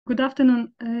Good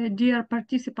afternoon, dear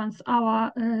participants,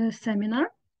 our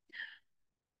seminar.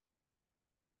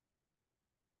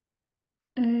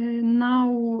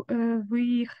 Now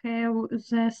we have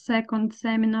the second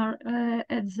seminar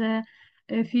at the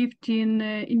 15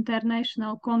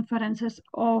 international conferences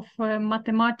of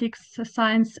mathematics,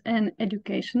 science and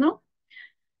educational.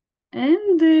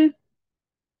 And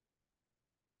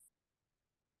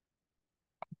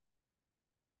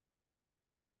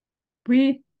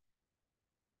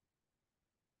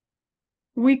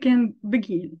we can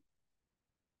begin.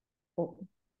 Oh,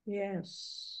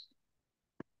 yes.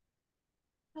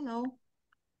 Hello.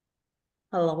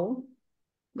 Hello.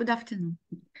 Good afternoon.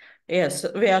 Yes,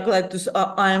 we are glad to.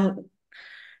 I'm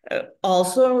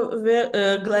also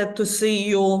glad to see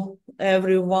you,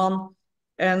 everyone,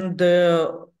 and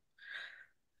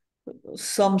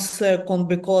some second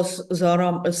because there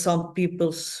are some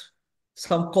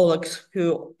colleagues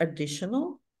who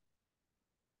additional.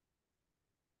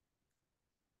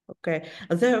 Okay,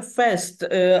 the first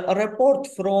report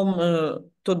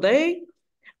from today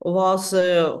was.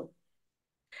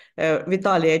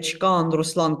 Виталий Очкан,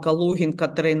 Руслан Калугин,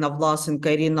 Катерина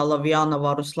Власенко, Ирина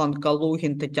Лавьянова, Руслан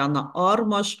Калугин, Tatiana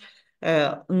Armash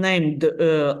named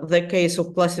the case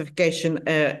of classification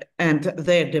and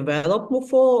their development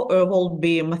for will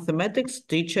be mathematics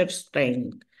teachers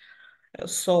training.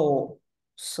 So,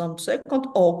 some second.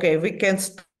 Okay, we can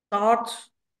start.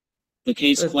 The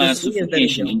case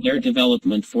classification and their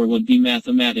development for would-be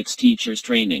mathematics teachers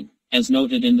training, as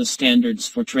noted in the Standards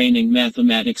for Training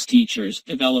Mathematics Teachers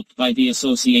developed by the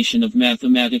Association of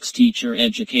Mathematics Teacher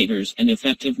Educators. An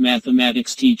effective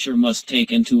mathematics teacher must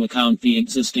take into account the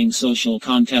existing social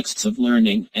contexts of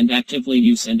learning and actively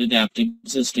use and adapt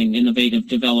existing innovative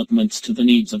developments to the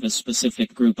needs of a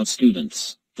specific group of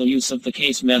students. The use of the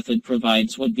case method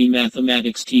provides would-be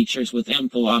mathematics teachers with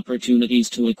ample opportunities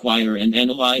to acquire and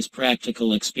analyze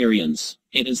practical experience.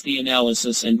 It is the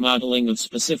analysis and modeling of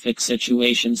specific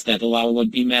situations that allow a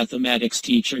would-be mathematics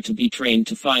teacher to be trained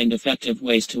to find effective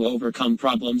ways to overcome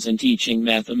problems in teaching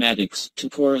mathematics, to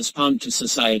correspond to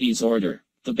society's order.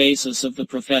 The basis of the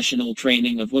professional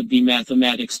training of would-be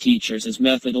mathematics teachers is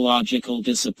methodological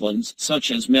disciplines,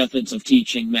 such as methods of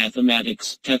teaching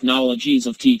mathematics, technologies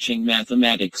of teaching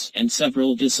mathematics, and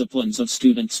several disciplines of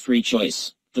students' free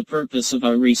choice. The purpose of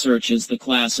our research is the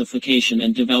classification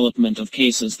and development of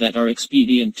cases that are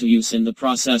expedient to use in the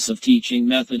process of teaching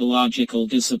methodological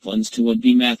disciplines to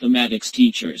would-be mathematics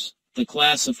teachers. The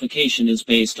classification is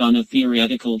based on a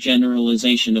theoretical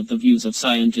generalization of the views of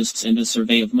scientists and a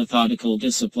survey of methodical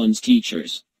disciplines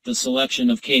teachers. The selection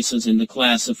of cases in the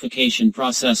classification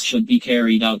process should be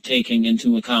carried out taking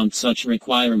into account such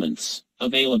requirements.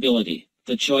 Availability.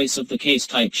 The choice of the case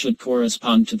type should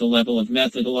correspond to the level of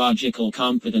methodological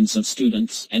competence of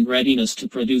students and readiness to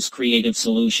produce creative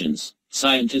solutions.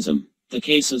 Scientism. The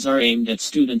cases are aimed at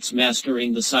students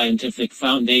mastering the scientific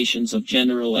foundations of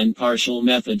general and partial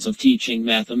methods of teaching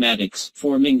mathematics,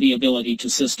 forming the ability to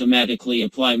systematically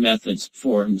apply methods,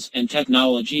 forms, and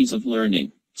technologies of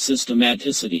learning.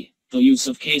 Systematicity. The use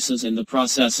of cases in the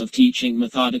process of teaching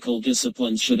methodical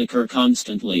disciplines should occur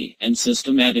constantly and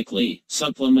systematically,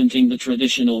 supplementing the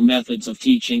traditional methods of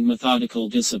teaching methodical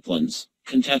disciplines.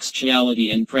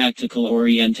 Contextuality and practical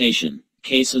orientation.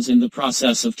 Cases in the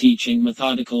process of teaching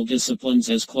methodical disciplines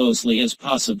as closely as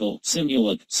possible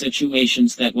simulate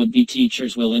situations that would-be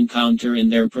teachers will encounter in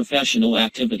their professional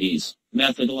activities.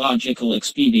 Methodological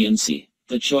expediency.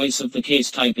 The choice of the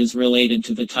case type is related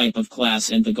to the type of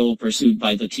class and the goal pursued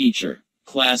by the teacher.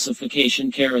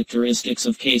 Classification characteristics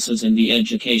of cases in the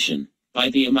education.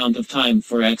 By the amount of time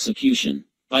for execution.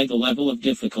 By the level of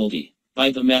difficulty.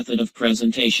 By the method of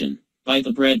presentation. By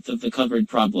the breadth of the covered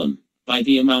problem. By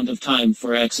the amount of time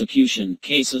for execution,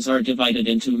 cases are divided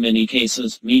into many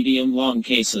cases, medium-long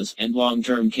cases, and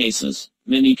long-term cases.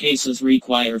 Many cases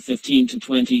require 15 to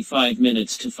 25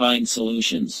 minutes to find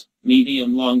solutions.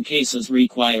 Medium-long cases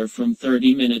require from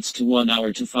 30 minutes to 1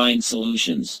 hour to find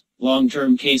solutions.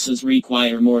 Long-term cases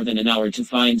require more than an hour to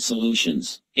find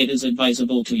solutions. It is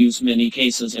advisable to use many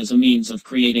cases as a means of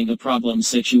creating a problem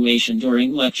situation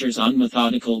during lectures on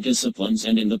methodical disciplines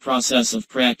and in the process of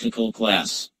practical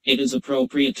class. It is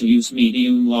appropriate to use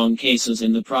medium-long cases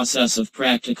in the process of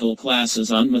practical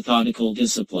classes on methodical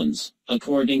disciplines.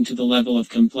 According to the level of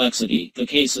complexity, the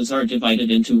cases are divided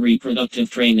into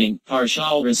reproductive training,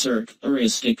 partial research,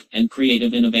 heuristic, and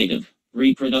creative innovative.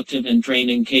 Reproductive and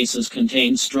training cases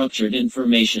contain structured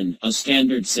information, a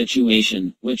standard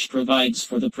situation, which provides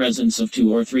for the presence of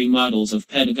 2 or 3 models of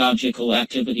pedagogical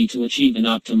activity to achieve an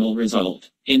optimal result.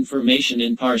 Information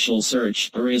in partial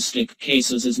search, heuristic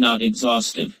cases is not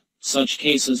exhaustive. Such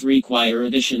cases require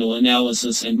additional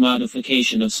analysis and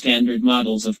modification of standard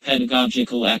models of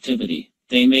pedagogical activity.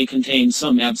 They may contain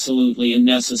some absolutely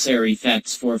unnecessary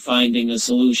facts for finding a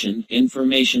solution,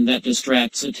 information that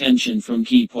distracts attention from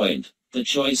key point. The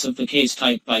choice of the case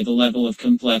type by the level of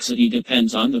complexity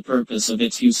depends on the purpose of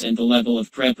its use and the level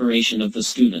of preparation of the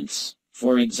students.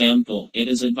 For example, it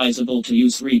is advisable to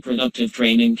use reproductive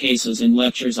training cases in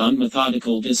lectures on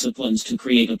methodical disciplines to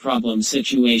create a problem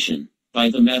situation. By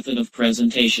the method of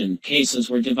presentation, cases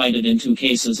were divided into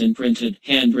cases in printed,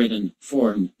 handwritten,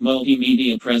 form,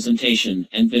 multimedia presentation,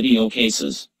 and video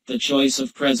cases. The choice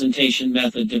of presentation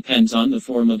method depends on the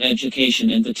form of education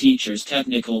and the teacher's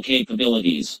technical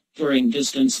capabilities. During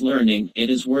distance learning, it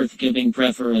is worth giving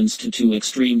preference to two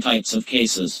extreme types of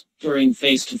cases. During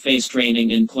face-to-face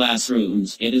training in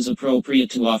classrooms, it is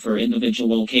appropriate to offer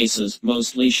individual cases,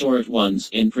 mostly short ones,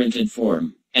 in printed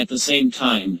form. At the same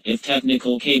time, if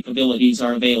technical capabilities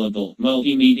are available,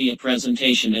 multimedia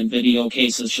presentation and video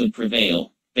cases should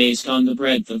prevail. Based on the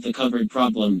breadth of the covered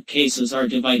problem, cases are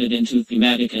divided into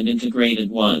thematic and integrated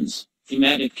ones.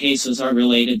 Thematic cases are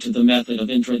related to the method of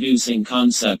introducing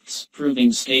concepts,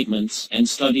 proving statements, and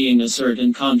studying a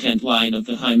certain content line of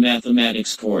the high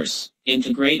mathematics course.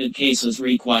 Integrated cases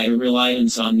require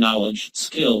reliance on knowledge,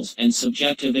 skills, and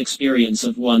subjective experience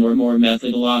of one or more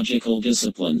methodological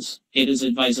disciplines. It is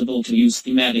advisable to use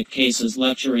thematic cases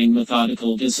lecturing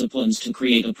methodical disciplines to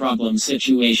create a problem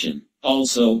situation.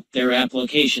 Also, their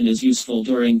application is useful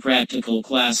during practical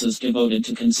classes devoted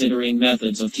to considering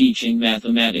methods of teaching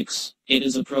mathematics. It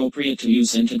is appropriate to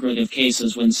use integrative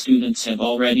cases when students have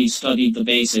already studied the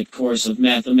basic course of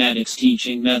mathematics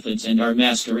teaching methods and are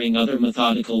mastering other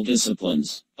methodical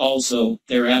disciplines. Also,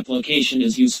 their application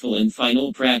is useful in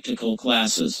final practical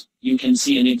classes. You can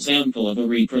see an example of a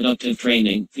reproductive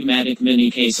training thematic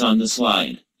mini case on the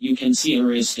slide. You can see a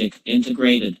heuristic,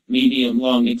 integrated,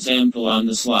 medium-long example on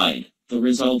the slide. The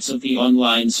results of the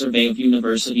online survey of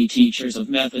university teachers of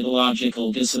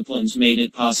methodological disciplines made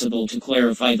it possible to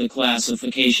clarify the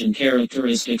classification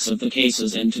characteristics of the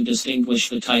cases and to distinguish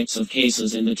the types of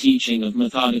cases in the teaching of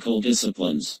methodical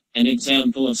disciplines. An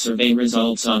example of survey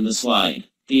results on the slide.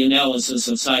 The analysis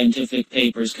of scientific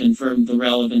papers confirmed the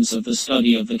relevance of the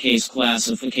study of the case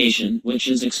classification, which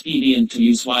is expedient to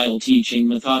use while teaching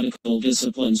methodical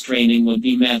disciplines training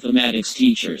would-be mathematics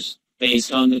teachers.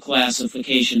 Based on the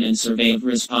classification and survey of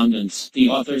respondents, the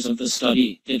authors of the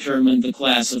study determined the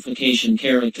classification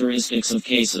characteristics of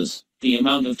cases, the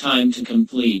amount of time to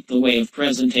complete, the way of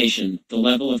presentation, the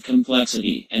level of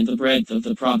complexity, and the breadth of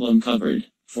the problem covered.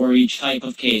 For each type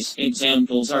of case,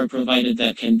 examples are provided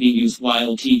that can be used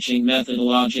while teaching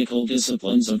methodological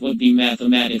disciplines of would-be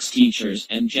mathematics teachers,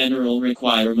 and general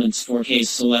requirements for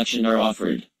case selection are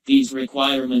offered. These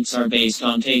requirements are based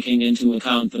on taking into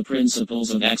account the principles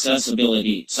of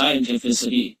accessibility,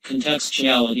 scientificity,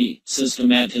 contextuality,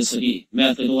 systematicity,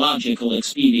 methodological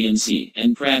expediency,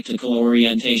 and practical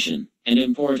orientation. An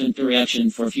important direction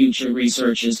for future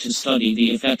research is to study the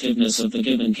effectiveness of the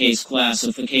given case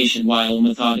classification while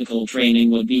methodical training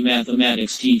would-be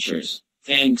mathematics teachers.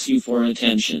 Thanks you for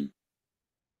attention.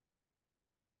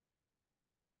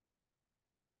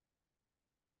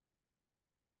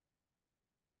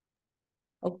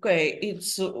 Okay,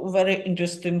 it's a very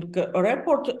interesting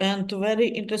report and very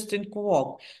interesting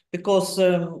work because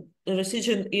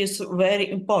precision is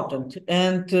very important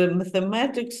and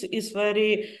mathematics is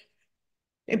very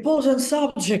important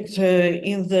subject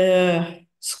in the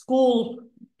school,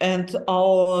 and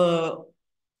our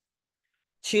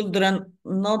children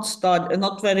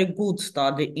not very good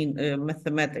study in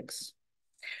mathematics.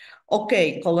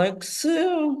 Okay, colleagues,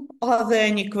 are there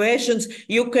any questions?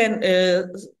 You can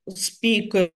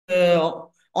speak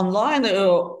online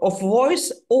of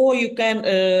voice, or you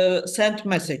can send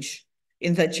message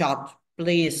in the chat,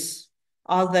 please.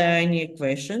 Are there any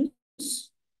questions?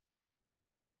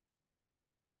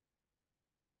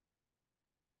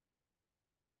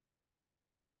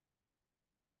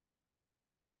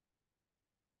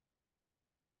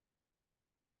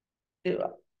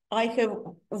 I have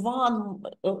one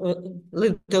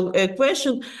little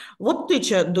question. What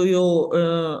teacher do you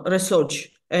research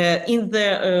in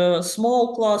the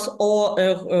small class or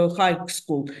high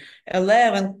school,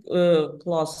 11th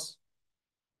class?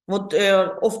 What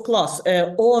of class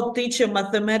or teacher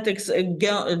mathematics,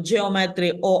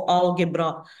 geometry or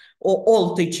algebra, or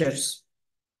all teachers?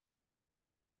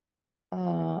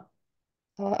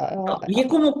 В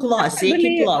якому класі?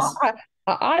 Який клас?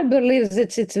 I believe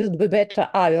that it would be better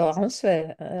I will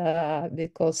answer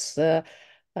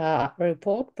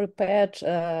report prepared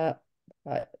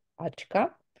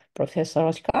Achka Professor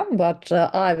Rajkan, but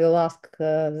I will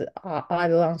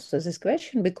answer this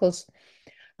question because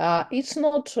it's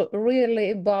not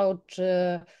really about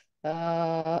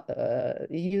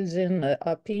using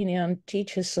opinion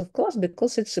teachers of course,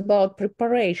 because it's about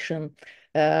preparation,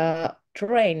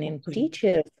 training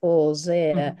teacher for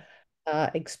their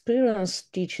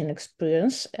teaching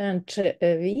experience, and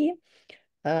we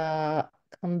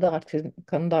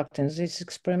conducting this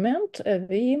experiment,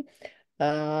 we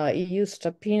used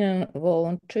opinion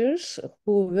volunteers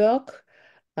who work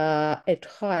at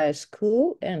high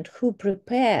school and who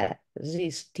prepare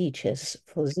these teachers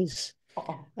for this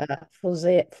for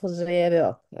their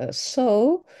work.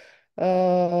 So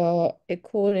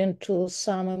according to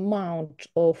some amount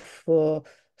of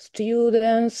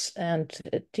students and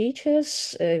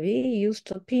teachers, we used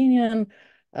opinion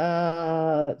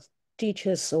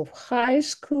teachers of high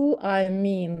school, I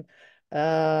mean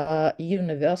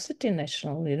university,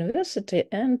 national university,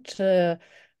 and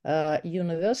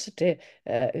university,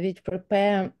 which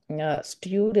prepare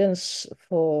students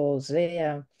for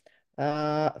their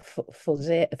for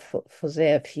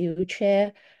their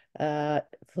future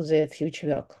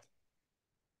work.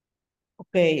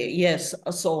 Okay, yes,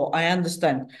 so I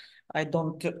understand. I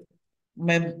don't,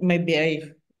 maybe I.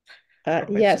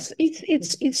 Yes,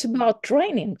 it's about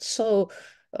training. So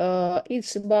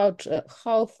it's about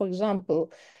how, for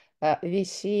example, we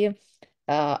see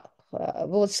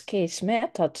what's case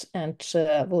method and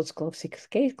what's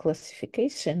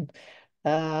classification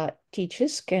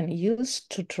teachers can use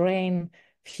to train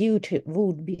future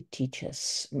would-be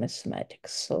teachers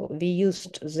mathematics. So we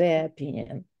used their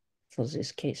opinion for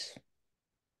this case.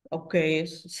 Okay,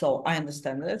 so I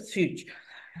understand that future.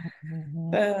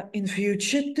 In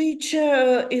future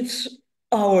teacher, it's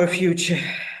our future.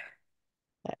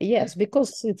 Yes,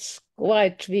 because it's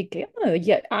quite big.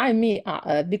 Yeah, I mean,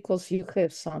 because you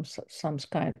have some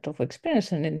kind of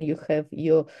experience, and then you have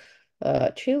your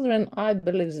children. I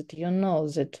believe that you know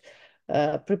that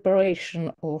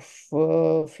preparation of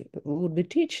would-be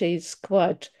teacher is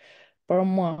quite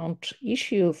paramount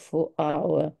issue for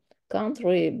our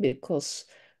country, because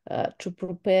to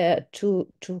prepare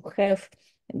to have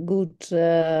good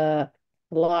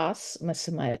class,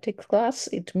 mathematics class,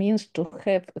 it means to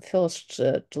have first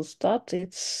to start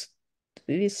it's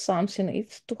with something,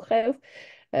 it's to have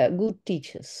good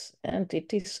teachers, and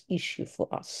it is issue for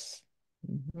us.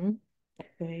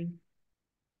 Okay,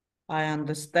 I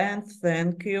understand.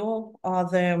 Thank you. Are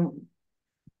there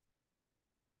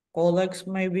colleagues?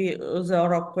 Maybe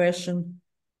there are questions.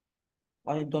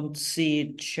 I don't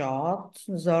see chat.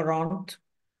 There aren't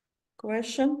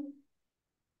question.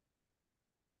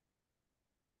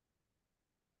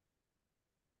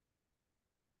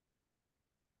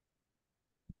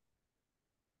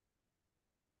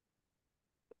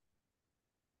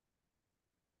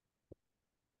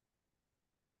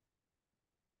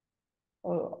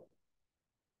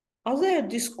 Are there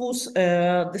discuss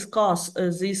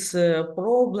these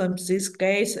problems, this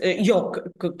case, your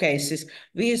cases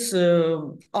with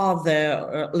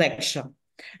other lecture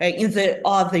in the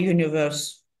other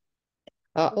universe?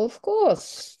 Of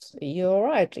course, you're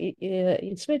right.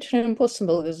 It's virtually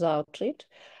impossible without it.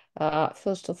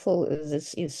 First of all,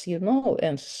 this is, you know,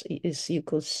 and as you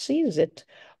could see that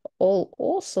all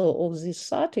also of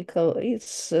this article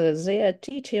is they are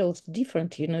teachers of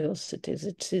different universities.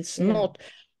 It's not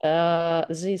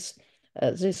this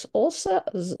also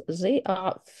they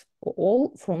are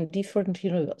all from different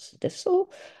universities. So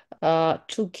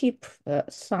to keep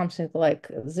something like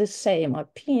the same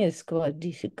opinion is quite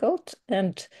difficult,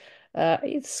 and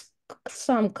it's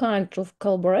some kind of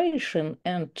collaboration,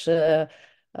 and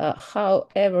how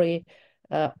every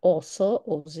author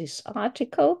of this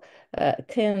article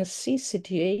can see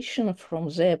situation from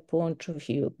their point of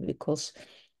view, because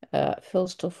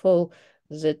first of all,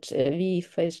 that we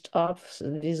faced up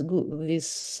with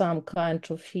some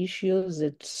kind of issues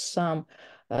that some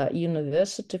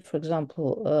university, for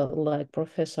example, like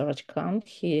Professor Rajkan,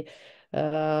 he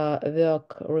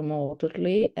work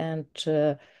remotely, and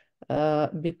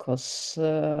because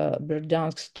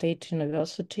Berdansk State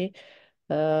University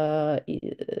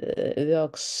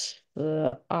works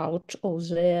out of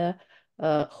their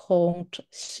home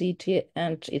city,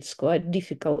 and it's quite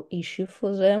difficult issue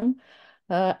for them.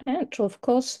 And of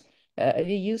course,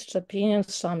 we used opinion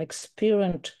some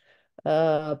experienced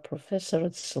Professor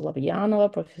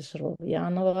Slavyanova,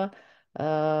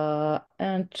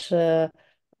 and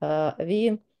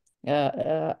we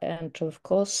and of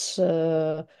course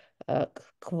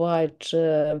quite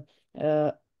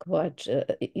quite,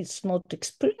 it's not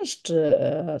experienced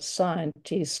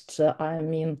scientist, I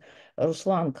mean,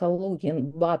 Ruslan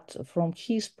Kalugin, but from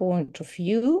his point of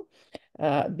view,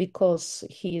 because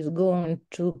he is going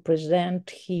to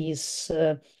present his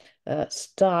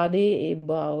study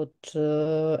about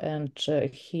and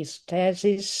his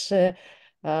thesis.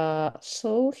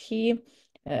 So he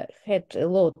had a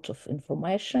lot of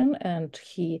information, and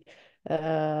he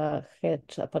had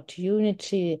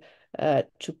opportunity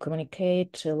to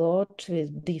communicate a lot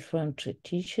with different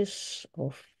teachers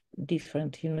of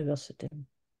different universities.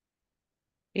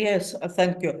 Yes,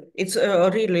 thank you. It's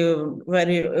really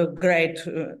very great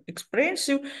experience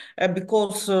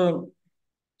because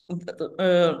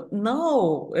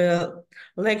now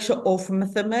lecture of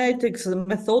mathematics,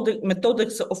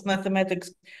 methodics of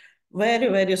mathematics,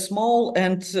 very small,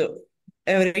 and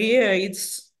every year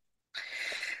it's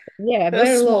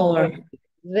very smaller. low.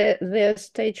 The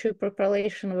stage of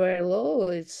preparation very low.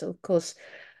 It's of course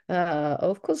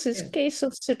it's case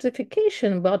of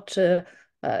certification, but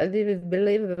we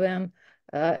believe when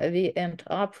we end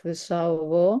up with our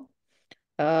work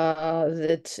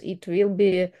that it will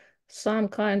be some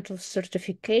kind of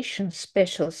certification,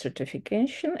 special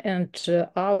certification, and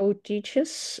our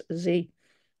teachers they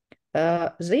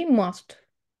must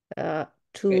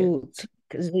to take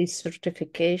this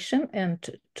certification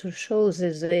and to show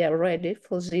that they are ready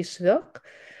for this work,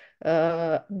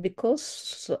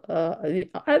 because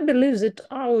I believe that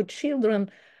our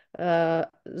children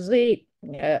they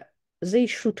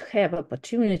should have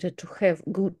opportunity to have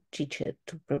good teacher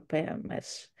to prepare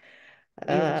maths.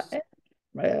 Yes.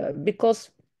 Because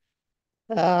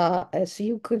as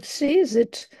you could see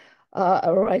that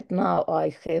right now I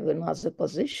have another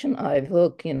position. I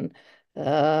work in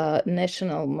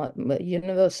National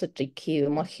University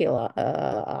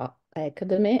Kyiv-Mohyla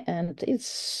Academy, and it's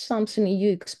something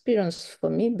new experience for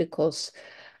me because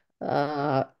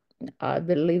I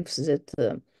believe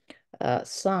that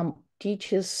some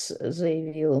teachers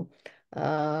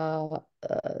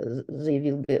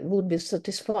would be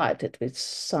satisfied with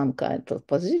some kind of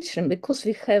position because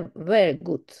we have very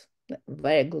good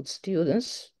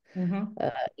students.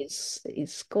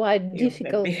 It's quite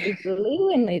difficult to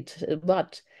believe in it,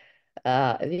 but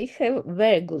we have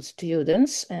very good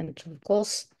students, and of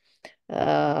course they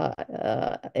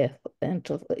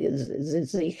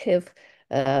have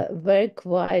very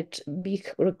quite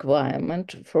big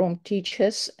requirement from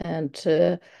teachers, and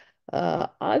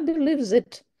I believe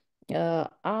that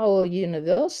our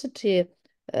university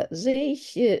they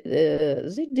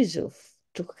deserve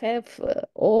to have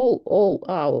all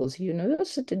our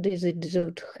university they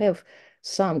deserve to have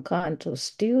some kind of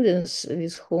students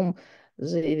with whom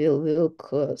they will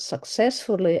work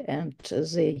successfully, and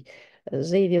they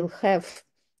will have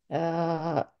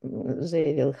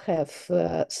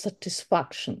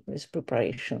satisfaction with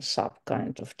preparation some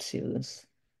kind of students.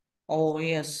 Oh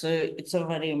yes, it's a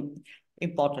very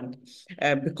important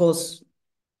because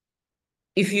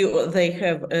if they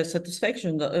have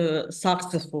satisfaction,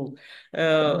 successful,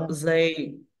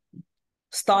 they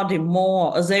study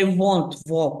more, they won't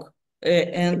work,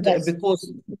 and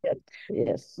because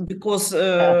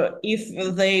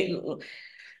if they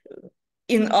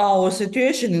in our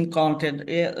situation in content,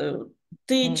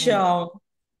 teacher,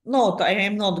 not I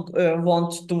am not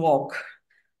want to work.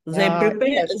 They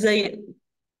prepare. They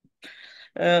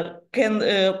can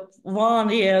 1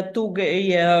 year, 2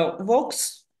 year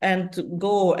works and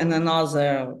go in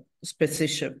another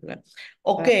specific.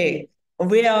 Okay,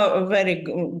 we are very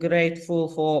grateful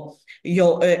for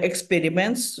your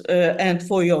experiments and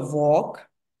for your work.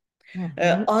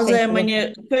 Are there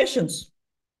many questions?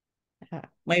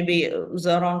 Maybe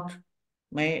there aren't.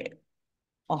 There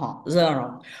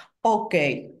aren't.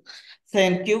 Okay,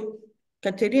 thank you,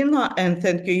 Katerina, and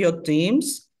thank you, your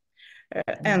teams.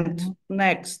 And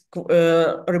next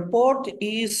report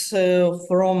is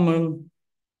from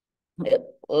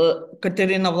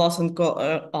Katerina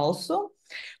Vlasenko also,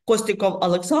 Kostikov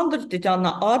Alexander,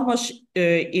 Tatiana Armash,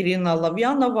 Irina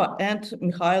Lavyanova, and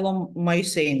Mikhailo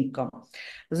Moisenko.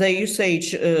 The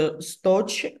usage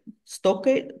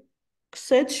stochastic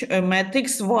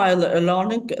metrics while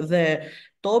learning the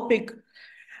topic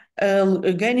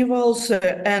Ganivals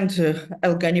and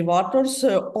alganivators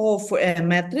of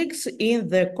metrics in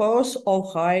the course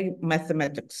of high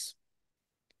mathematics.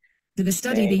 To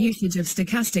study the usage of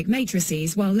stochastic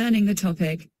matrices while learning the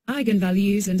topic,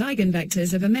 eigenvalues and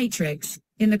eigenvectors of a matrix.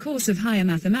 In the course of higher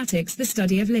mathematics, the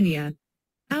study of linear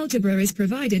algebra is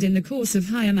provided in the course of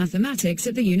higher mathematics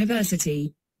at the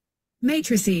university.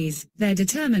 Matrices, their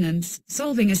determinants,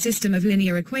 solving a system of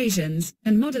linear equations,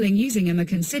 and modeling using them are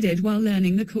considered while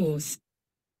learning the course.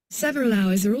 Several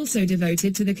hours are also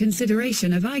devoted to the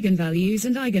consideration of eigenvalues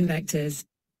and eigenvectors.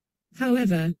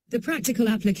 However, the practical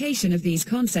application of these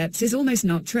concepts is almost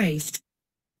not traced,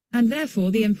 and therefore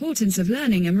the importance of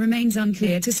learning them remains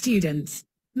unclear to students.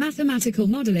 Mathematical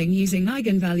modeling using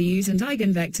eigenvalues and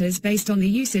eigenvectors based on the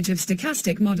usage of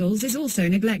stochastic models is also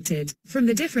neglected. From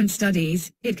the different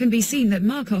studies, it can be seen that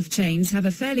Markov chains have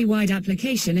a fairly wide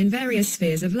application in various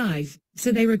spheres of life,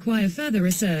 so they require further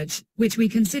research, which we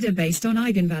consider based on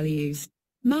eigenvalues.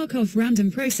 Markov random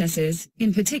processes,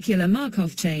 in particular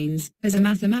Markov chains, as a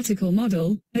mathematical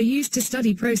model, are used to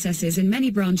study processes in many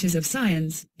branches of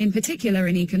science, in particular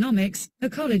in economics,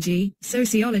 ecology,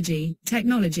 sociology,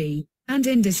 technology, and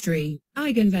industry.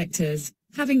 Eigenvectors.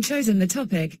 Having chosen the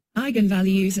topic,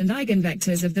 eigenvalues and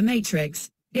eigenvectors of the matrix,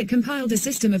 it compiled a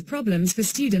system of problems for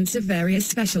students of various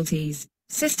specialties.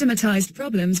 Systematized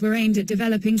problems were aimed at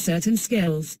developing certain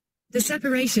skills. The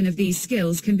separation of these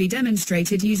skills can be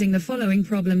demonstrated using the following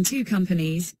problem. Two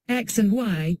companies, X and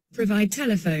Y, provide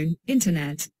telephone,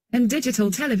 internet, and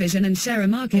digital television and share a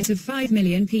market of 5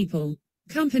 million people.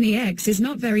 Company X is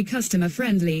not very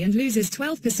customer-friendly and loses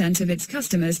 12% of its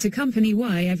customers to Company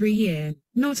Y every year.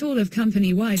 Not all of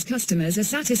Company Y's customers are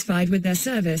satisfied with their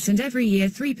service, and every year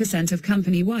 3% of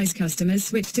Company Y's customers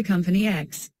switch to Company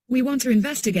X. We want to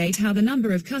investigate how the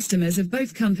number of customers of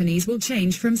both companies will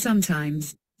change from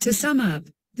sometimes. To sum up,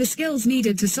 the skills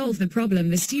needed to solve the problem: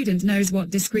 the student knows what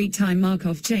discrete time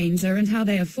Markov chains are and how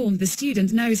they are formed. The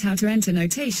student knows how to enter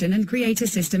notation and create a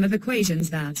system of equations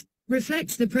that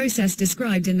reflects the process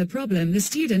described in the problem. The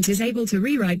student is able to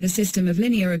rewrite the system of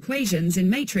linear equations in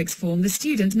matrix form. The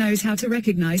student knows how to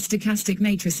recognize stochastic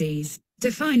matrices,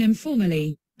 define them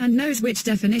formally, and knows which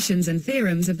definitions and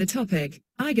theorems of the topic,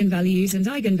 eigenvalues and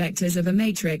eigenvectors of a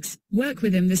matrix, work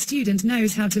with them. The student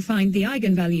knows how to find the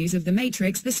eigenvalues of the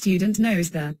matrix. The student knows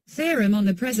the theorem on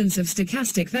the presence of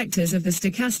stochastic vectors of the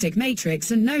stochastic matrix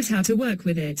and knows how to work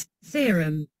with it.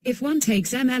 Theorem: if one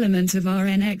takes m element of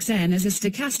Rn(xn) as a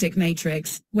stochastic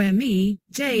matrix, where m,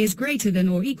 j is greater than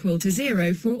or equal to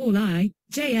 0 for all I,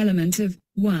 j element of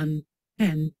 1,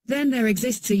 n, then there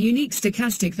exists a unique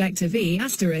stochastic vector v**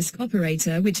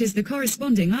 operator which is the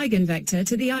corresponding eigenvector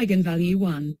to the eigenvalue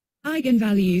 1.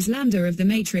 Eigenvalues lambda of the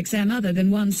matrix M other than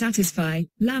 1 satisfy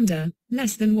lambda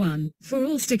less than 1. For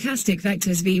all stochastic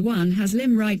vectors v1 has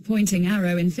lim right pointing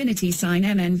arrow infinity sign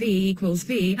mnv equals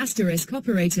v**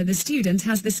 operator. The student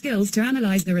has the skills to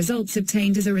analyze the results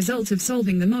obtained as a result of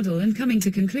solving the model and coming to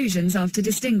conclusions after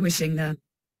distinguishing the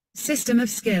system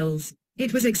of skills.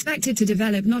 It was expected to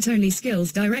develop not only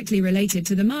skills directly related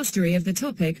to the mastery of the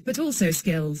topic but also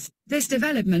skills. This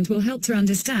development will help to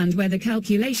understand where the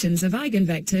calculations of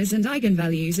eigenvectors and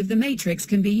eigenvalues of the matrix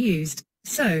can be used.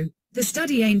 So, the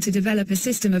study aimed to develop a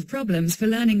system of problems for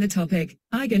learning the topic,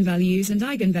 eigenvalues and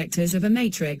eigenvectors of a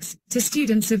matrix, to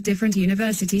students of different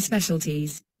university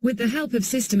specialties. With the help of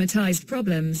systematized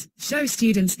problems, show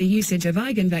students the usage of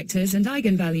eigenvectors and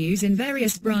eigenvalues in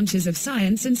various branches of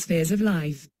science and spheres of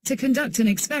life. To conduct an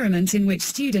experiment in which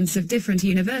students of different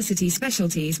university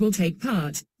specialties will take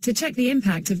part, to check the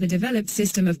impact of the developed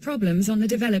system of problems on the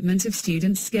development of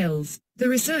students' skills. The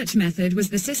research method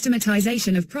was the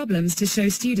systematization of problems to show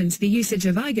students the usage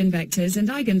of eigenvectors and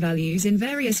eigenvalues in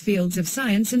various fields of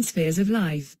science and spheres of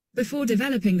life. Before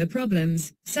developing the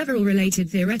problems, several related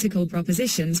theoretical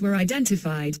propositions were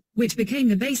identified, which became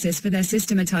the basis for their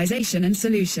systematization and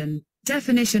solution.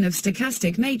 Definition of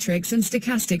stochastic matrix and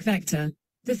stochastic vector.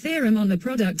 The theorem on the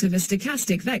product of a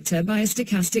stochastic vector by a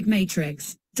stochastic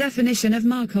matrix. Definition of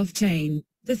Markov chain.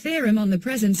 The theorem on the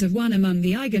presence of one among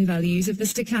the eigenvalues of the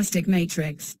stochastic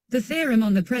matrix. The theorem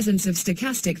on the presence of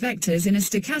stochastic vectors in a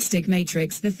stochastic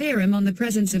matrix. The theorem on the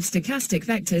presence of stochastic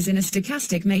vectors in a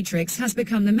stochastic matrix has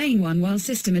become the main one while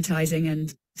systematizing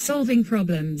and solving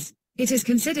problems. It is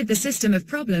considered the system of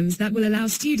problems that will allow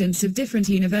students of different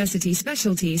university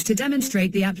specialties to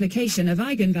demonstrate the application of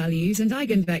eigenvalues and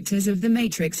eigenvectors of the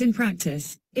matrix in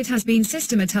practice. It has been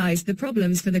systematized the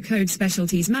problems for the code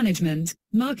specialties management,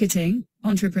 marketing,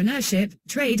 entrepreneurship,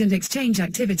 trade and exchange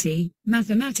activity,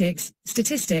 mathematics,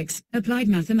 statistics, applied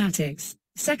mathematics,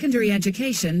 secondary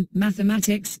education,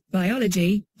 mathematics,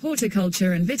 biology,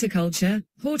 horticulture and viticulture,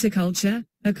 horticulture,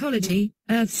 ecology,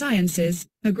 earth sciences,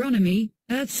 agronomy,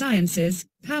 earth sciences,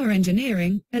 power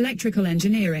engineering, electrical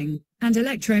engineering, and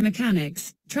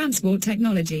electromechanics, transport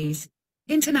technologies.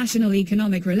 International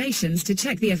economic relations to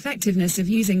check the effectiveness of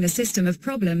using the system of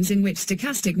problems in which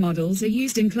stochastic models are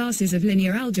used in classes of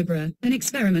linear algebra. An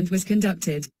experiment was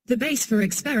conducted. The base for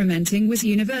experimenting was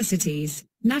universities.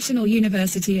 National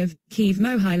University of Kyiv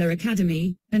Mohyla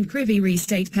Academy, and Kryvyi Rih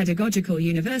State Pedagogical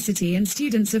University, and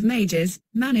students of majors,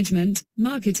 management,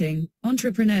 marketing,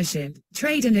 entrepreneurship,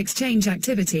 trade and exchange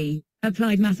activity,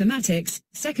 applied mathematics,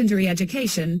 secondary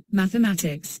education,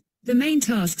 mathematics. The main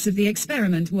tasks of the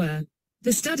experiment were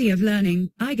the study of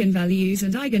learning, eigenvalues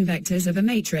and eigenvectors of a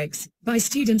matrix, by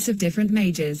students of different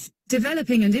majors,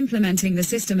 developing and implementing the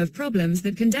system of problems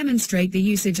that can demonstrate the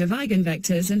usage of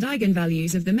eigenvectors and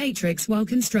eigenvalues of the matrix while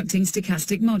constructing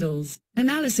stochastic models,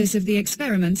 analysis of the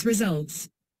experiment's results.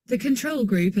 The control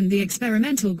group and the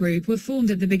experimental group were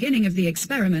formed at the beginning of the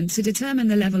experiment to determine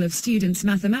the level of students'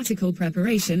 mathematical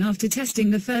preparation after testing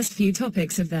the first few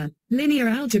topics of the linear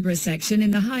algebra section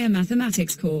in the higher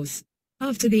mathematics course.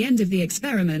 After the end of the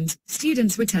experiment,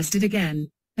 students were tested again.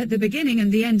 At the beginning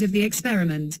and the end of the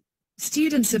experiment,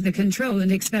 students of the control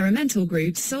and experimental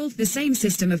groups solved the same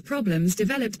system of problems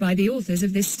developed by the authors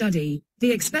of this study.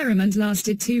 The experiment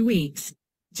lasted 2 weeks,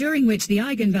 during which the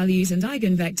eigenvalues and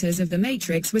eigenvectors of the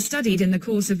matrix were studied in the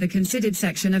course of the considered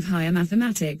section of higher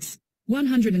mathematics.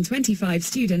 125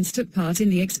 students took part in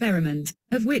the experiment,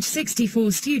 of which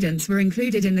 64 students were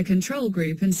included in the control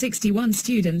group and 61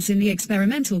 students in the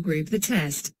experimental group. The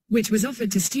test, which was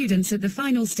offered to students at the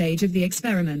final stage of the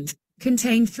experiment,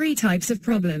 contained 3 types of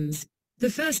problems. The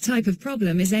first type of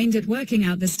problem is aimed at working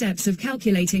out the steps of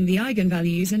calculating the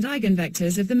eigenvalues and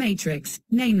eigenvectors of the matrix,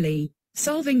 namely,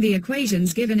 solving the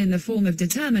equations given in the form of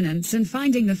determinants and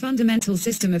finding the fundamental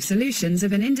system of solutions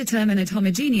of an indeterminate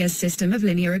homogeneous system of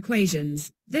linear equations.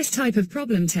 This type of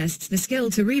problem tests the skill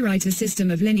to rewrite a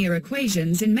system of linear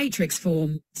equations in matrix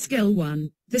form, skill 1.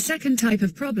 The second type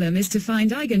of problem is to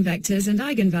find eigenvectors and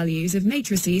eigenvalues of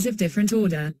matrices of different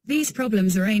order. These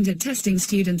problems are aimed at testing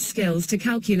students' skills to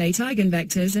calculate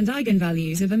eigenvectors and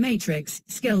eigenvalues of a matrix,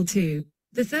 skill 2.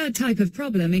 The third type of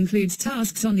problem includes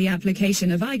tasks on the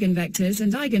application of eigenvectors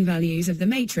and eigenvalues of the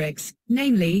matrix,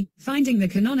 namely, finding the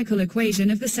canonical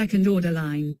equation of the second order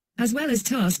line, as well as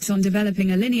tasks on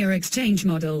developing a linear exchange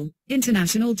model,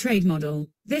 international trade model.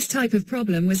 This type of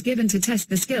problem was given to test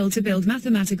the skill to build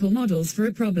mathematical models for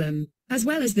a problem, as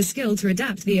well as the skill to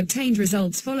adapt the obtained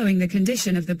results following the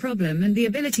condition of the problem and the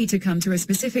ability to come to a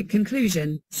specific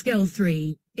conclusion, skill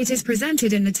 3. It is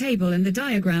presented in the table and the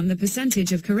diagram the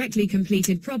percentage of correctly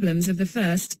completed problems of the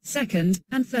first, second,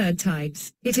 and third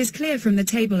types. It is clear from the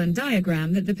table and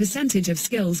diagram that the percentage of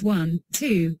skills 1,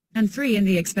 2, and 3 in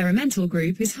the experimental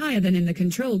group is higher than in the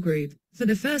control group. For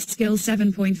the first skill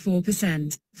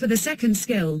 7.4%, for the second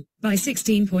skill, by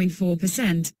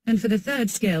 16.4%, and for the third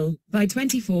skill, by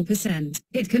 24%.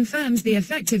 It confirms the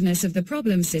effectiveness of the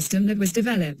problem system that was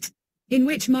developed, in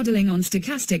which modeling on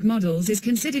stochastic models is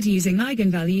considered using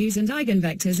eigenvalues and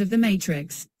eigenvectors of the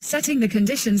matrix. Setting the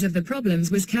conditions of the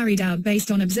problems was carried out based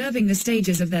on observing the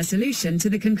stages of their solution to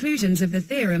the conclusions of the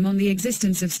theorem on the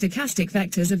existence of stochastic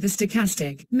vectors of the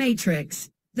stochastic matrix.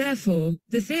 Therefore,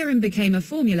 the theorem became a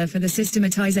formula for the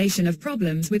systematization of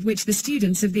problems with which the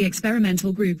students of the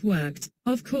experimental group worked.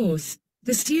 Of course,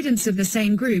 the students of the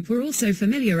same group were also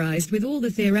familiarized with all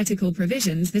the theoretical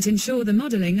provisions that ensure the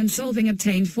modeling and solving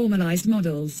obtained formalized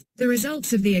models. The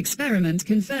results of the experiment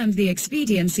confirmed the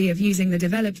expediency of using the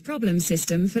developed problem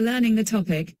system for learning the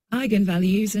topic,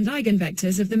 eigenvalues and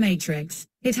eigenvectors of the matrix.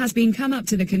 It has been come up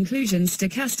to the conclusion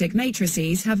stochastic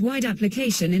matrices have wide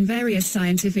application in various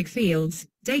scientific fields: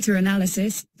 data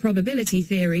analysis, probability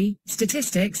theory,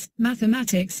 statistics,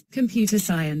 mathematics, computer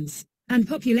science, and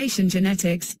population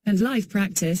genetics, and life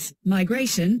practice,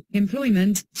 migration,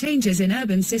 employment, changes in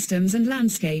urban systems and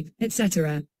landscape,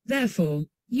 etc. Therefore,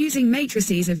 using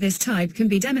matrices of this type can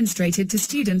be demonstrated to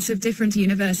students of different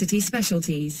university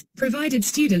specialties, provided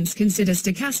students consider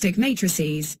stochastic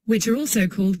matrices, which are also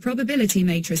called probability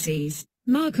matrices,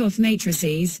 Markov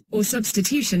matrices, or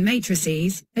substitution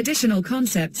matrices. Additional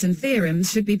concepts and theorems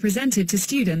should be presented to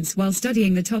students while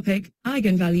studying the topic,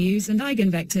 eigenvalues and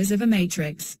eigenvectors of a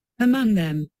matrix. Among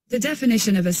them, the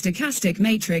definition of a stochastic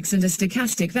matrix and a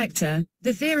stochastic vector,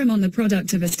 the theorem on the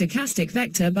product of a stochastic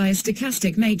vector by a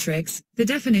stochastic matrix, the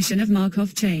definition of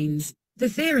Markov chains, the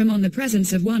theorem on the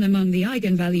presence of one among the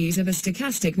eigenvalues of a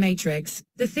stochastic matrix,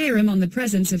 the theorem on the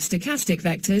presence of stochastic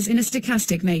vectors in a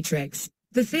stochastic matrix.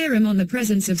 The theorem on the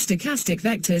presence of stochastic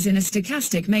vectors in a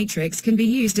stochastic matrix can be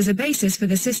used as a basis for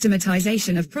the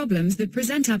systematization of problems that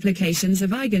present applications of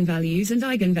eigenvalues and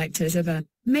eigenvectors of a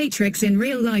matrix in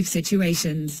real-life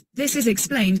situations. This is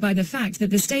explained by the fact that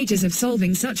the stages of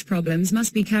solving such problems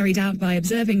must be carried out by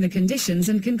observing the conditions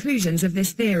and conclusions of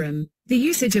this theorem. The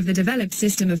usage of the developed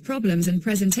system of problems and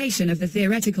presentation of the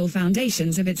theoretical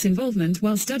foundations of its involvement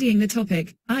while studying the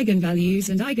topic, eigenvalues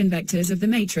and eigenvectors of the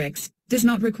matrix, does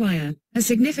not require a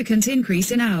significant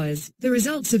increase in hours. The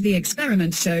results of the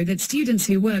experiment show that students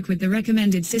who work with the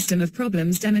recommended system of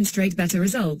problems demonstrate better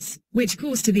results, which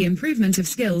cause to the improvement of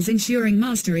skills ensuring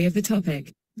mastery of the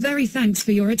topic. Very thanks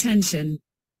for your attention.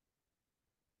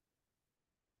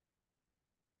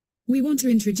 We want to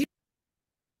introduce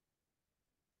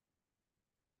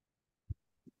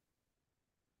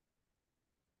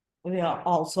We are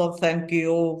also thank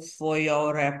you for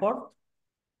your report.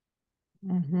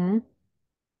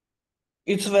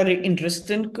 It's very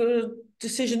interesting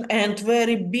decision and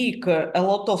very big. A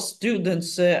lot of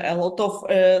students, a lot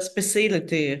of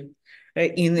specialty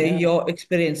in your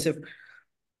experience.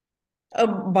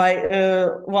 By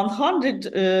 100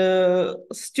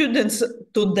 students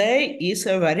today is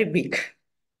very big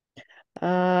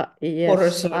for Yes,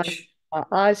 research.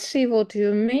 I see what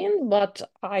you mean, but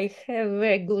I have a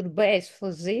very good base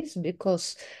for this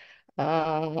because we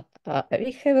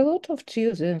have a lot of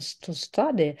students to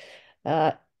study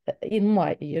in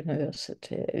my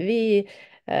university.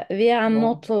 We are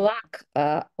not lack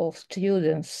of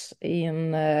students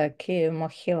in Kyiv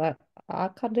Mohyla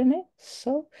Academy,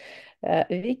 so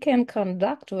we can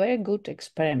conduct very good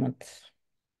experiments.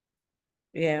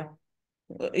 Yeah.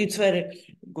 It's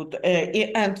very good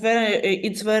and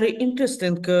it's very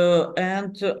interesting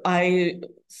and I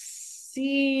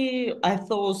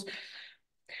thought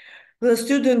the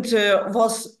student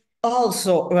was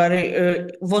also very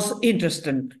was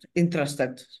interested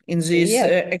in these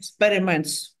Yes.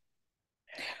 experiments.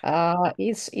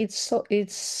 It's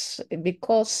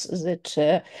because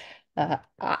that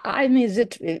I mean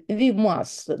that we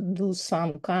must do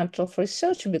some kind of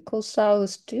research because our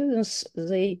students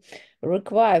they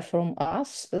require from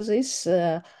us this.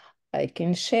 I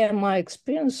can share my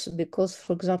experience because,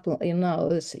 for example, in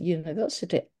our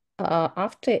university,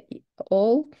 after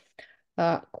all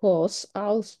course,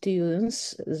 our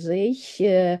students they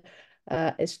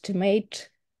estimate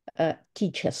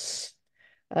teachers.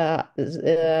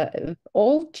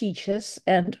 All teachers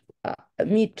and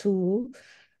me too,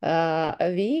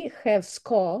 we have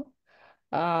score,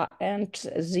 and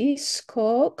this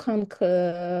score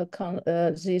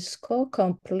this score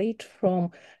complete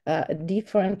from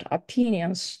different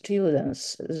opinions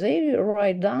students. They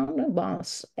write down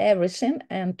about everything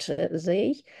and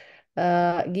they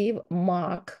give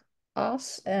mark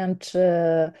us and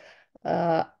the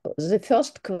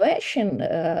first question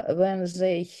when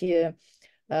they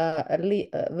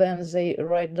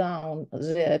write down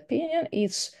their opinion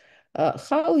is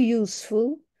how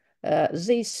useful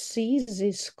they see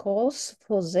this course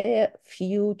for their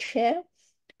future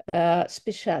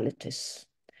specialties.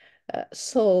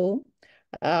 So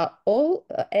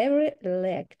every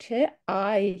lecture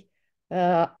I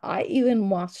even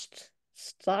must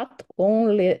start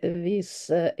only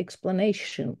with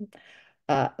explanation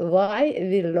why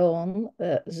we learn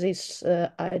this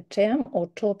item or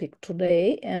topic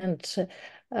today, and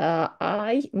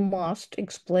I must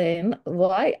explain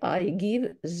why I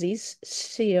give this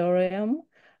theorem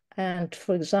and,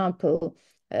 for example,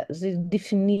 the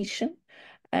definition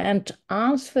and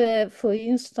answer, for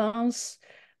instance,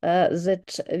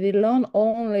 that we learn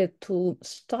only to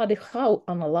study how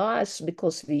analyze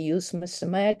because we use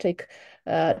mathematics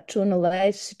to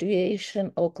analyze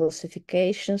situation or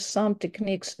classification, some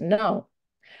techniques. No,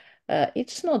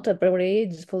 it's not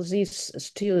appropriate for these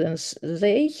students.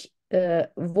 They they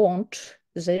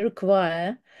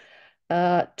require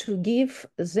to give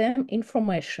them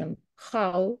information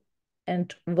how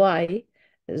and why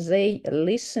they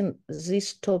listen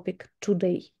this topic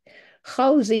today,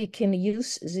 how they can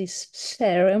use this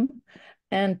theorem,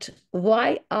 and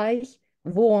why I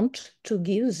want to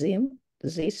give them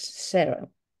this theorem.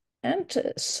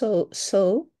 And so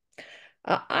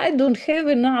I don't have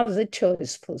another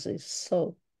choice for this.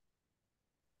 So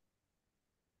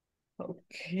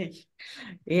Okay.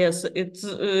 Yes,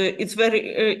 it's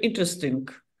very interesting,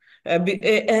 and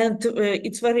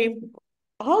it's very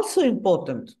also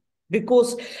important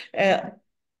because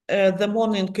the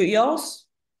morning years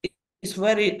is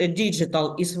very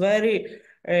digital, is very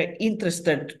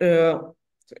interested.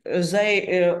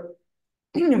 They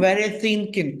very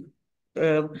thinking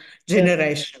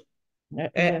generation,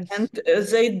 yes. and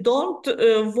they don't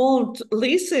won't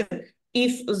listen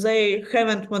if they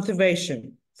haven't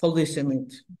motivation for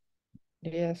listening.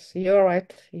 Yes, you're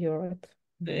right. You're right.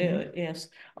 Yes.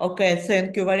 Okay,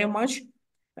 thank you very much.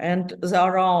 And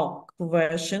there are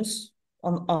questions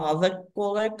on other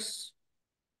colleagues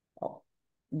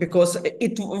because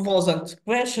it wasn't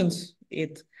questions,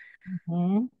 it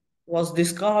was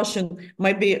discussion.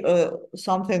 Maybe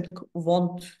something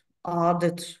want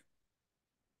added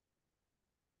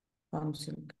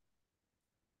something.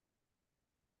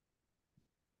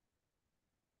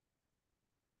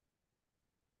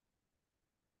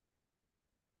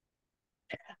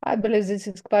 I believe this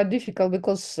is quite difficult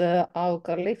because our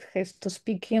colleague has to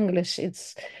speak English.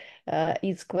 It's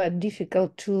quite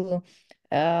difficult to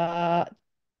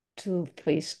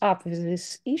face up with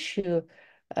this issue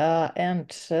and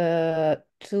to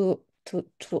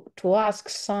ask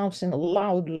something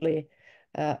loudly.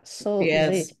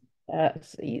 Yes.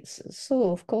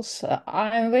 So of course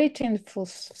I'm waiting for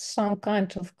some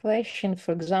kind of question,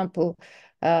 for example,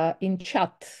 in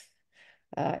chat.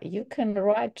 You can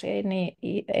write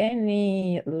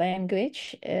any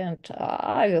language and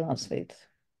I will answer it.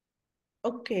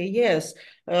 Okay, yes.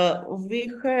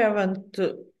 We haven't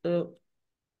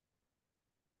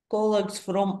colleagues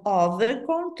from other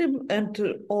countries, and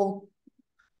all,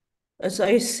 as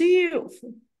I see,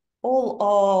 all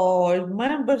our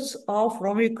members are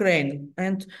from Ukraine,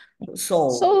 and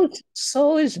so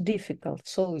it's difficult.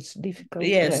 So it's difficult.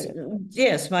 yes,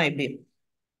 yes, maybe.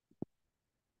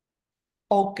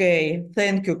 Okay,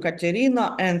 thank you,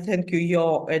 Katerina, and thank you,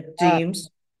 your teams.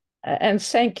 And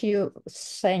thank you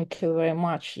very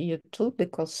much, you too,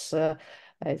 because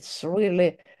it's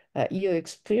really your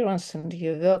experience and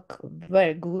your work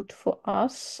very good for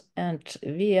us, and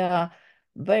we are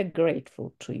very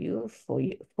grateful to you for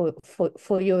your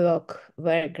work.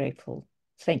 Very grateful.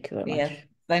 Thank you very much. Yes,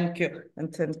 thank you,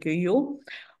 and thank you.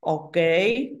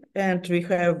 Okay, and we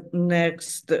have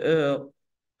next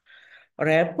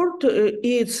report.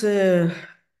 It's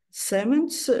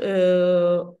Siemens.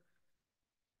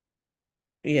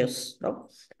 Yes, no.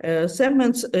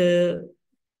 Siemens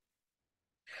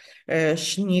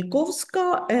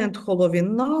Shnikovska and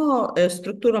Holovina,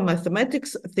 Structural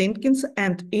Mathematics Thinkings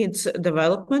and its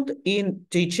Development in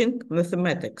Teaching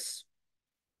Mathematics.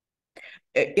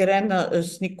 Irena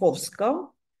Shnikovska.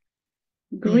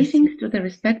 Greetings to the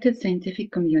respected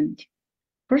scientific community.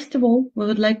 First of all, we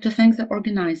would like to thank the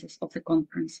organizers of the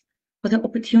conference for the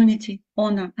opportunity,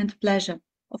 honor, and pleasure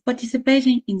of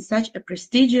participating in such a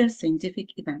prestigious scientific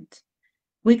event.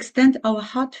 We extend our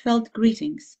heartfelt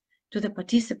greetings to the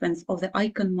participants of the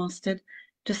MaSTEd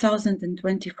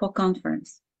 2024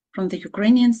 conference from the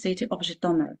Ukrainian city of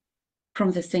Zhytomyr,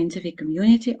 from the scientific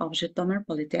community of Zhytomyr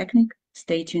Polytechnic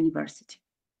State University.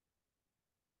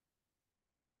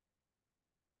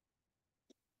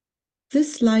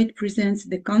 This slide presents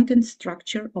the content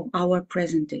structure of our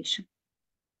presentation.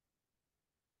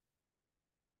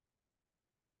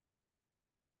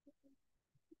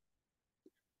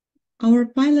 Our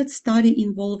pilot study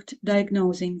involved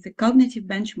diagnosing the cognitive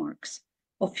benchmarks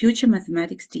of future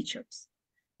mathematics teachers.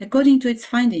 According to its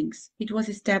findings, it was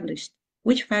established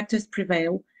which factors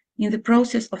prevail in the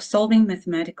process of solving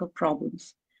mathematical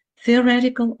problems,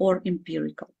 theoretical or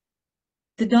empirical.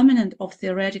 The dominant of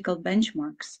theoretical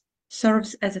benchmarks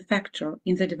serves as a factor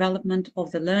in the development of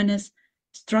the learner's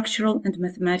structural and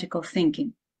mathematical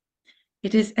thinking.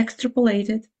 It is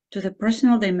extrapolated to the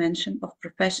personal dimension of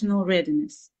professional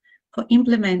readiness for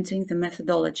implementing the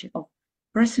methodology of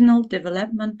personal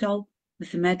developmental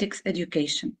mathematics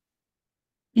education.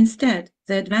 Instead,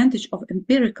 the advantage of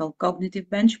empirical cognitive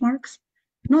benchmarks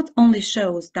not only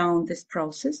shows down this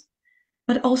process,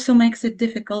 but also makes it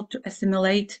difficult to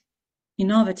assimilate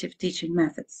innovative teaching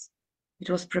methods. It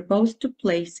was proposed to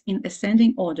place in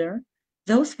ascending order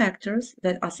those factors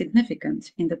that are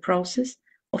significant in the process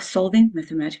of solving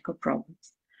mathematical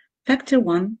problems. Factor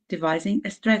 1, devising a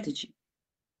strategy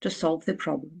to solve the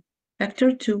problem.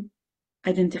 Factor 2,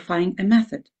 identifying a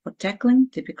method for tackling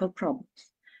typical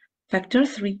problems. Factor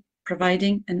 3,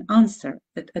 providing an answer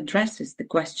that addresses the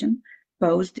question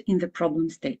posed in the problem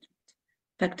statement.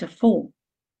 Factor 4,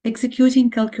 executing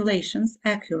calculations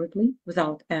accurately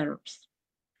without errors.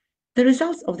 The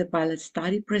results of the pilot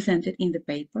study presented in the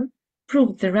paper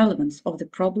proved the relevance of the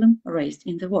problem raised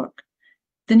in the work,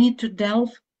 the need to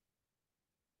delve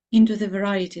into the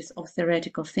varieties of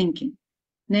theoretical thinking,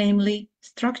 namely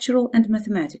structural and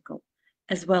mathematical,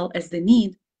 as well as the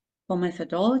need for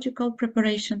methodological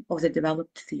preparation of the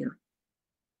developed theory.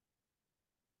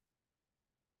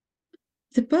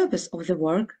 The purpose of the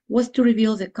work was to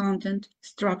reveal the content,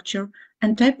 structure,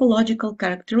 and typological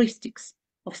characteristics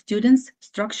of students'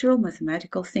 structural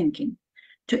mathematical thinking,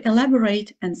 to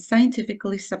elaborate and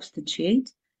scientifically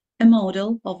substantiate a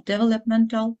model of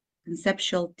developmental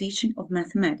conceptual teaching of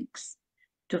mathematics,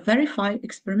 to verify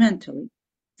experimentally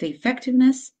the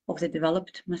effectiveness of the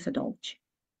developed methodology.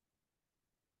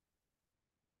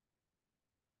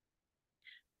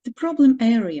 The problem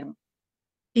area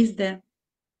is the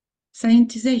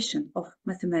scientization of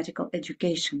mathematical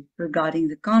education regarding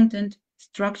the content,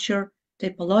 structure,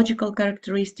 typological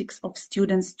characteristics of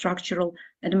students' structural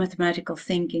and mathematical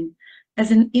thinking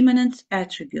as an immanent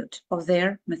attribute of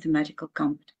their mathematical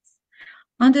competence.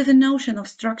 Under the notion of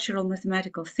structural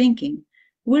mathematical thinking,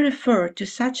 we refer to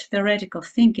such theoretical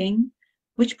thinking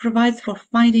which provides for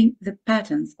finding the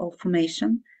patterns of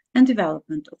formation and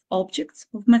development of objects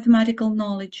of mathematical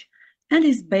knowledge and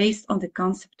is based on the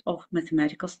concept of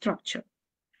mathematical structure.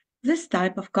 This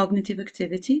type of cognitive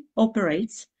activity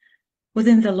operates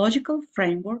within the logical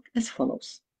framework as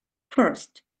follows.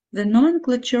 First, the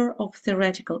nomenclature of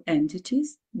theoretical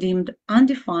entities deemed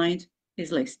undefined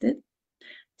is listed.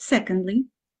 Secondly,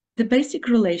 the basic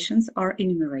relations are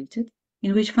enumerated,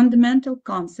 in which fundamental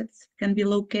concepts can be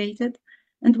located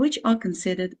and which are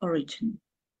considered original.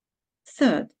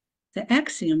 Third, the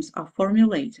axioms are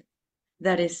formulated,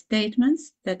 that is,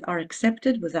 statements that are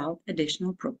accepted without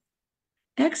additional proof.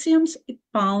 Axioms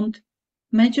expound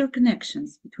major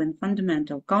connections between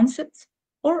fundamental concepts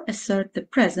or assert the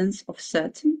presence of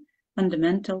certain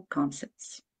fundamental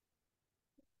concepts.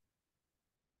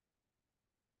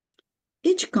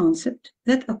 Each concept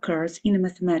that occurs in a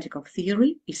mathematical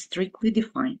theory is strictly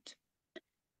defined.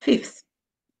 Fifth,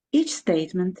 each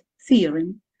statement,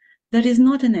 theorem, that is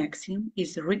not an axiom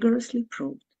is rigorously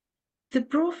proved. The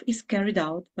proof is carried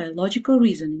out by logical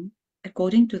reasoning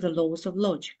according to the laws of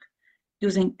logic,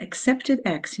 using accepted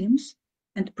axioms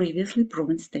and previously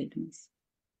proven statements.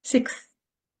 Sixth,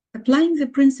 applying the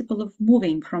principle of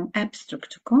moving from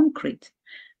abstract to concrete,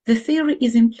 the theory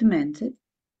is implemented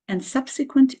and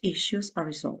subsequent issues are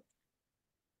resolved.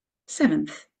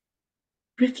 Seventh,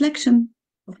 reflection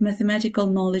of mathematical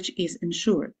knowledge is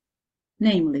ensured,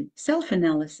 namely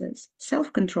self-analysis,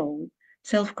 self-control,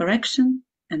 self-correction,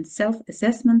 and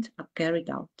self-assessment are carried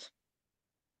out.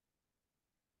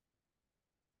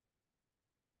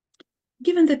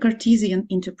 Given the Cartesian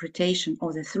interpretation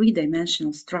of the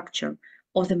three-dimensional structure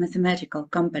of the mathematical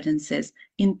competence's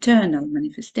internal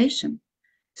manifestation,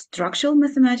 structural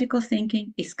mathematical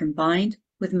thinking is combined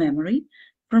with memory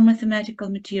from mathematical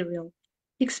material,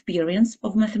 experience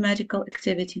of mathematical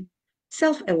activity,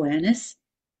 self-awareness,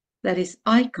 that is,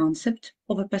 I concept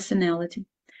of a personality,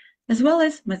 as well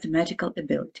as mathematical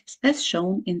abilities, as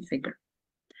shown in figure.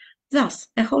 Thus,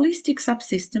 a holistic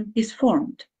subsystem is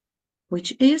formed,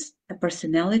 which is a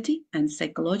personality and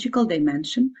psychological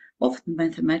dimension of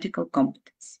mathematical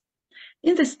competence.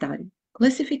 In the study,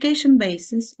 classification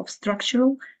basis of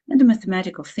structural and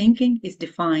mathematical thinking is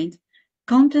defined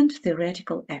content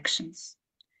theoretical actions.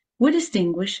 We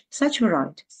distinguish such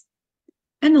varieties: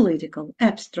 analytical,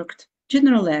 abstract,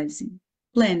 generalizing,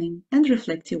 planning, and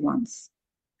reflective ones.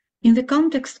 In the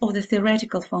context of the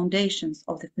theoretical foundations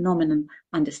of the phenomenon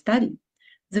under study,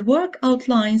 the work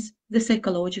outlines the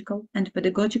psychological and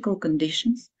pedagogical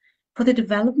conditions for the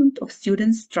development of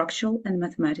students' structural and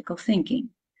mathematical thinking,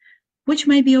 which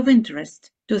may be of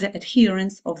interest to the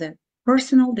adherents of the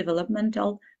personal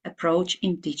developmental approach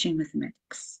in teaching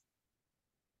mathematics.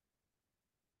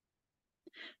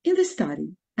 In the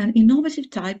study, an innovative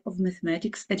type of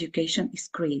mathematics education is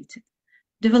created,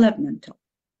 developmental,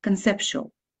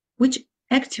 conceptual, which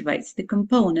activates the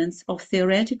components of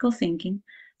theoretical thinking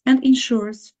and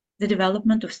ensures the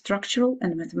development of structural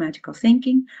and mathematical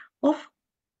thinking of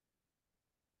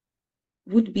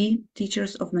would-be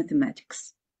teachers of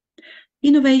mathematics.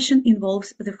 Innovation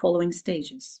involves the following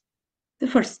stages. The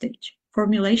first stage,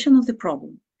 formulation of the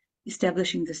problem,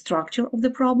 establishing the structure of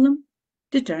the problem,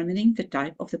 determining the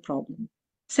type of the problem.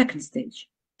 Second stage,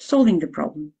 solving the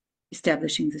problem,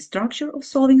 establishing the structure of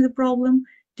solving the problem,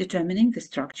 determining the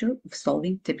structure of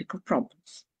solving typical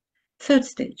problems. Third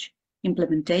stage,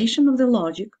 implementation of the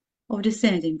logic of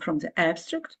descending from the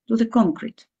abstract to the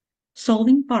concrete,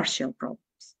 solving partial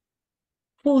problems.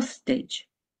 Fourth stage,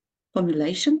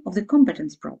 formulation of the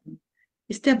competence problem,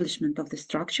 establishment of the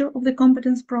structure of the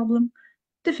competence problem,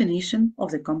 definition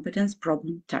of the competence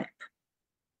problem type.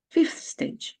 Fifth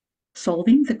stage,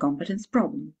 solving the competence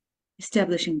problem,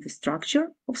 establishing the structure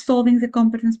of solving the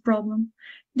competence problem,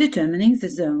 determining the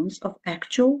zones of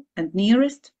actual and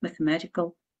nearest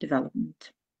mathematical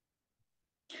development.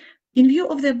 In view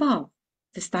of the above,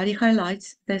 the study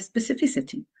highlights the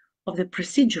specificity of the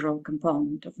procedural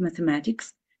component of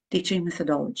mathematics teaching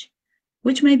methodology,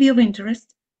 which may be of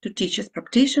interest to teachers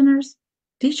practitioners,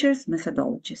 teachers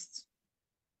methodologists.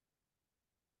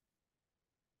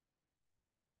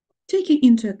 Taking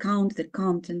into account the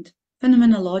content,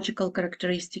 phenomenological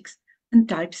characteristics, and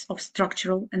types of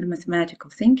structural and mathematical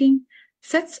thinking,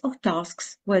 sets of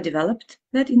tasks were developed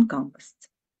that encompassed: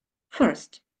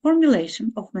 first,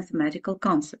 formulation of mathematical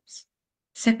concepts;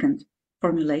 second,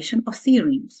 formulation of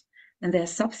theorems and their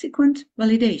subsequent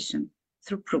validation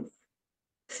through proof;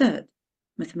 third,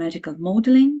 mathematical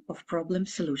modeling of problem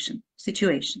solution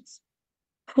situations;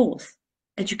 fourth,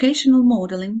 educational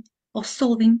modeling of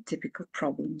solving typical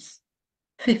problems;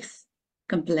 Fifth,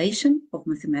 compilation of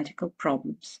mathematical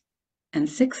problems. And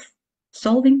sixth,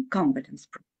 solving competence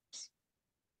problems.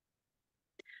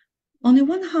 On a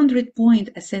 100-point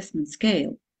assessment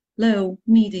scale, low,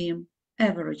 medium,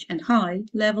 average, and high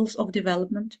levels of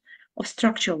development of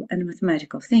structural and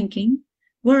mathematical thinking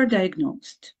were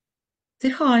diagnosed. The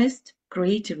highest,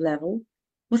 creative level,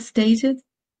 was stated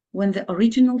when the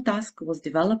original task was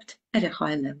developed at a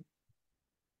high level.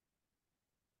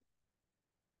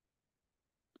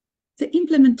 The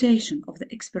implementation of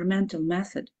the experimental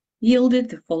method yielded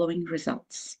the following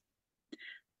results.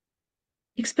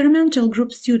 Experimental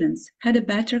group students had a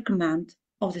better command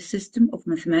of the system of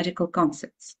mathematical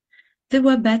concepts. They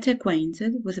were better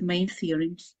acquainted with the main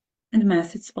theorems and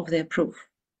methods of their proof.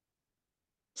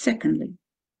 Secondly,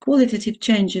 qualitative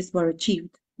changes were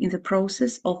achieved in the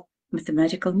process of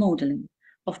mathematical modeling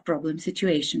of problem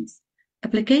situations,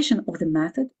 application of the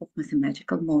method of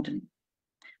mathematical modeling.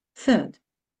 Third,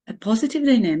 a positive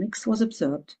dynamics was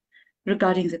observed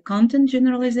regarding the content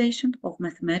generalization of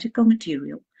mathematical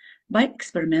material by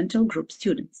experimental group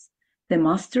students, the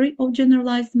mastery of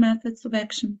generalized methods of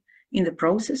action in the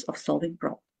process of solving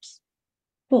problems.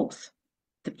 Fourth,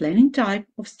 the planning type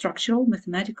of structural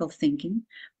mathematical thinking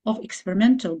of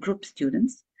experimental group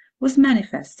students was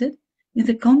manifested in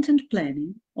the content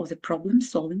planning of the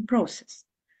problem-solving process,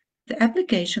 the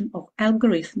application of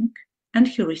algorithmic and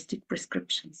heuristic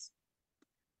prescriptions.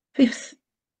 Fifth,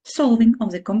 solving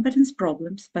of the competence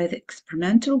problems by the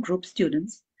experimental group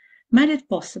students made it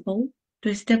possible to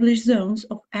establish zones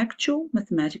of actual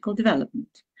mathematical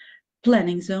development,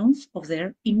 planning zones of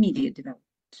their immediate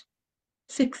development.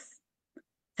 Sixth,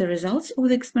 the results of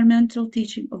the experimental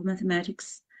teaching of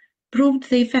mathematics proved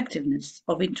the effectiveness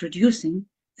of introducing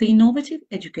the innovative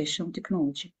educational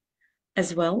technology,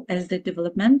 as well as the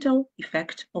developmental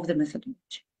effect of the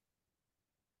methodology.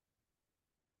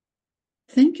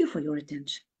 Thank you for your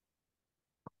attention.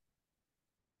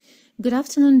 Good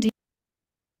afternoon, dear.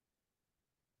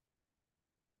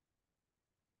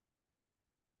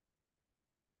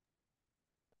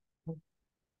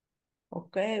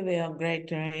 Okay, we are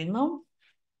great, Irina.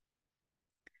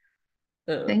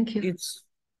 Thank you.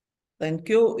 Thank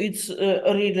you. It's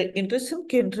really interesting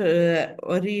and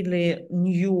really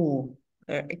new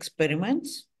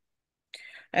experiments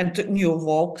and new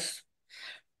works.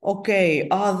 Okay,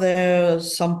 are there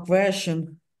some questions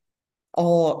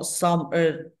or some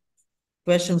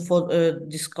questions for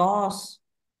discuss?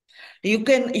 You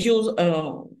can use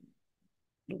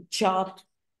chat.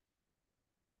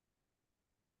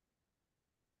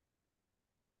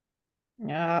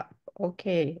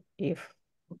 Okay, if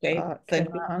Okay, thank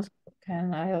you.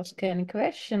 can I ask any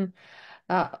question?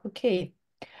 Okay,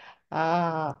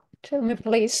 tell me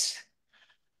please,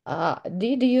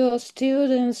 did your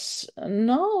students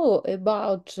know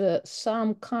about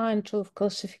some kind of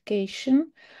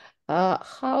classification,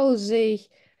 how they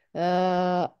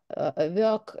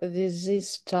work with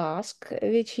this task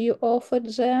which you offered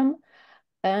them,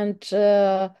 and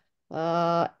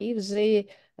if they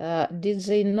did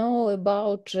they know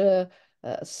about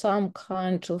some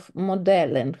kind of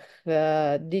modeling?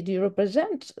 Did you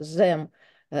represent them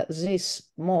this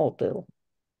model?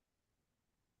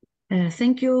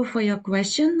 Thank you for your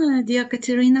question, dear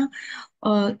Katerina.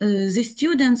 The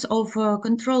students of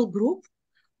control group,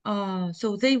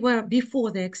 so they were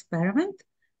before the experiment,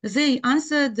 they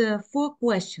answered 4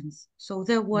 questions. So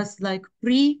there was like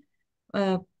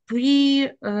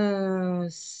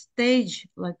stage,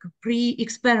 like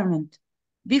pre-experiment,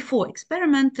 before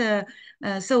experiment.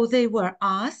 So they were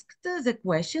asked the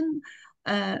question,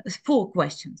 4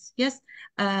 questions, yes.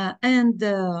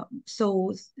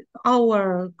 So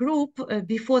our group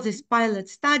before this pilot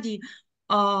study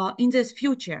in this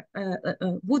future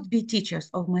would be teachers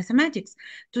of mathematics,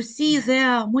 to see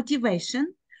their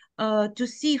motivation, to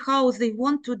see how they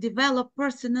want to develop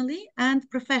personally and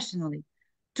professionally,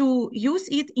 to use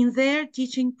it in their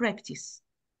teaching practice.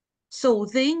 So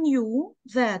they knew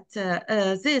that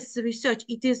this research,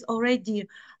 it is already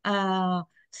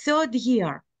 3rd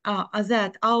year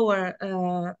that our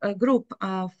group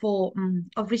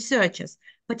of researchers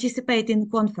participate in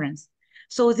conference.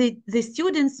 So the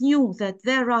students knew that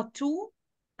there are 2,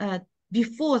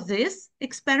 before this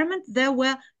experiment, there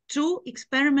were 2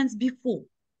 experiments before,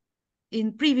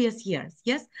 in previous years,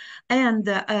 yes? And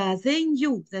they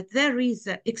knew that there is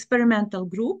an experimental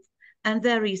group and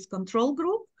there is control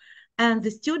group, and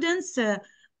the students,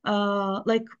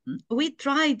 like we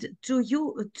tried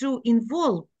to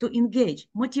involve, to engage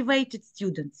motivated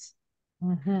students.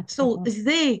 So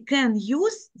they can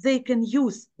use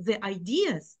the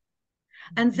ideas,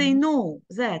 and they know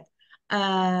that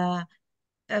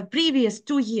previous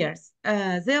 2 years,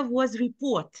 there was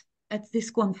report at this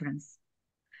conference.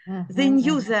 They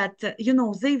knew that, you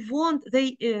know, they want,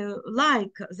 they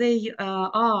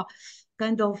are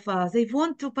kind of, they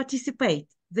want to participate,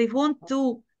 they want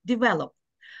to develop.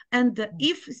 And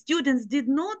if students did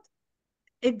not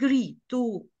agree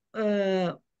to,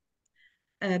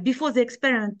 before the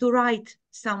experiment, to write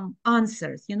some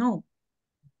answers, you know,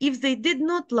 if they did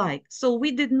not like, so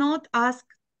we did not ask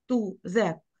to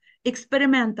the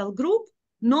experimental group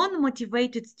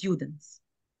non-motivated students.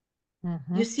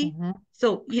 You see?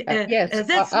 So yes,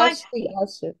 that's I why. see.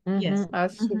 Yes. I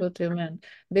see what you mean.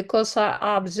 Because I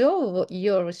observe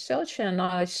your research and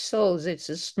I saw this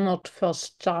is not first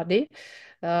study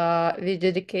we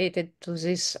dedicated to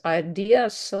this idea.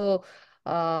 So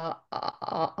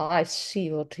I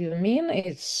see what you mean.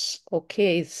 It's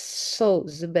okay. It's so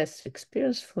the best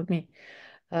experience for me.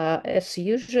 As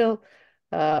usual,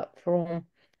 from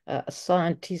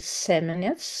scientist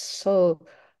seminars. So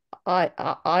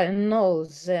I know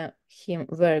him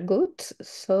very good.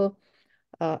 So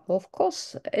of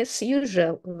course, as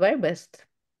usual, very best.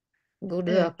 Good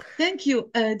luck. Thank you,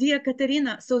 dear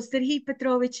Katerina. So Sergei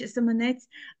Petrovich Semenets,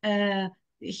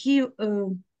 he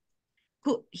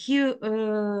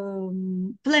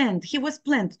was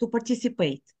planned to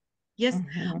participate. Yes,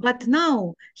 but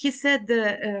now he said,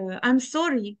 I'm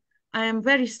sorry, I am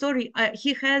very sorry.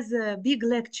 He has a big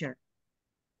lecture.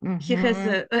 He has,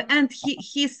 and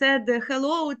he said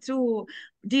hello to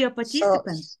dear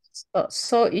participants.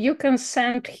 So you can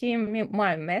send him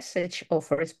my message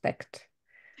of respect.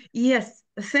 Yes,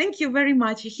 thank you very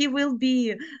much. He will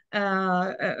be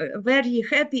very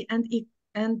happy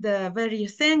and very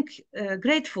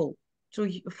grateful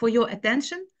for your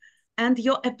attention and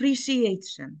your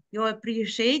appreciation. You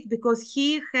appreciate because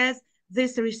he has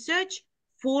this research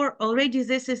for already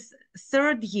this is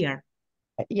 3rd year.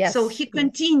 Yes. So he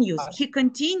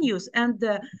continues, and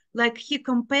like he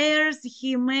compares,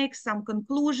 he makes some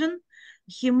conclusion,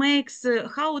 he makes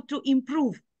how to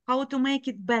improve, how to make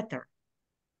it better.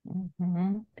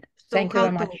 So thank you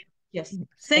very much. Yes,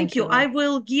 thank you. I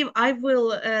will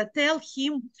tell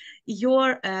him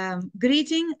your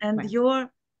greeting and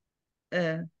your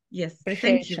yes,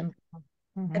 appreciation.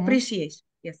 Thank you. Appreciation.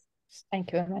 Yes.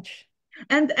 Thank you very much.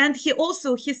 And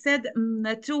he said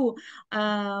to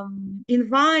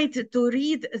invite to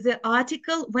read the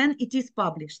article when it is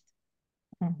published.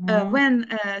 When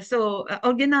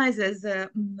organizers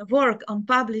work on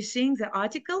publishing the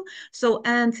article. So,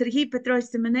 and Sergei Petrovich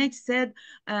Semenets said,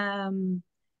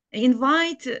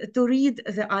 invite to read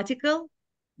the article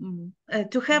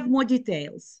to have more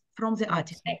details from the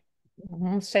article.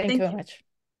 Thank you very much.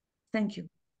 Thank you.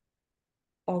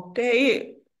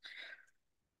 Okay.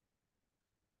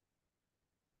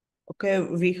 Okay,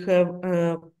 we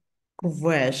have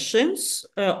questions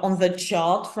on the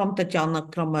chat from Tatiana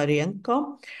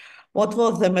Kramarenko. What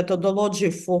was the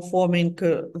methodology for forming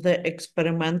the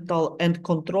experimental and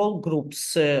control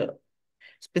groups,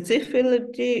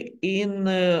 specifically in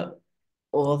the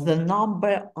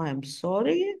number, I'm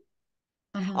sorry,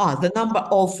 the number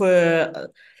of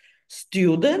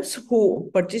students who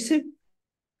participated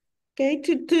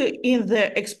in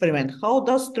the experiment? How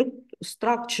does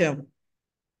structure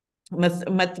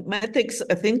mathematics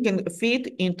thinking fit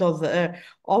into the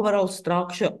overall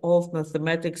structure of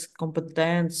mathematics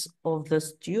competence of the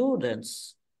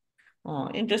students? Oh,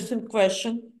 interesting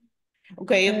question.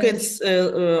 Okay, you can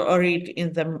read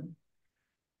in the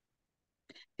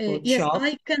yes, chat.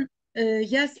 I can.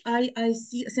 Yes, I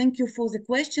see. Thank you for the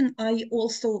question. I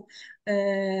also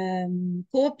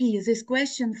copy this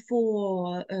question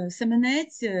for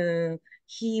Semenets.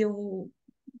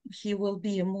 He will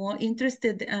be more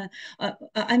interested.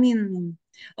 I mean,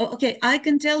 okay, I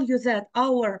can tell you that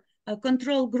our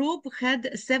control group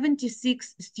had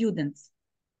 76 students.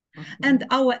 And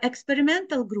our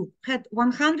experimental group had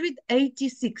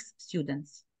 186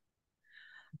 students.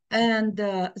 And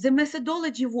the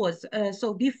methodology was,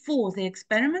 so before the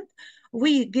experiment,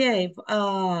 we gave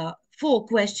 4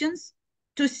 questions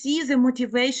to see the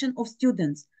motivation of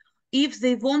students. If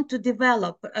they want to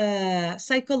develop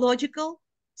psychological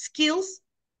skills,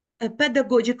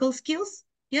 pedagogical skills,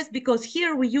 yes, because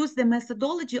here we use the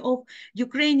methodology of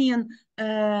Ukrainian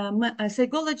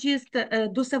psychologist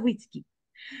Dusavitsky.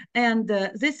 And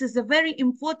this is a very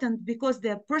important because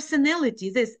their personality,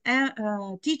 this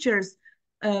teachers'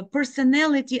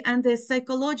 personality and the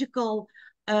psychological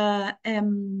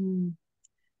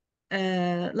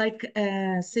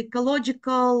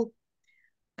psychological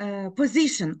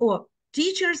position or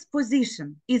teacher's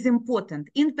position is important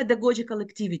in pedagogical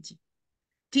activity.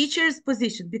 Teacher's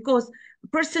position, because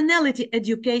personality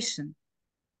education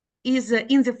is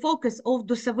in the focus of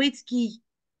Dostoevsky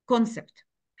concept.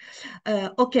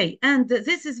 Okay, and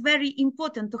this is very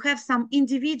important to have some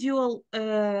individual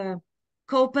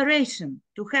cooperation,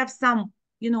 to have some,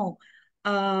 you know,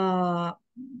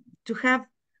 to have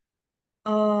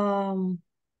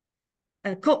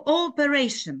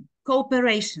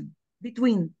cooperation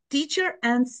between teacher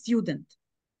and student.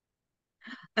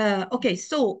 Okay,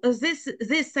 so this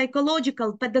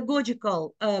psychological,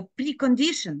 pedagogical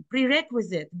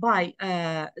prerequisite by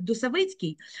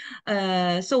Dostoevsky,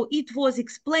 so it was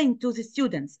explained to the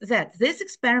students that this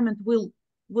experiment will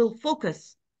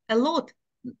focus a lot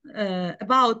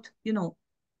about, you know,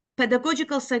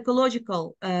 pedagogical,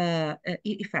 psychological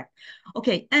effect.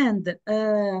 Okay, and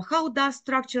how does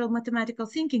structural mathematical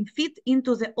thinking fit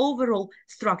into the overall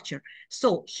structure?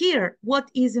 So here, what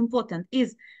is important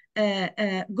is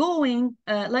going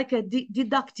like a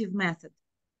deductive method,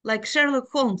 like Sherlock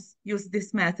Holmes used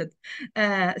this method.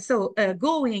 So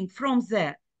going from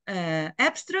the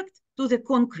abstract to the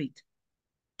concrete,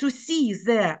 to see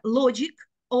the logic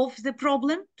of the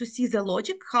problem, to see the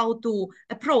logic, how to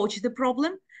approach the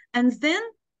problem, and then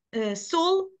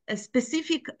solve a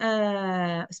specific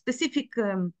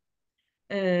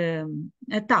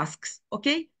tasks,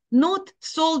 okay? Not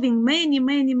solving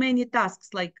many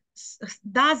tasks, like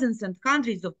dozens and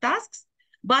hundreds of tasks,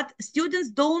 but students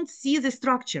don't see the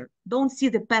structure, don't see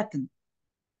the pattern.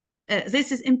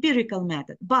 This is empirical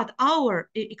method, but our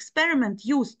experiment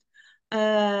used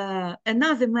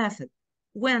another method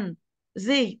when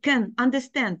they can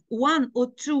understand one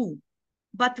or two,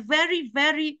 but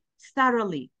very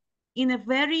thoroughly, in a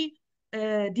very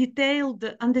detailed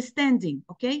understanding,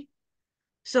 okay?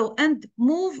 So, and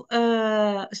move,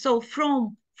 so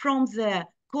from the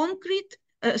concrete,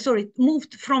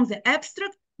 moved from the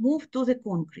abstract, moved to the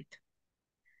concrete.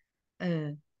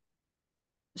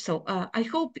 So I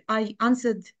hope I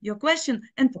answered your question.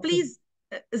 And please,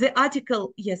 the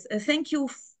article, yes, thank you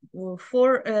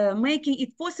for making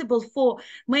it possible for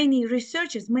many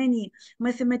researchers, many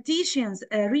mathematicians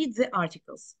read the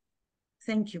articles.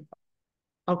 Thank you.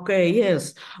 Okay,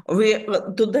 yes.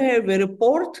 Today we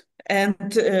report, and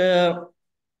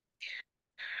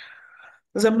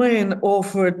the main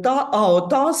of our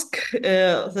task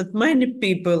that many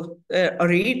people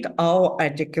read our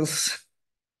articles.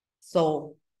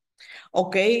 So,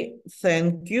 okay,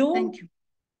 thank you. Thank you.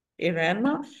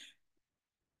 Irena.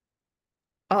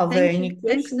 Are there any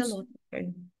questions? Thanks a lot.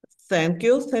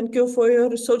 Okay. Thank you for your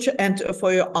research and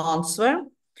for your answer.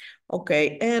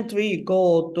 Okay, and we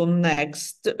go to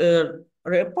next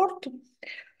report.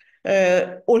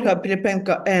 Olga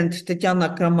Pilipenko and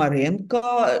Tatiana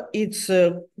Kramarenko. It's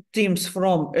teams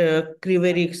from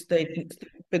Kryvyi Rih State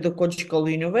Pedagogical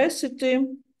University.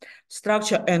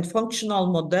 Structure and functional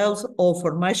models of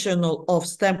formation of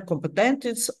STEM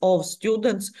competencies of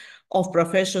students of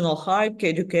professional higher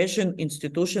education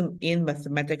institution in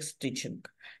mathematics teaching.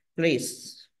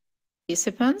 Please.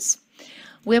 Participants,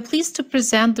 we are pleased to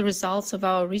present the results of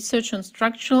our research on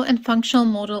structural and functional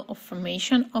model of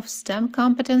formation of STEM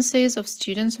competencies of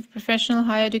students of professional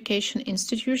higher education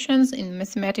institutions in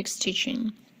mathematics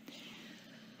teaching.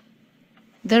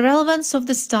 The relevance of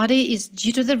the study is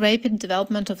due to the rapid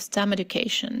development of STEM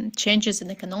education, changes in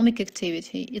economic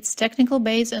activity, its technical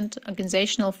base and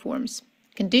organizational forms,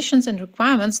 conditions and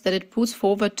requirements that it puts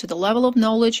forward to the level of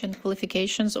knowledge and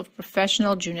qualifications of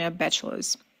professional junior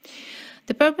bachelors.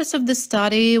 The purpose of this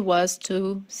study was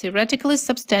to theoretically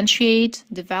substantiate,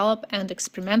 develop, and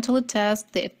experimentally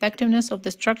test the effectiveness of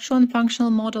the structural and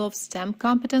functional model of STEM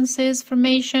competencies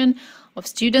formation of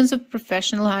students of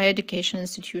professional higher education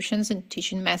institutions in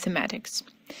teaching mathematics.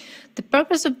 The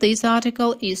purpose of this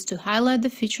article is to highlight the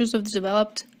features of the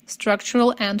developed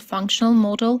structural and functional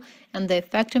model and the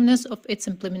effectiveness of its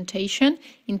implementation,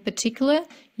 in particular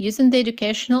using the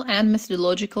educational and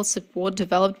methodological support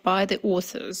developed by the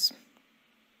authors.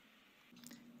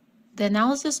 The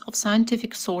analysis of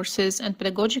scientific sources and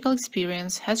pedagogical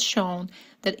experience has shown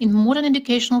that in modern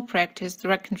educational practice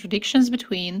there are contradictions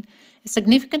between a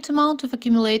significant amount of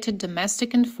accumulated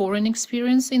domestic and foreign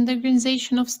experience in the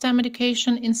organization of STEM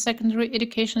education in secondary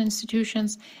education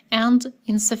institutions and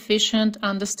insufficient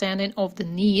understanding of the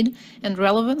need and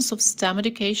relevance of STEM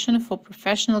education for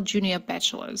professional junior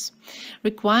bachelors.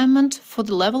 Requirement for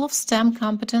the level of STEM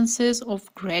competencies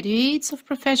of graduates of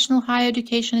professional higher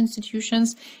education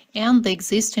institutions and the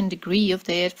existing degree of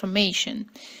their formation.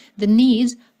 The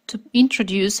need to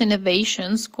introduce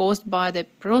innovations caused by the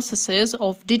processes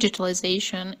of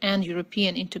digitalization and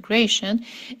European integration,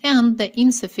 and the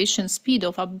insufficient speed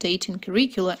of updating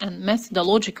curricula and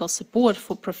methodological support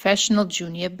for professional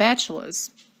junior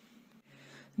bachelors.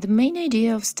 The main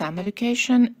idea of STEM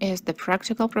education is the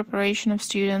practical preparation of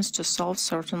students to solve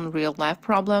certain real-life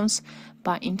problems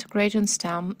by integrating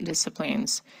STEM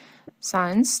disciplines: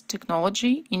 science,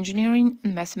 technology, engineering,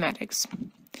 and mathematics.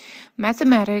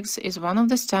 Mathematics is one of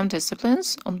the STEM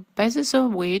disciplines on the basis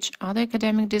of which other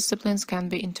academic disciplines can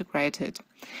be integrated,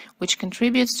 which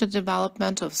contributes to the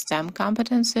development of STEM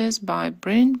competencies by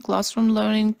bringing classroom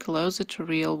learning closer to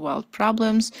real-world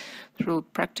problems through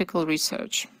practical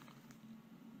research.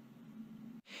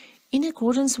 In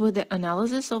accordance with the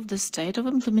analysis of the state of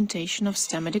implementation of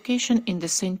STEM education in the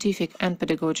scientific and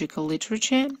pedagogical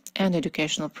literature and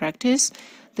educational practice,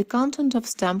 the content of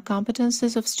STEM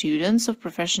competences of students of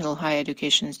professional higher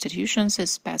education institutions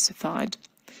is specified.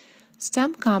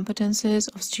 STEM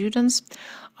competences of students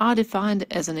are defined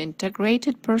as an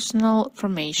integrated personal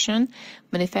formation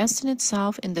manifesting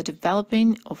itself in the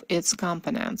developing of its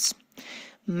components: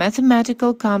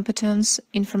 mathematical competence,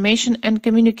 information and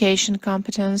communication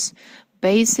competence,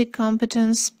 basic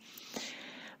competence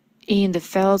in the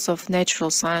fields of natural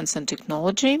science and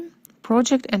technology,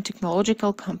 project and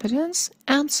technological competence,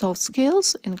 and soft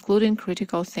skills, including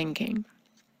critical thinking.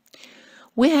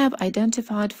 We have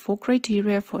identified 4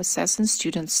 criteria for assessing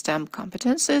students' STEM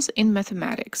competences in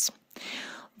mathematics: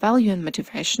 value and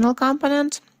motivational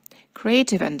component,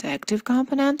 creative and active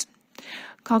component,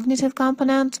 cognitive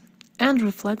component, and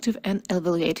reflective and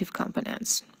evaluative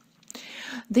components.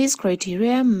 These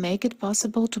criteria make it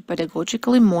possible to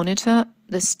pedagogically monitor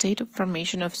the state of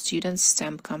formation of students'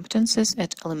 STEM competences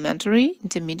at elementary,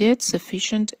 intermediate,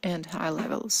 sufficient, and high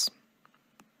levels.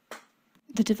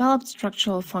 The developed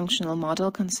structural functional model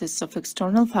consists of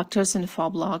external factors in 4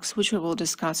 blocks, which we will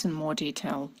discuss in more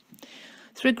detail.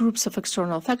 3 groups of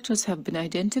external factors have been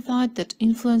identified that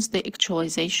influence the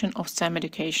actualization of STEM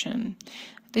education.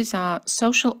 These are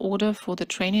social order for the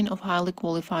training of highly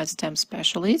qualified STEM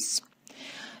specialists,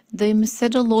 the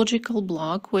methodological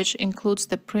block, which includes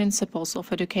the principles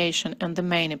of education and the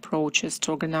main approaches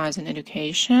to organizing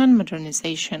education,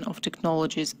 modernization of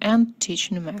technologies, and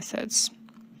teaching methods.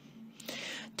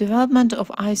 Development of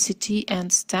ICT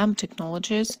and STEM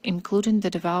technologies, including the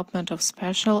development of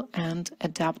special and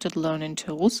adapted learning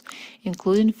tools,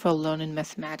 including for learning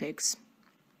mathematics.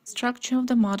 Structure of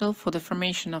the model for the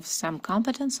formation of STEM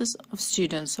competences of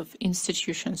students of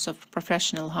institutions of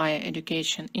professional higher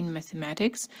education in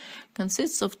mathematics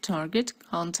consists of target,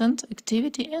 content,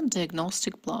 activity, and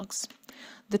diagnostic blocks.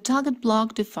 The target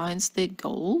block defines the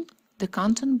goal. The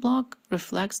content block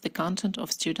reflects the content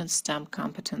of students' STEM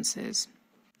competences.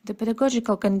 The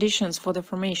pedagogical conditions for the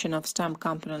formation of STEM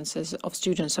competences of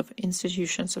students of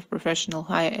institutions of professional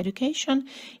higher education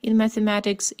in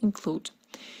mathematics include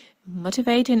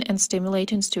motivating and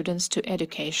stimulating students to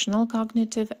educational,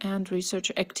 cognitive, and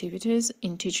research activities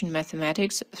in teaching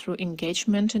mathematics through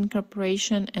engagement in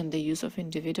cooperation and the use of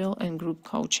individual and group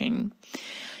coaching.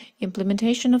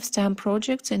 Implementation of STEM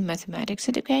projects in mathematics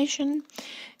education.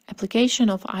 Application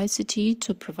of ICT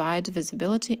to provide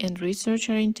visibility and research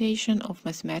orientation of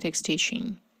mathematics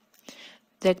teaching.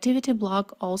 The activity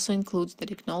block also includes the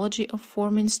technology of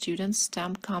forming students'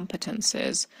 STEM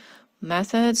competences,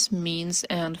 methods, means,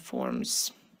 and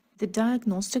forms. The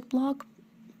diagnostic block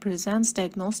presents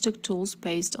diagnostic tools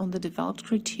based on the developed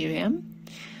criteria: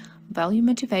 value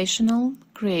motivational,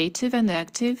 creative and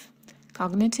active,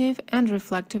 cognitive and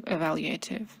reflective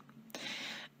evaluative,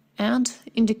 and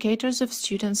indicators of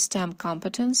students' STEM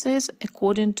competencies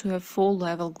according to a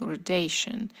 4-level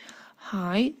gradation: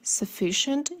 high,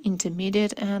 sufficient,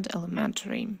 intermediate, and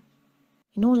elementary.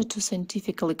 In order to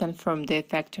scientifically confirm the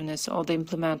effectiveness of the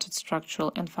implemented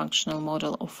structural and functional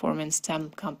model of forming STEM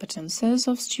competences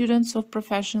of students of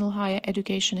professional higher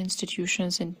education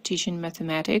institutions in teaching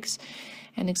mathematics,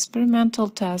 an experimental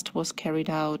test was carried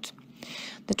out.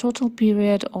 The total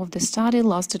period of the study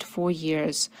lasted 4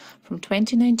 years, from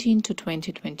 2019 to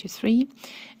 2023,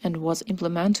 and was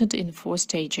implemented in 4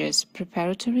 stages: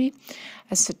 preparatory,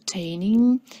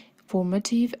 ascertaining,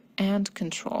 formative, and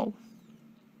control.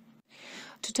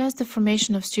 To test the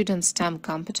formation of students' STEM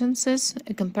competences,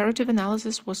 a comparative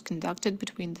analysis was conducted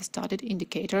between the studied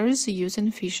indicators using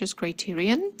Fisher's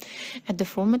criterion at the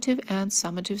formative and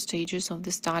summative stages of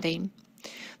the study.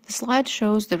 The slide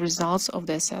shows the results of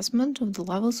the assessment of the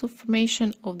levels of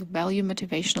formation of the value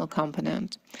motivational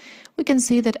component. We can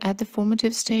see that at the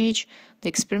formative stage, the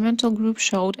experimental group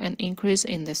showed an increase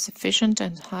in the sufficient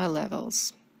and high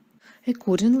levels.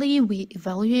 Accordingly, we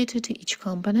evaluated each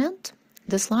component.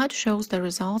 The slide shows the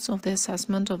results of the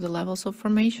assessment of the levels of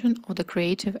formation of the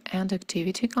creative and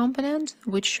activity component,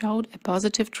 which showed a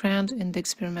positive trend in the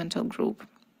experimental group.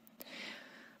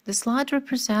 The slide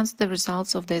represents the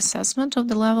results of the assessment of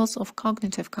the levels of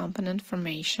cognitive component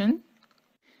formation.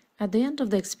 At the end of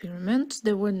the experiment,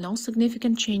 there were no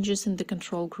significant changes in the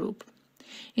control group.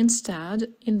 Instead,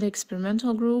 in the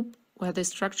experimental group, where the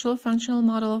structural functional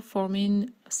model forming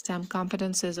STEM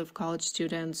competencies of college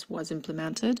students was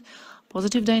implemented,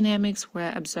 positive dynamics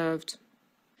were observed.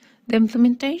 The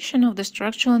implementation of the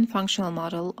structural and functional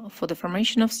model for the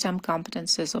formation of STEM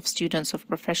competencies of students of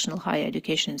professional higher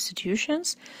education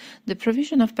institutions, the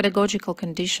provision of pedagogical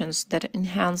conditions that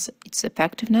enhance its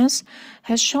effectiveness,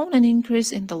 has shown an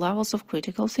increase in the levels of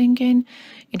critical thinking,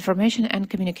 information and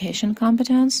communication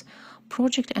competence,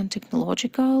 project and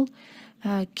technological,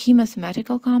 key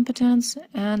mathematical competence,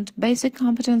 and basic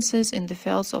competencies in the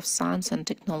fields of science and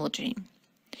technology.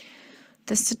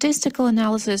 The statistical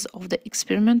analysis of the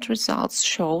experiment results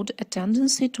showed a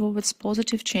tendency towards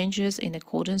positive changes in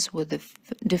accordance with the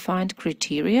defined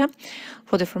criteria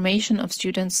for the formation of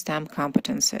students' STEM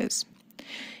competencies.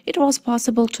 It was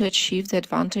possible to achieve the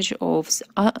advantage of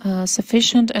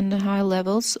sufficient and high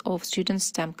levels of students'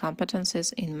 STEM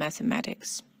competencies in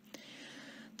mathematics.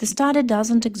 The study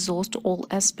doesn't exhaust all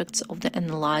aspects of the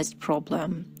analyzed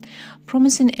problem.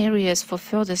 Promising areas for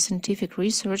further scientific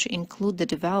research include the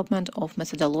development of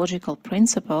methodological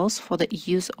principles for the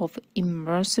use of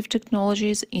immersive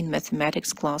technologies in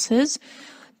mathematics classes,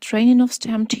 training of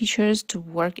STEM teachers to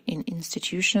work in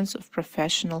institutions of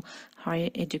professional higher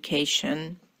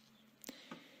education.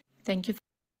 Thank you.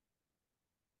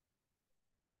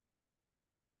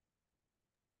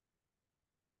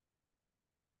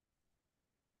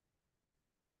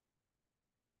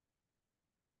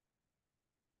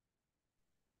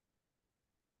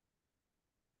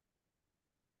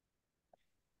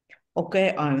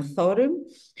 Okay, I'm sorry.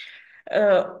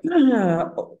 Are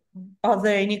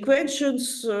there any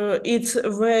questions? It's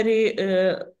very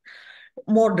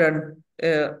modern,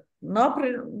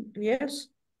 yes,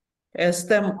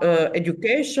 STEM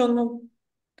education.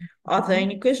 Are there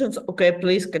any questions? Okay,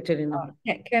 please, Katerina.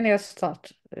 Can you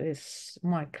start with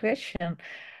my question?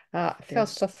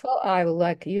 First of all, I would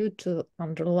like you to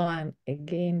underline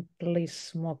again,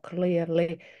 please, more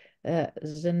clearly,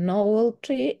 the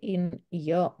novelty in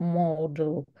your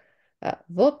model.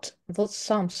 What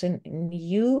something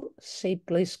new? Say,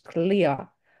 please, clear.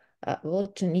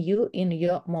 What new in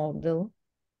your model?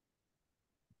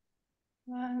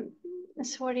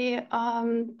 Sorry,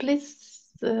 please,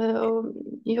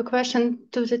 your question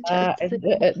to the chat.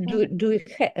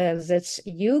 That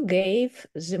you gave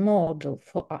the model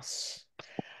for us.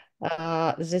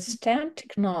 The STEM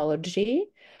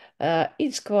technology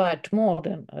is quite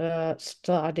modern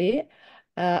study,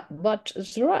 but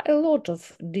there are a lot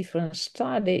of different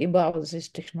study about this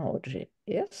technology.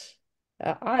 Yes,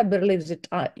 I believe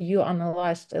that you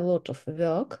analyzed a lot of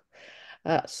work.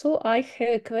 So I have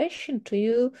a question to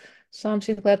you,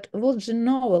 something like what's the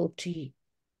novelty?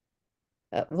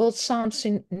 What's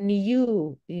something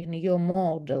new in your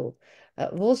model?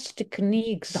 What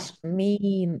techniques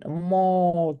mean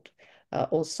mode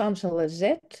or something like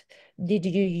that did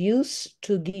you use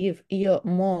to give your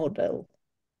model?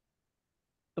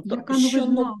 Тобто, що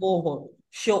нового,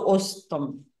 що ось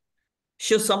там,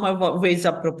 що саме ви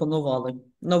запропонували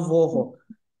нового,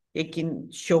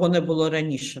 чого не було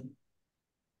раніше?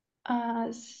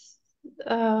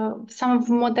 Саме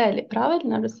в моделі,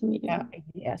 правильно розумію?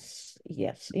 Yes,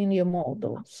 in your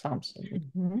model, something.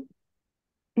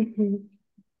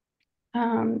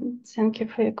 Thank you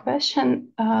for your question.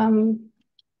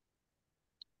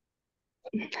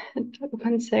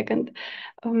 1 second.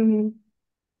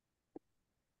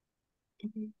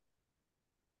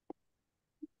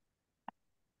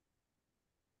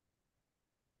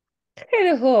 Here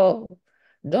you go.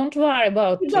 Don't worry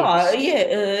about it.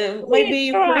 Maybe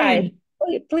Ukraine.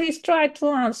 Please try to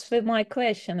answer my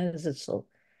question, is it so?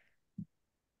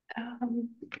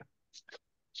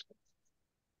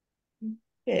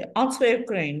 Answer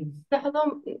Ukraine.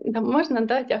 Загалом, можна,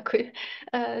 да, дякую.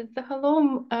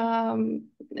 Загалом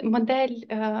модель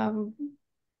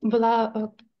була,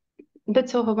 до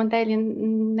цього моделі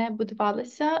не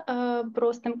будувалися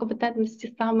про STEM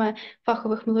компетентності саме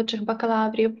фахових молодших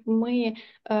бакалаврів. Ми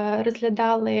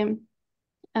розглядали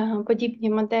подібні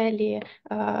моделі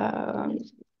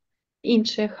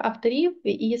інших авторів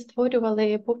і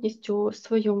створювали повністю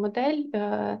свою модель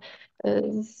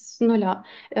з нуля.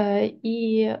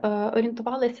 І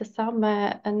орієнтувалися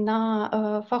саме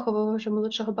на фахового вже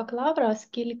молодшого бакалавра,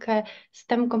 оскільки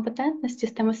STEM-компетентності,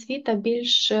 STEM-освіта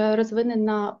більш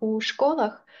розвинена у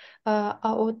школах,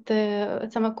 а от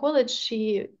саме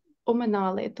коледжі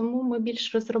оминали. Тому ми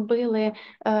більш розробили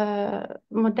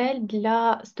модель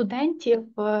для студентів,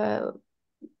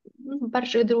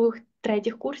 перших, других,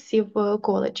 третіх курсів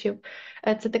коледжів.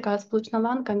 Це така сполучна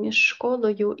ланка між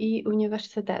школою і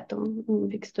університетом,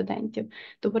 вік студентів.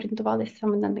 То орієнтувалися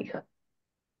саме на них.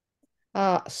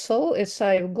 So as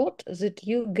I've got that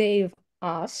you gave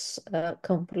us a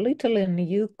completely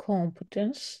new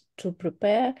competence to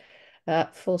prepare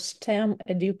for STEM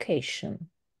education.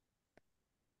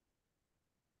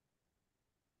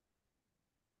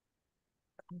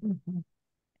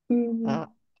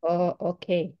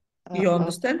 Okay. You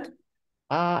understand?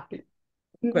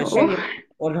 Question.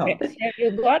 Have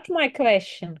you got my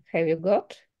question? Have you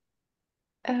got?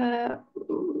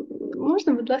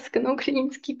 Можна, будь ласка, на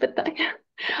українські питання?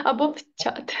 Або в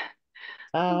чат.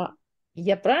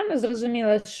 Я правильно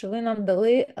зрозуміла, що ви нам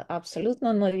дали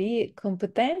абсолютно нові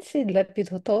компетенції для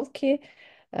підготовки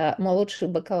молодших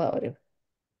бакалаврів?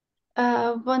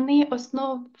 Вони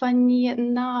основані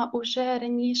на уже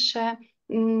раніше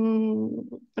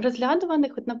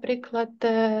розглядуваних, от, наприклад,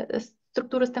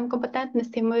 структуру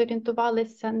STEM-компетентності ми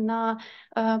орієнтувалися на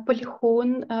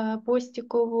Поліхун,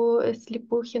 Постікову,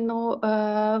 Сліпухіну.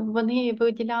 Вони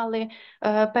виділяли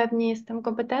певні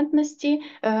STEM-компетентності,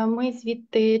 ми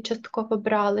звідти частково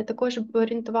брали. Також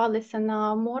орієнтувалися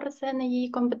на Морзе, на її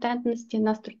компетентності,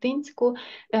 на Струтинську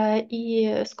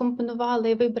і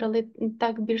скомпонували, вибрали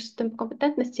так більш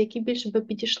STEM-компетентності, які більше би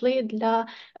підійшли для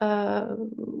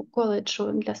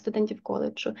коледжу, для студентів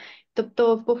коледжу.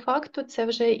 Тобто, по факту, це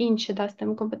вже інші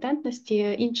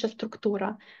STEM-компетентності, інша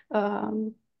структура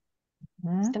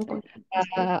STEM-компетентності.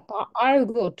 I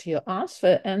got your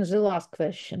answer. And the last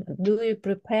question. Do you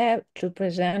prepare to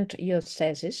present your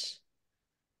thesis?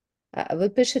 Ви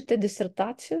пишете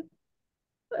дисертацію?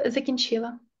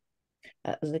 Закінчила.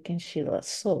 Закінчила.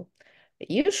 So,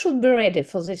 you should be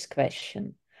ready for this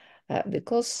question.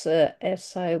 Because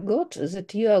as I got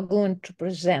that you are going to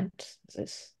present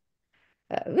this.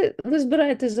 Ви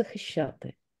збираєтесь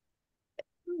захищати?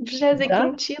 Вже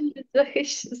закінчила,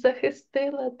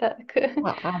 захистила, так.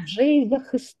 Вже і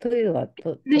захистила.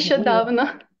 Нещодавно,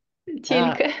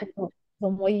 тільки.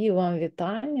 То мої вам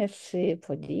вітання з цією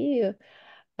подією.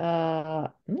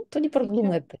 Ну, тоді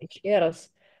продумайте ще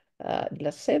раз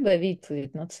для себе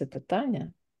відповідь на це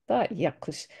питання, та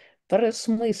якось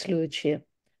переосмислюючи,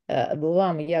 бо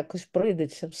вам якось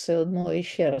прийдеться все одно і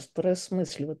ще раз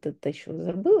переосмислювати те, що ви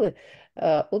зробили.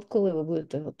 От коли ви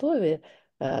будете готові,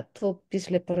 то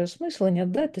після переосмислення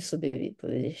дайте собі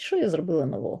відповіді, що я зробила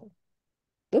нового.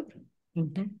 Добре?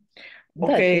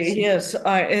 Okay, yes.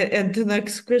 And the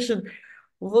next question,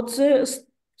 what's a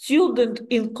student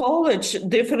in college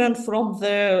different from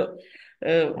the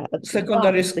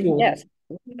secondary school? Yes,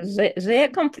 they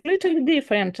are completely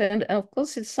different, and of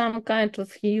course it's some kind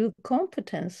of new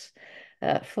competence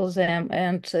for them,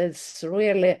 and it's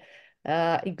really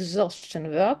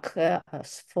exhausting work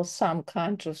for some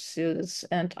kind of students,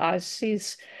 and I see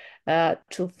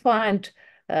to find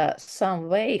some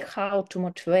way how to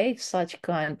motivate such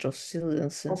kind of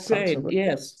students in such a way.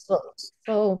 Yes.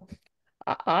 So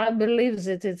I believe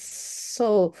that it's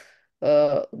so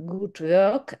good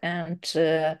work, and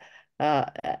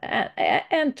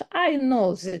I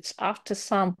know that after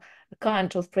some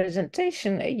kind of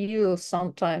presentation, you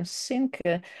sometimes think,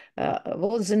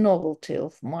 what's the novelty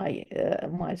of my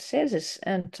thesis?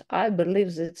 And I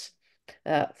believe that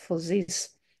for this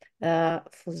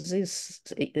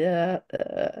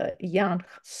young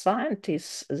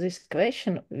scientists, this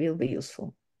question will be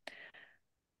useful.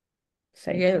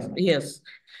 Yes.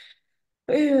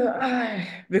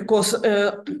 Because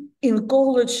in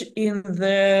college, in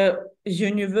the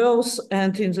university,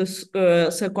 and in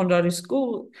the secondary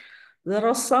school, there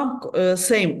are the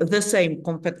same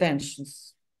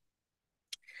competencies.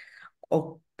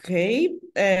 Okay,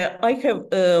 I have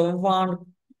one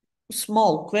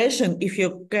small question. If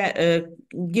you can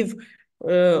give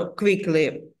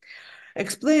quickly.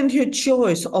 Explain your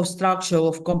choice of structure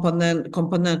of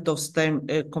component of STEM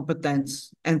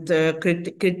competence and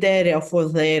criteria for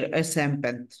their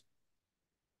assessment.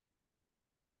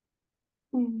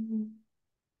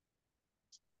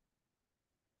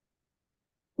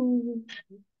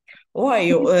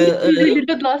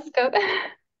 Будь ласка.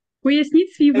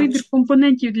 Поясніть свій вибір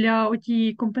компонентів для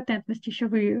тієї компетентності, що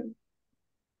ви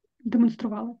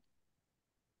демонстрували.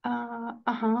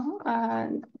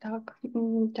 Так,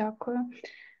 дякую.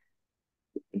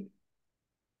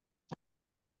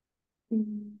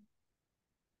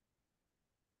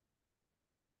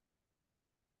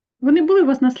 Вони були у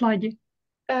вас на слайді?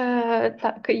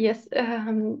 Так, є.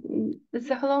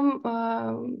 Загалом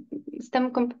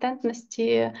STEM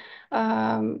компетентності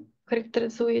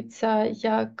характеризується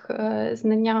як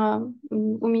знання,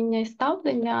 уміння і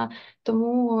ставлення,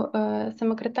 тому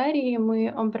саме критерії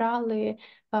ми обрали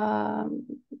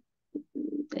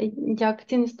як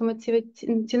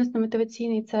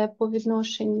ціннісно-мотиваційний, це по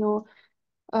відношенню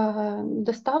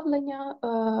до ставлення,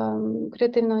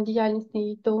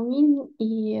 креативно-діяльності до умінь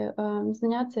і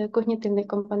знання – це когнітивний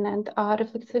компонент, а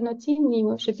рефлексивно-цінний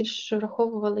ми вже більш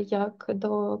враховували як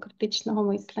до критичного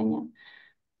мислення.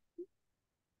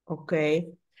 Okay,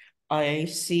 I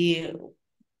see.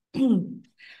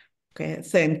 Okay,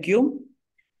 thank you.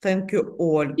 Thank you,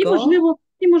 Ольга.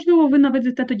 І, можливо, ви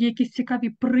наведете тоді якісь цікаві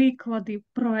приклади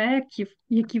проєктів,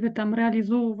 які ви там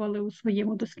реалізовували у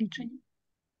своєму дослідженні.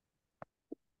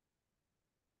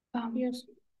 Yes.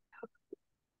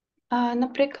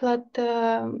 Наприклад,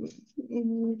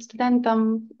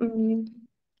 студентам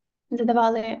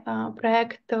задавали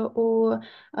проєкт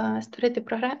створити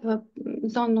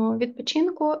зону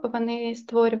відпочинку. Вони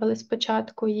створювали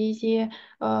спочатку її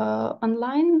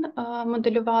онлайн,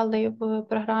 моделювали в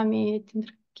програмі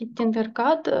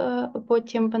Tinkercad,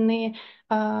 потім вони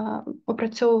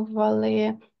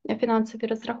опрацьовували фінансові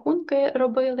розрахунки,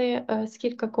 робили,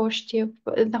 скільки коштів,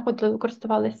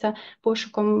 користувалися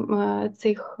пошуком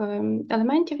цих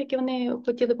елементів, які вони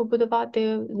хотіли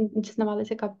побудувати,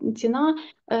 дізнавалися, яка ціна,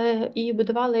 і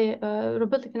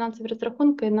робили фінансові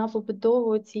розрахунки на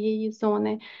побудову цієї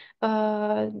зони,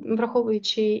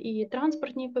 враховуючи і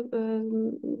транспортні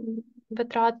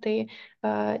витрати,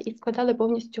 і складали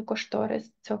повністю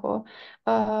кошторис цього.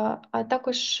 А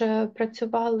також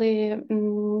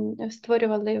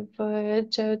створювали в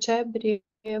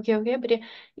GeoGebra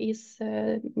із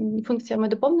функціями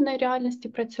доповненої реальності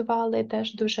працювали,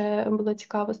 теж дуже було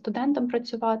цікаво студентам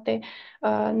працювати.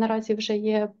 Наразі вже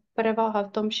є перевага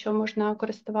в тому, що можна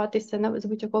користуватися з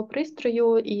будь-якого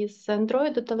пристрою, і з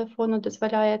Android до телефону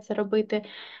дозволяє це робити,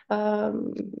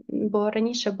 бо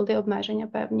раніше були обмеження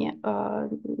певні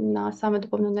на саме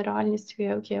доповнену реальність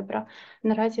GeoGebra.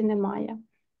 Наразі немає.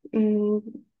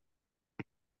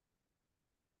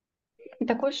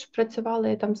 Також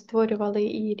працювали, створювали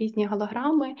і різні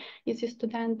голограми зі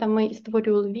студентами, і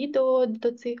створювали відео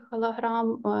до цих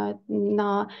голограм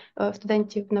на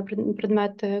студентів на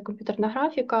предмет комп'ютерна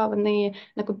графіка. Вони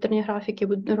на комп'ютерній графіці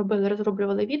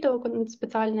розроблювали відео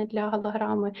спеціальне для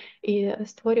голограми і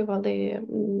створювали,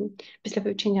 після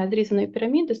вивчення зрізаної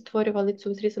піраміди, створювали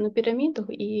цю зрізану піраміду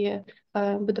і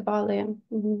будували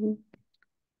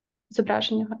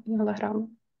зображення голограми.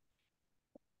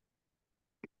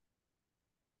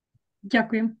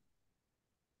 Дякую.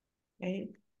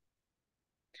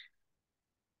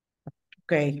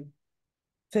 Okay.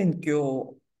 Thank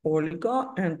you,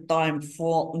 Olga. And time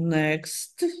for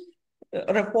next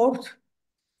report.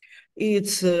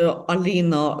 It's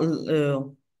Alina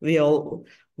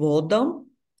Voda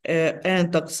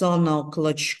and Oksana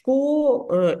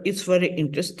Klachko. It's very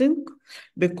interesting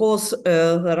because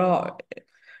there are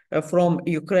from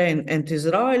Ukraine and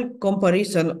Israel,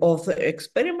 comparison of the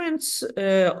experiments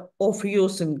of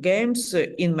using games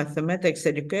in mathematics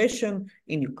education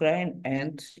in Ukraine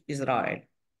and Israel.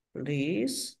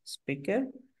 Please, speaker.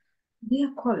 Dear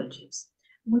colleagues,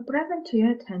 we present to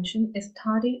your attention a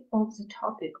study of the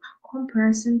topic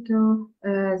comparison to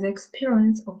the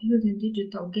experience of using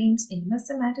digital games in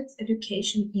mathematics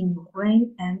education in Ukraine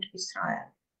and Israel.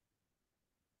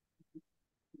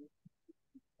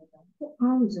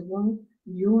 Throughout the world,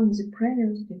 during the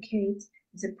previous decades,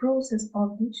 the process of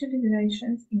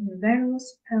digitalization in various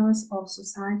spheres of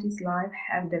society's life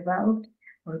have developed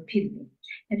rapidly.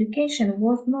 Education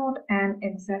was not an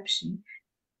exception.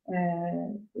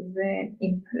 The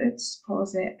inputs for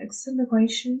the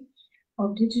acceleration of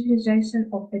digitalization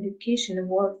of education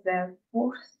was the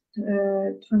forced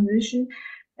transition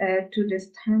to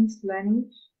distance learning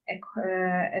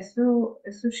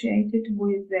associated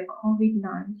with the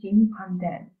COVID-19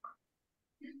 pandemic.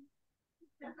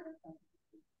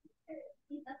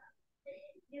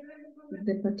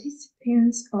 The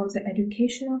participants of the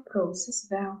educational process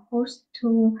were forced to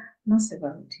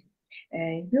massivity.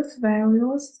 Use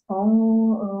various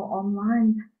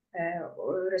online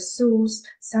resources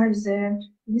such as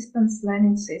distance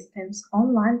learning systems,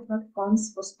 online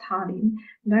platforms for studying,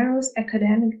 various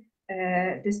academic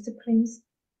disciplines,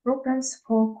 programs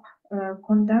for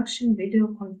conduction, video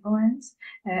conference,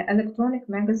 electronic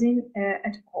magazine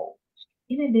at home.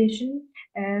 In addition,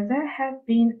 there have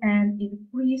been an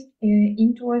increased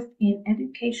interest in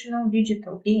educational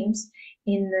digital games,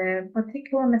 in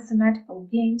particular mathematical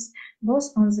games,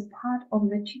 both on the part of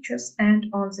the teachers and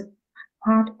on the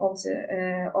part of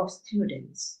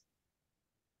students.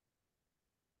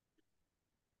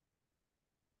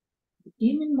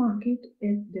 Gaming market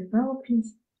is developing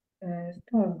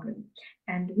strongly,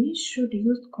 and we should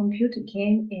use computer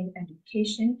game in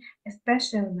education,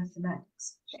 especially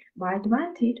mathematics. By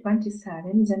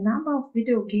 2027, the number of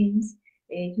video games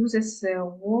users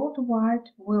worldwide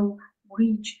will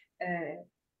reach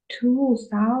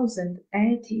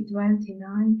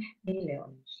 2,029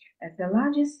 million. The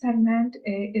largest segment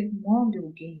is mobile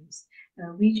games,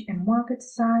 which a market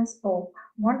size of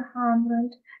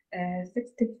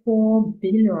 164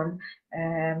 billion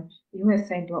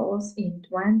USA dollars in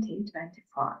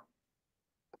 2025.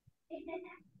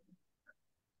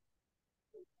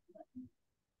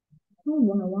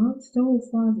 However, so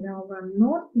far there were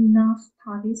not enough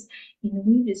studies in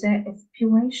which the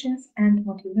aspirations and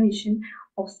motivation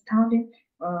of study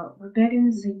regarding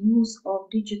the use of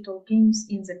digital games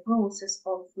in the process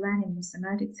of learning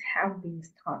mathematics have been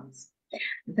studied.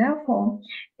 Therefore,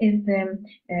 it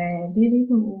really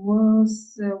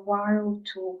was worthwhile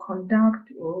to conduct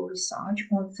research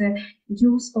on the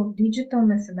use of digital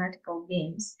mathematical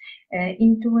games,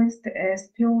 interest,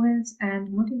 experience,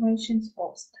 and motivations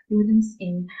of students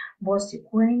in both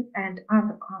Ukraine and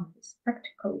other countries,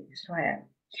 particularly Israel.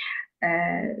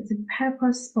 The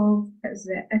purpose of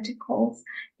the articles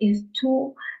is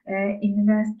to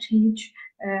investigate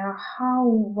how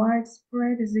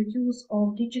widespread the use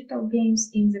of digital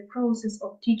games in the process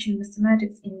of teaching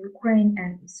mathematics in Ukraine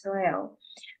and Israel,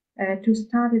 to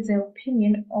study the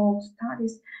opinion of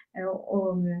studies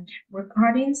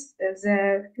regarding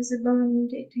the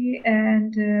feasibility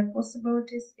and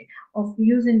possibilities of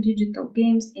using digital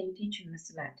games in teaching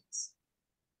mathematics.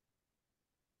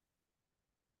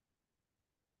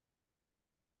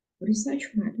 Research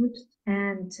methods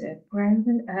and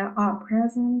are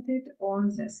presented on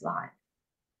the slide.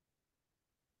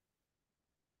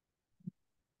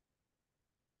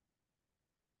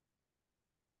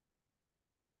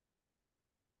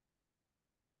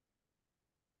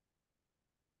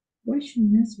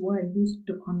 Questionnaires were used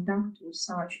to conduct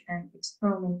research and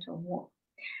experimental work.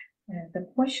 The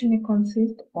questionnaire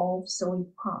consists of 3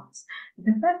 parts.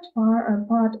 The first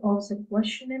part of the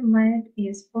questionnaire made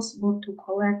is possible to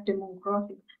collect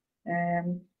demographic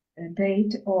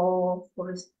data of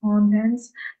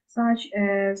respondents, such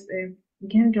as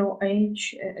gender,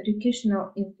 age,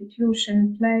 educational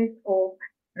institution, place of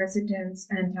residence,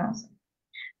 and others.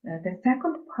 The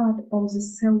second part of the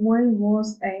survey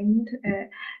was aimed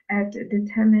at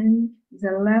determining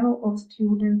the level of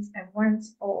students'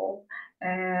 awareness of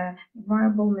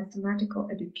viable mathematical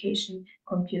education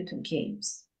computer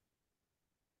games.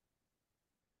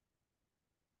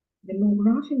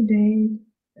 Demographic data,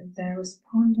 the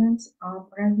respondents are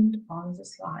present on the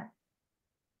slide.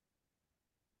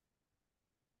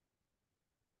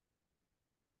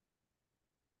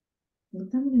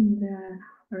 Examining the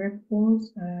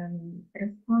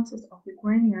responses of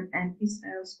Ukrainian and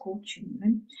Israeli school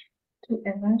children to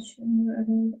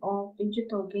evaluation of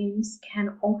digital games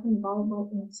can offer valuable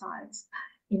insights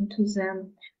into the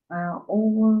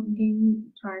overall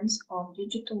trends of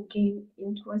digital game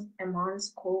interest among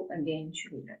school game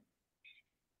children.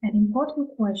 An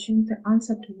important question, the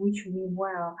answer to which we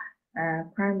were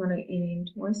primarily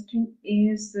interested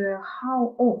is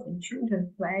how often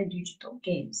children play digital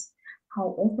games.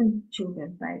 How often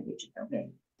children play digital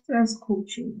games? Israeli school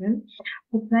children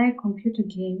who play computer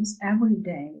games every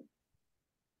day,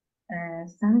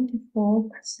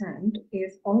 74%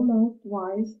 is almost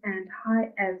twice as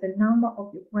high as the number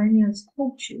of Ukrainian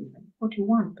school children,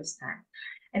 41%,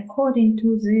 according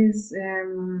to this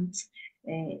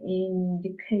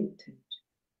indicated.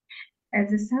 At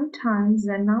the same time,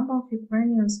 the number of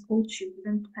Ukrainian school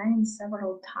children playing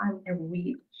several times a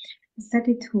week,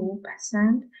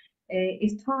 32%,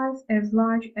 is twice as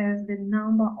large as the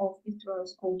number of Israeli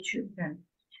school children,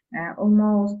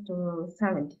 almost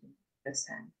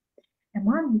 70%.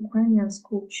 Among Ukrainian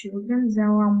school children,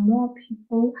 there are more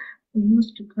people who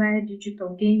used to play digital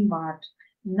game, but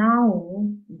now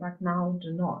do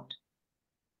not.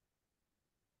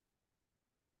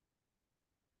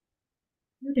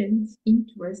 Students'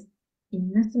 interest in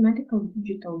mathematical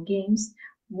digital games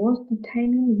was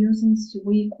determined using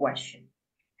 3 questions.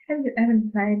 Have you ever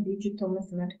played digital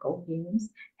mathematical games?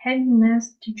 Have your math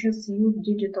teachers used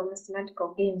digital mathematical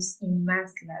games in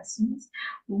math lessons?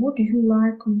 Would you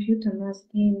like computer math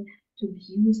game to be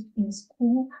used in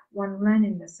school when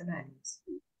learning mathematics?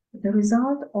 The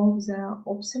result of the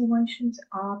observations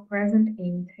are present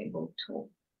in Table 2.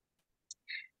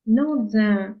 Note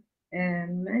the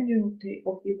majority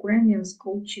of Ukrainian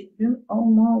school children,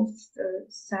 almost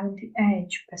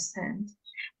 78%,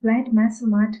 played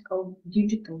mathematical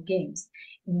digital games.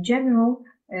 In general,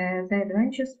 the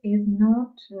advantage is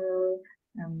not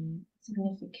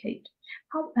significant.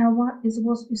 However, it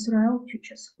was Israel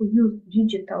teachers who used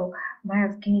digital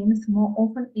math games more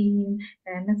often in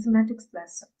mathematics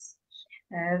lessons.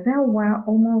 There were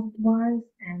almost twice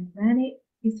as many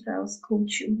Israel school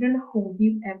children who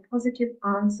gave a positive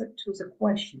answer to the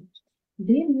question.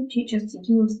 Did you teachers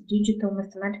use digital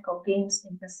mathematical games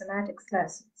in mathematics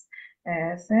lessons?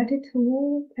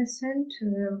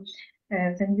 32%,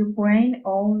 then Ukraine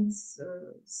owns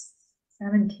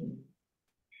 17%.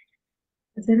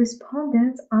 The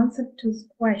respondents answered to the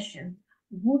question,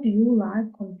 would you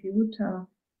like computer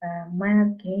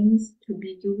math games to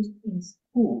be used in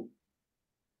school?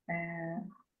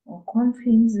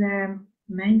 Confirming the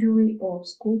majority of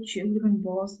school children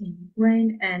both in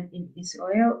Ukraine and in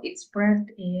Israel expressed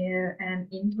an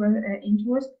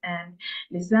interest and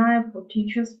desire for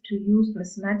teachers to use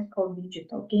mathematical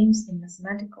digital games in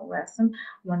mathematical lesson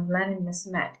when learning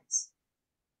mathematics.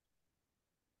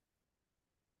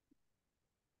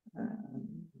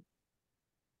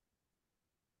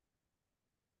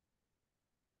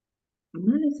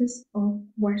 Analysis of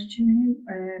questioning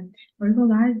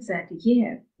realized that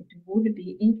yes, it would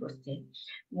be interesting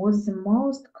was the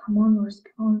most common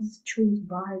response chosen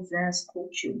by the school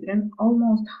children.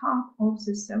 Almost half of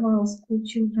the several school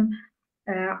children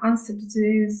answered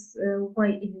this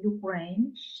way in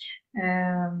Ukraine,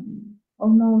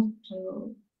 almost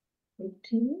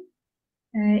 15,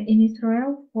 in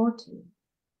Israel 40.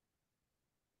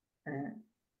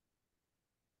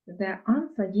 The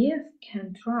answer yes,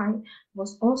 can try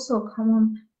was also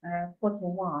common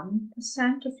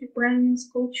 41% of Ukrainian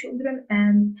school children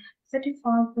and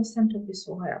 35% of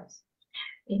Israelis.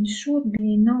 It should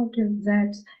be noted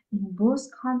that in both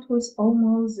countries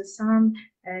almost the same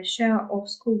share of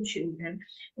school children,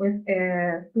 with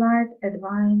a slight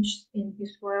advantage in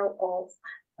Israel of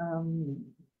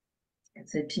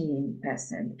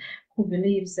 13%, who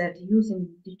believes that using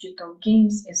digital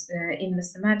games is, in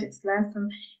mathematics lesson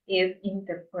is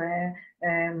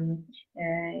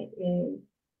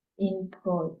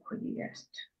inappropriate.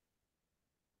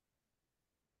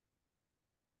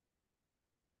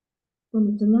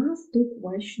 From the last two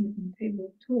questions in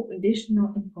table 2,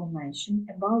 additional information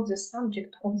about the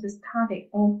subject of the study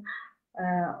of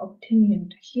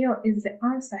obtained here is the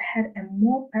answer had a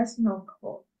more personal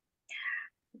quote.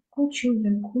 School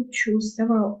children could choose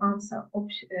several answer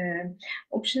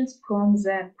options from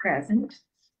the present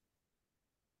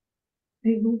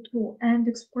table 2 and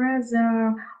express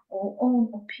their own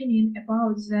opinion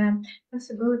about the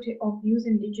possibility of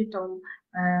using digital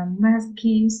math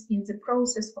games in the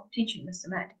process of teaching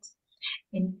mathematics.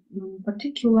 In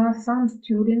particular, some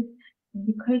students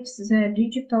indicate the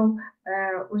digital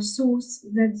resource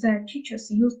that the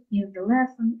teachers used in the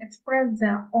lesson express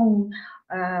their own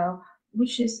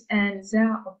wishes and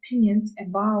their opinions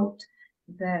about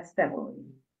the study.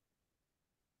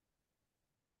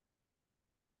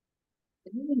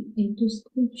 Moving into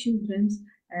school children's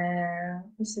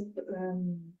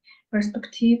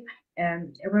perspective,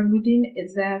 regarding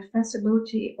the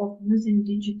feasibility of using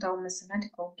digital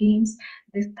mathematical games,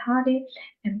 the study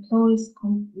employs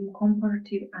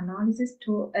comparative analysis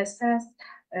to assess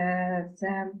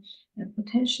the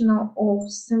potential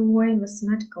of several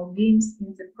mathematical games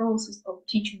in the process of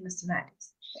teaching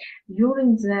mathematics.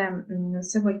 During the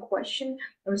survey question,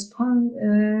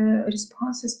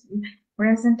 responses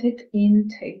presented in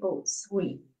table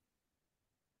 3.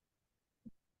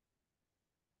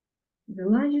 The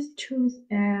largest choice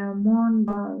among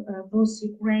both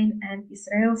Ukraine and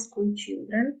Israel school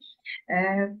children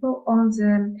fell on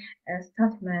the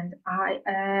statement, I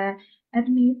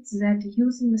admit that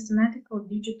using mathematical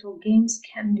digital games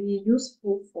can be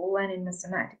useful for learning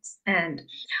mathematics, and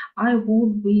I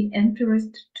would be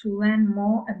interested to learn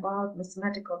more about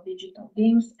mathematical digital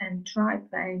games and try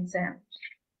playing them.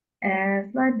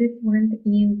 Slight difference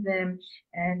in the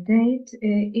date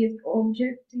is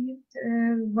objective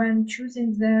when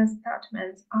choosing the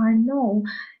statements. I know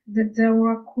that there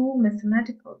are cool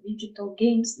mathematical digital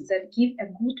games that give a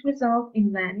good result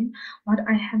in learning, but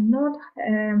I have not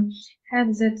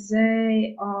had that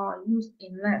they are used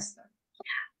in lesson.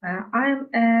 I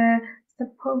am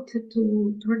supported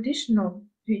to traditional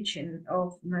teaching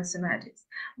of mathematics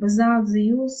without the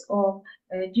use of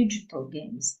digital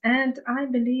games, and I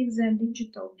believe that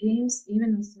digital games,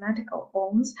 even mathematical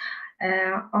ones,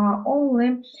 are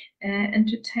only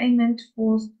entertainment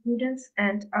for students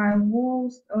and are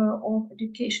waste of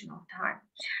educational time.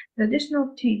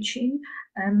 Traditional teaching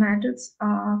methods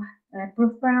are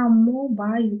preferred more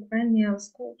by Ukrainian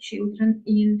school children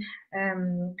in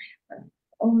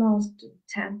almost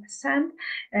 10%.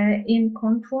 In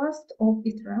contrast, of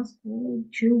Israel school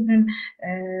children,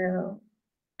 2%.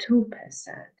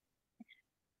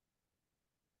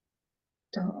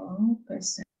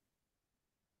 2%.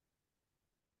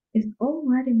 As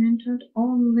already mentioned,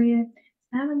 only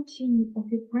 17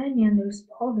 of Ukrainian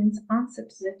respondents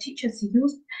answered that teachers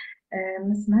used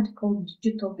mathematical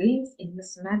digital games in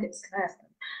mathematics lesson,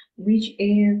 which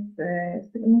is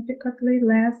significantly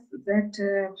less than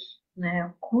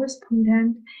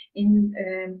correspondent in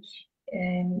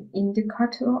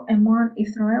indicator among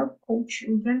Israel school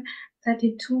children,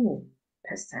 32%.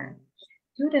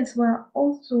 Students were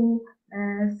also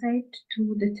said to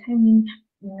determine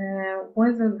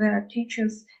whether their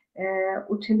teachers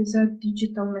utilize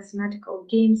digital mathematical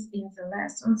games in the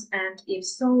lessons, and if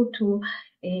so, to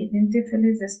identify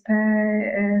the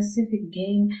specific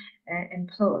game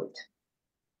employed.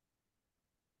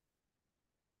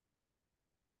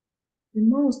 The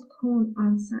most common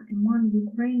answer among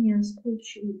Ukrainian school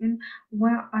children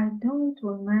were "I don't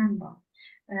remember,"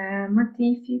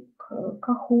 "Matific,"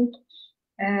 "Kahoot."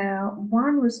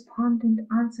 One respondent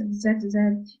answered that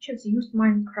their teachers used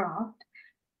Minecraft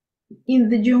in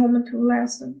the geometry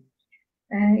lesson.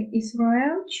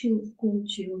 Israel school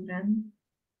children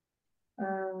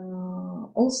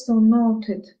also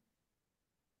noted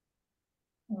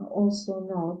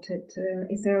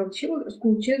Israel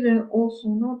school children also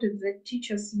noted that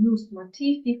teachers used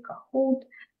Matific, Kahoot,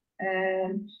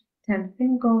 10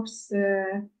 Fingers,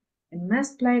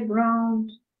 Math Playground,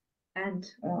 and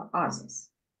others.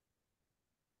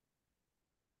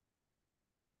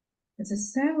 The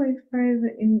survey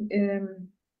further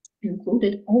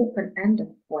included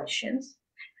open-ended questions,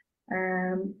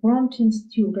 prompting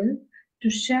students to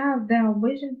share their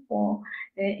vision for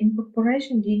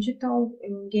incorporation digital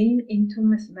game into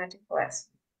mathematics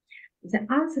lesson. The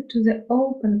answer to the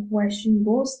open question,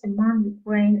 both among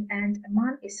Ukraine and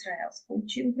among Israel school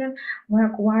children, were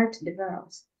quite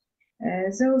diverse.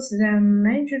 Thus, the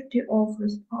majority of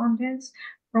respondents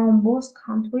from both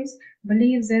countries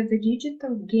believe that the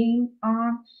digital games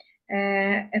are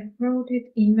appropriate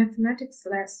in mathematics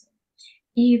lesson.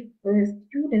 If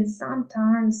students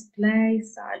sometimes play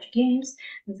such games,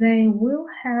 they will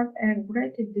have a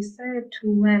greater desire to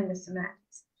learn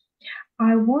mathematics.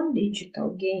 I want digital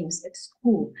games at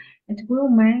school. It will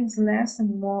make the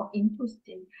lesson more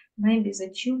interesting. Maybe the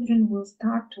children will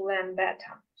start to learn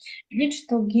better.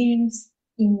 Digital games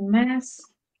in math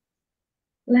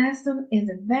lesson is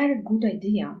a very good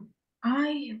idea.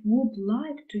 I would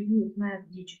like to use math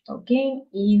digital game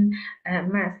in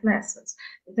math lessons.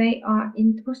 They are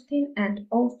interesting and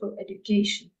also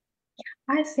education.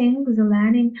 I think the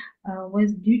learning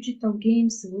with digital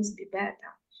games will be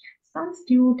better. Some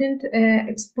students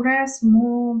express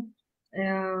more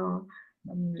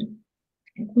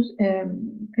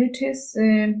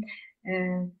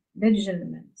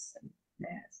judgments.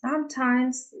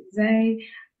 Sometimes they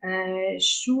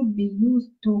should be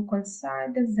used to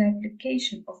consider the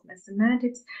application of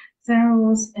mathematics,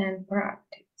 theories, and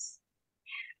practice.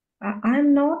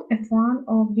 I'm not a fan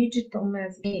of digital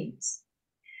math games.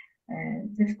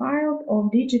 The field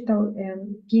of digital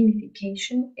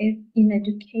gamification in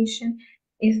education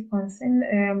is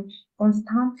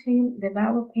constantly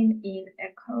developing in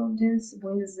accordance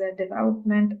with the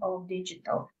development of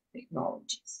digital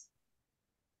technologies.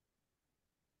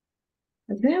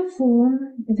 Therefore,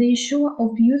 the issue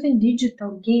of using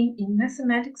digital game in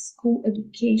mathematics school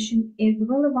education is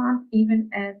relevant even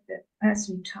at the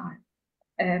present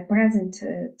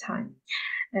time.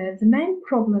 The main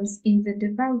problems in the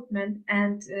development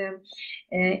and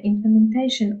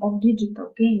implementation of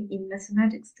digital game in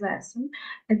mathematics lesson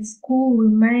at school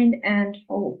remain and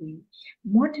following: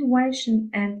 motivation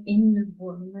and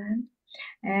involvement,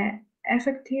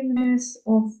 effectiveness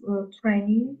of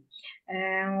training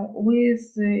with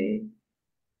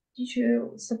teacher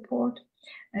support,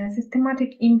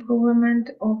 systematic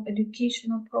improvement of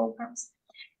educational programs,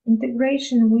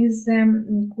 integration with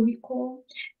curriculum,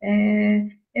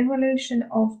 evaluation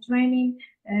of training,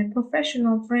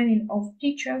 professional training of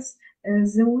teachers,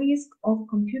 the risk of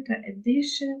computer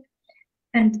addiction,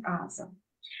 and others.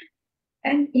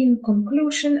 And in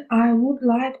conclusion, I would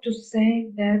like to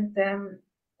say that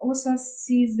authors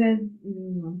see the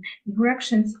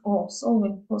directions of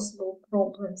solving possible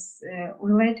problems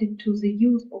related to the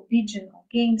use of digital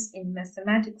games in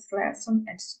mathematics lesson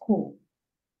at school.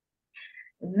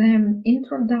 The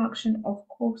introduction of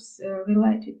course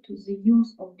related to the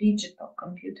use of digital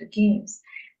computer games,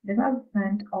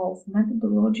 development of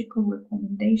methodological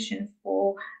recommendations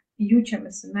for future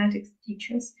mathematics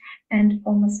teachers and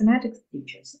for mathematics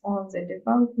teachers on the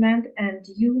development and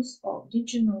use of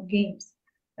digital games,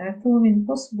 forming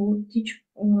possible teach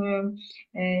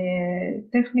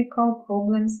technical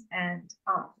problems and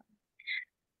art.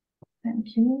 Thank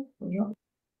you for your.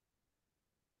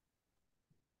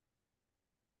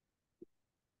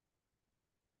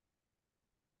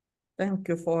 Thank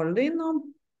you for Lina.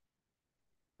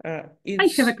 I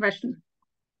have a question.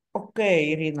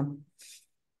 Okay, Irina.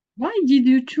 Why did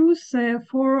you choose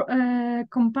for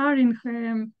comparing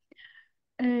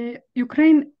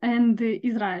Ukraine and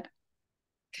Israel?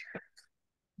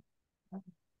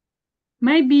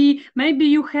 Maybe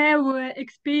you have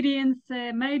experience.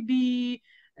 Maybe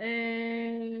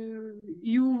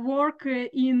you work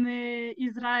in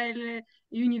Israel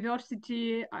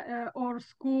university or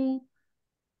school.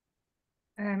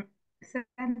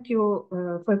 Thank you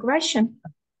for your question.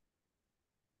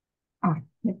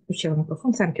 Я включила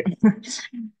микрофон. Thank you.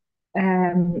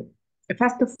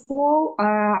 First of all,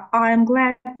 I am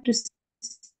glad to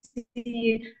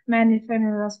see many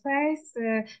familiar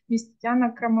faces, Miss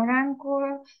Tatiana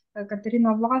Kramorenko,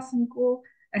 Katerina Vlasenko,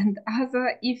 and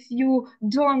other. If you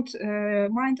don't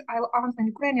mind, I'll answer in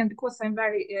Ukrainian because I'm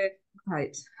very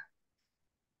excited.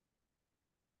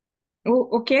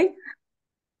 Okay?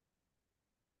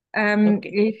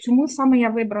 Чому саме я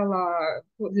вибрала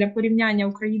для порівняння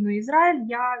Україну і Ізраїль?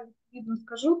 Я відповідно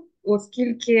скажу,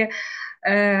 оскільки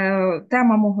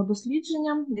тема мого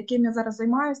дослідження, яким я зараз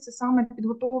займаюся, це саме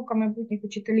підготовка майбутніх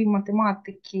учителів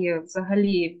математики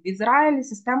взагалі в Ізраїлі,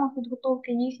 система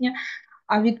підготовки їхня,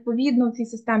 а відповідно в цій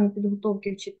системі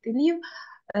підготовки вчителів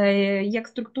як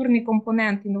структурний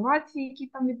компонент інновацій, які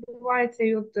там відбуваються.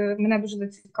 І от мене дуже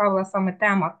зацікавила саме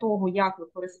тема того, як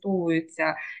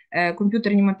використовуються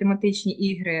комп'ютерні математичні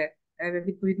ігри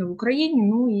відповідно в Україні,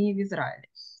 ну і в Ізраїлі.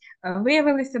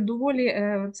 Виявилися доволі,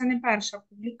 це не перша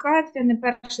публікація, не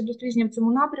перше дослідження в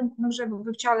цьому напрямку. Ми вже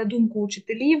вивчали думку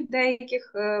учителів в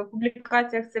деяких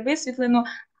публікаціях, це висвітлено.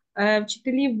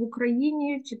 Вчителів в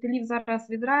Україні, вчителів зараз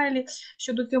в Ізраїлі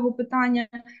щодо цього питання.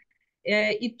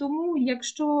 І тому,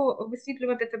 якщо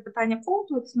висвітлювати це питання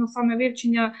комплексно, саме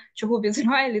вивчення чого в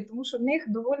Ізраїлі, тому що в них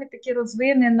доволі таки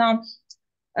розвинена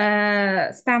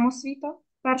STEM-освіта,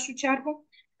 в першу чергу.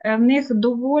 В них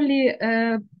доволі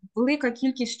велика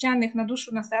кількість вчених на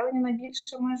душу населення,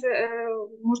 найбільше,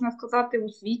 можна сказати, у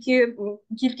світі,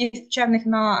 кількість вчених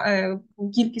на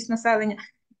кількість населення.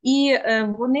 І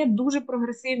вони дуже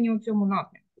прогресивні у цьому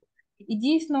напрямку. І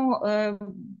дійсно,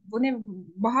 вони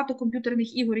багато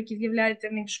комп'ютерних ігор, які з'являються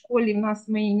в них в школі, в нас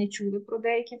ми і не чули про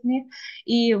деякі з них,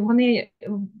 і вони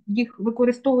їх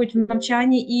використовують в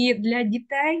навчанні, і для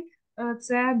дітей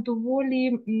це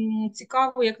доволі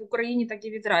цікаво, як в Україні, так і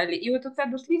в Ізраїлі. І от це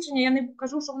дослідження, я не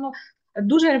кажу, що воно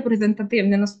дуже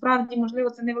репрезентативне, насправді, можливо,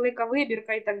 це невелика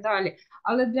вибірка і так далі,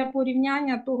 але для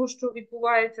порівняння того, що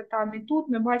відбувається там і тут,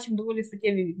 ми бачимо доволі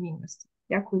суттєві відмінності.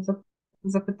 Дякую за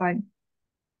запитання.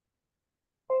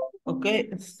 Okay,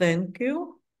 thank you.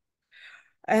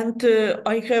 And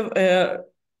I have a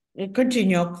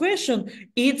continue question.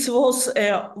 It was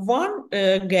one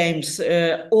games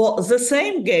or the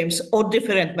same games or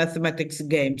different mathematics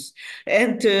games.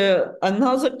 And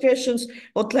another questions,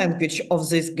 what language of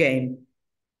this game?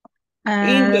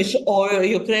 English or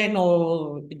Ukraine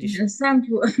or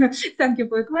Thank you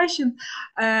for your question.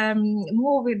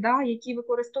 Мови, да, які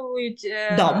використовують...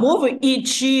 мови, і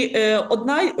чи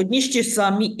одні ж ті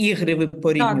самі ігри ви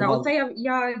порівнювали? Оце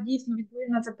я дійсно відповім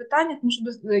на це питання, тому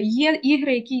що є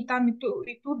ігри, які там і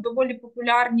тут доволі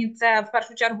популярні. Це в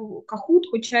першу чергу Kahoot,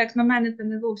 хоча, як на мене, це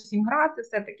не зовсім гра, це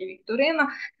все-таки вікторина.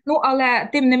 Ну, але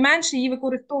тим не менше її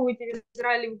використовують в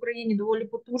Ізраїлі, в Україні доволі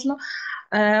потужно.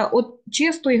 От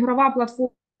чисто ігрова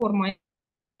платформа,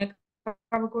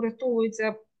 яка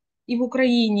використовується і в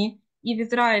Україні, і в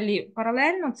Ізраїлі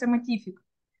паралельно, це MaTific.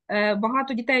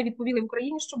 Багато дітей відповіли в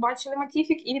Україні, що бачили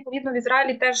MaTific, і відповідно в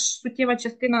Ізраїлі теж суттєва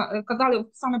частина казали,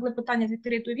 саме були питання з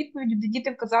відкритою відповіддю, де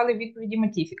діти вказали в відповіді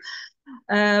MaTific.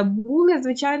 Були,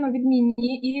 звичайно,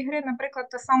 відмінні ігри, наприклад,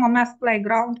 та сама Math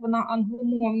Playground, вона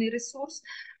англомовний ресурс,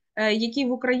 який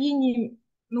в Україні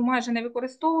майже не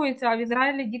використовується, а в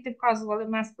Ізраїлі діти вказували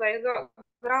Math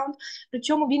Playground.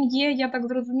 Причому він є, я так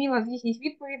зрозуміла, з їхніх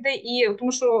відповідей, і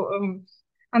тому що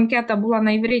анкета була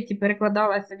на івриті,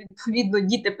 перекладалася, відповідно,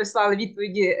 діти писали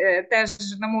відповіді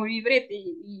теж на мові іврит,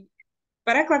 і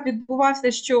переклад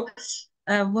відбувався, що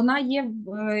вона є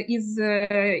із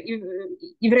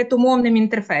івритомовним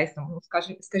інтерфейсом,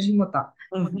 скажімо так.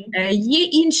 Є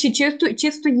інші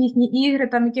чисто їхні ігри,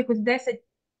 там якихось 10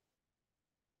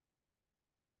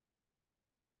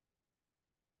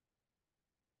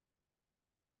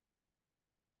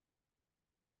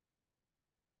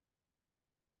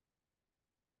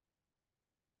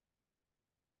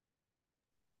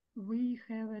 We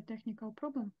have a technical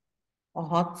problem.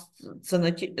 Ага, це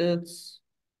не ті...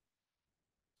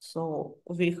 So,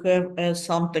 we have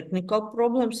some technical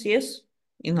problems, yes,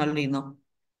 in Alina.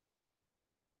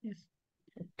 Yes.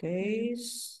 Okay.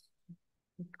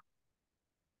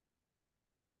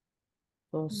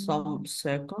 So, some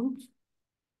seconds.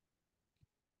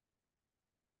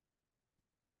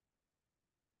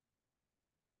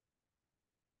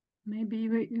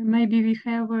 Maybe we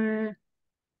have a...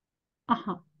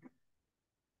 Ага.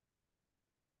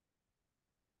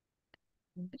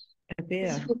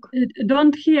 Appear.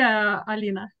 Don't hear,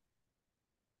 Alina.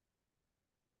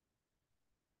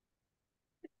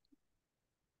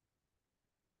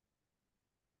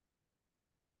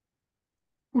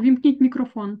 Увімкніть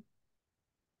мікрофон.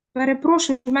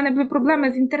 Перепрошую, в мене були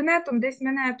проблеми з інтернетом, десь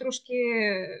мене трошки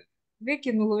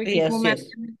викинуло в якийсь момент.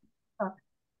 Так.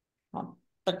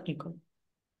 Technical.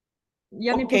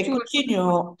 Я не почула,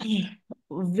 continue.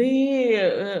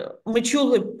 Ми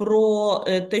чули про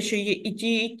те, що є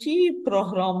і ті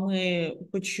програми,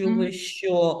 почули,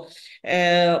 що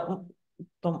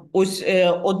там ось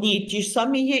одні і ті ж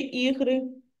самі є ігри,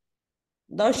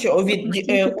 да, що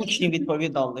учні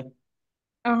відповідали.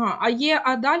 Ага,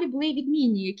 а далі були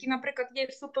відмінні, які, наприклад,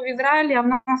 є суто в Ізраїлі, а в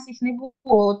нас їх не було.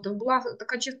 От була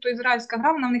така чисто ізраїльська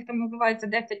гра, вона в них там називається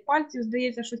 10 пальців,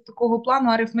 здається, щось такого плану,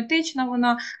 арифметична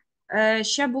вона.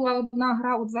 Ще була одна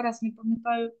гра, от зараз не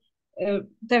пам'ятаю,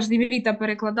 теж з івріта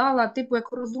перекладала, типу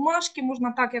як розумашки,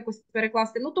 можна так якось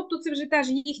перекласти. Ну, тобто це вже теж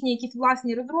їхні якісь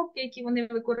власні розробки, які вони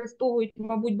використовують,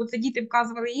 мабуть, бо це діти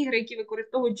вказували ігри, які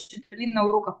використовують вчителі на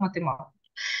уроках математики.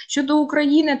 Щодо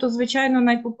України, то, звичайно,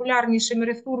 найпопулярнішим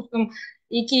ресурсом,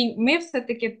 який ми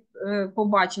все-таки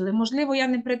побачили, можливо, я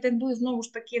не претендую знову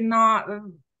ж таки на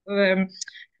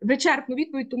вичерпну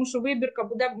відповідь, тому що вибірка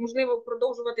буде, можливо,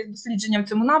 продовжувати дослідження в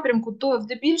цьому напрямку, то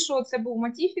здебільшого це був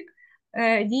Матіфік,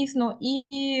 дійсно, і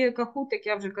Kahoot, як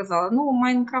я вже казала. Ну,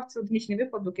 Майнкрафт – це одиничний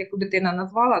випадок, яку дитина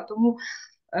назвала, тому...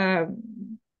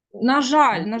 На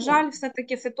жаль,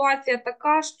 все-таки ситуація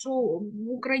така, що в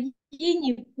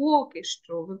Україні поки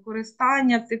що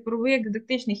використання цифрових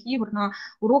дидактичних ігор на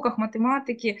уроках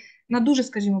математики на дуже,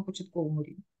 скажімо, початковому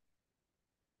рівні.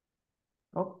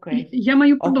 Я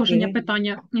маю продовження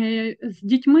питання. З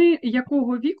дітьми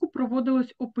якого віку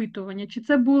проводилось опитування? Чи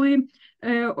це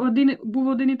був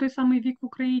один і той самий вік в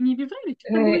Україні і в Ізраїлі?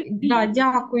 Чи це були...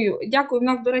 Дякую. У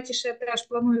нас, до речі, ще теж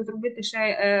планую зробити ще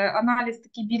аналіз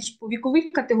такий більш по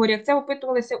вікових категоріях. Це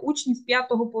опитувалися учні з 5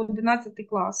 по 11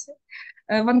 класи.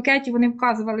 В анкеті вони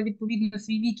вказували відповідно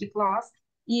свій вік і клас.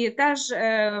 І теж,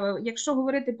 якщо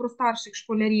говорити про старших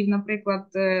школярів, наприклад,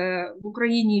 в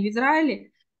Україні і в Ізраїлі,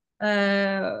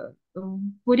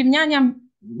 порівняння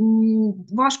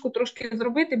важко трошки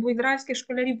зробити, бо ізраїльських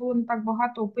школярів було не так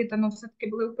багато опитано, все-таки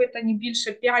були опитані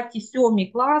більше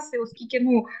 5-7 класи, оскільки,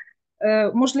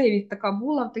 можливість така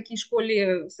була в такій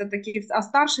школі, все-таки, а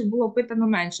старших було опитано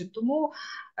менше. Тому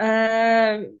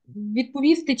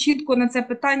відповісти чітко на це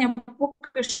питання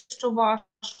поки що важко,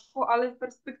 але в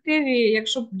перспективі,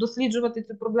 якщо досліджувати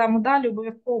цю проблему далі,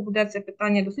 обов'язково буде це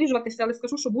питання досліджуватися, але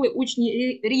скажу, що були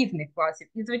учні різних класів.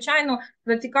 І, звичайно,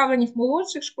 зацікавленість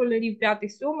молодших школярів в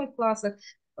 5-7 класах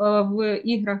в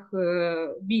іграх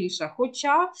більша.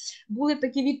 Хоча були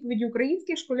такі відповіді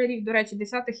українських школярів, до речі,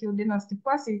 10 і 11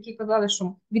 класів, які казали,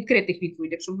 що відкритих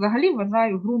відповідей, що взагалі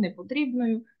вважаю гру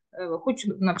непотрібною,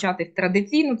 хочу навчатись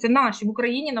традиційно. Це наші в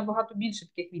Україні набагато більше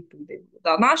таких відповідей було.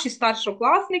 Да, наші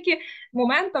старшокласники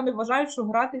моментами вважають, що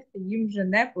гратися їм вже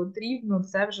не потрібно,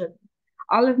 це вже.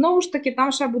 Але знову ж таки,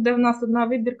 там ще буде в нас одна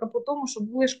вибірка по тому, що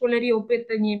були школярі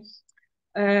опитані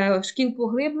шкіл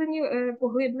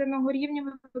поглибленого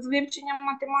рівня з вивченням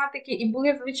математики, і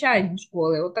були звичайні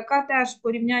школи. Отака теж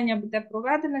порівняння буде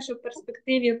проведене ще в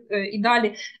перспективі і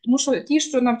далі, тому що ті,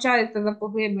 що навчаються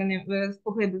з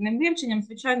поглибленим вивченням,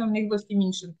 звичайно, в них зовсім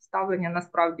інше ставлення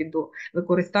насправді до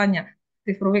використання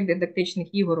цифрових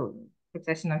дидактичних ігор в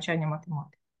процесі навчання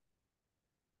математики.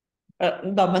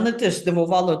 Да, мене теж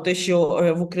здивувало те, що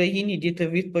в Україні діти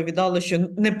відповідали, що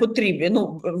не потрібні.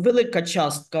 Велика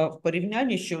частка в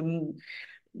порівнянні, що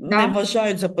не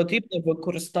вважають за потрібне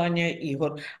використання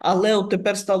ігор. Але от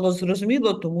тепер стало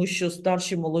зрозуміло, тому що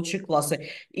старші, молодші класи.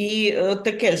 І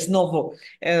таке ж знову,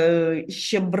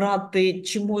 ще брати,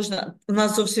 чи можна, у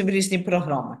нас зовсім різні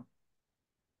програми.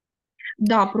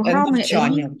 Да, програми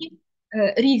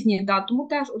різні, да. Тому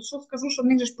теж, от що скажу, що в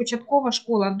них же ж початкова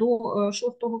школа до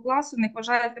 6 класу, в них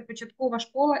вважається початкова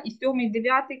школа, і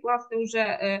 7-9 клас це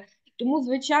вже, тому,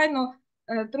 звичайно,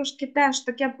 трошки теж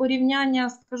таке порівняння,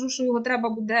 скажу, що його треба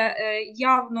буде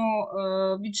явно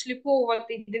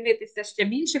відшліфовувати і дивитися ще в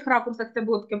інших ракурсах, це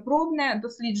було таке пробне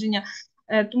дослідження.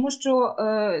 Тому що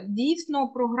дійсно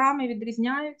програми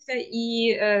відрізняються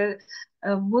і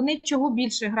вони чого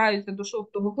більше граються до 6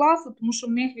 класу, тому що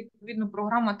в них, відповідно,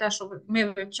 програма те, що ми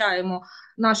вивчаємо,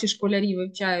 наші школярі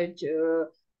вивчають,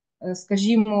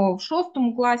 скажімо, в 6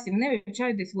 класі, вони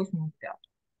вивчають десь в 8-9.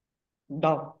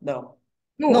 Да, да.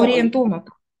 Ну, орієнтовно.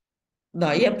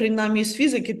 Да, я принаймні з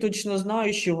фізики точно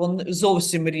знаю, що вони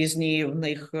зовсім різні в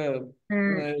них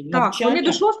навчання. Так, вони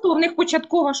до 6-го, в них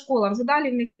початкова школа, вже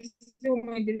далі в них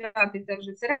 7-9 це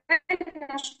вже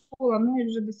середня школа, ну і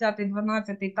вже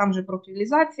 10-12 там вже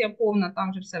профілізація повна,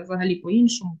 там вже все взагалі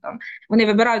по-іншому. Там вони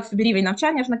вибирають собі рівень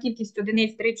навчання ж на кількість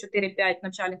одиниць, 3, 4, 5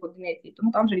 навчальних одиниць, і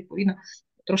тому там вже відповідно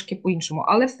трошки по-іншому.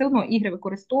 Але все одно ігри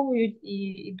використовують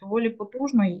і доволі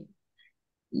потужно, і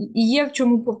є в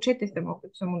чому повчитися в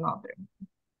цьому напрямку.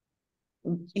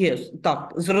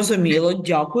 Так, зрозуміло,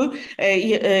 дякую.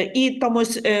 І там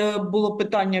ось було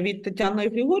питання від Тетяни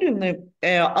Григорівни,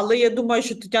 але я думаю,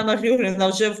 що Тетяна Григорівна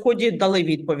вже в ході дали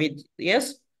відповідь. Yes?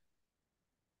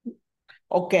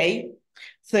 Окей.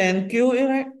 Thank you,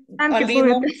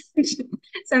 Alina.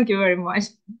 Thank you very much.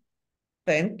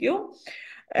 Thank you.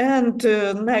 And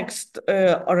next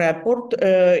report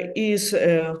is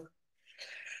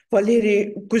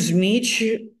Валерій Кузьміч.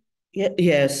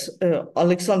 Yes,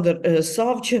 Alexander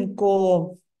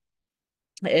Savchenko,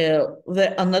 the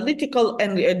analytical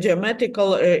and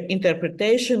geometrical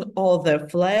interpretation of the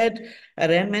flat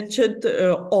arrangement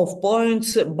of points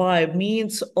by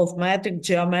means of metric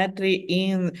geometry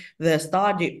in the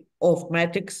study of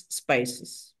metric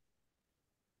spaces.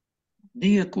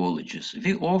 Dear colleagues,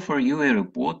 we offer you a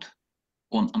report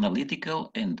on analytical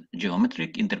and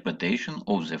geometric interpretation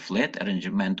of the flat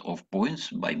arrangement of points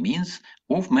by means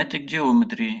of metric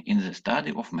geometry in the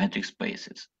study of metric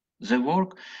spaces. The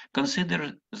work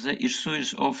considers the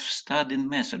issues of studying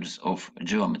methods of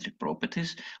geometric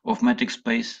properties of metric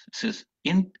spaces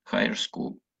in higher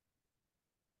school.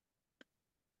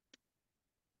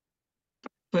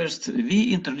 First,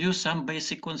 we introduce some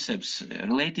basic concepts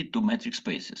related to metric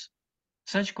spaces.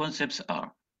 Such concepts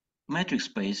are metric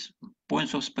space,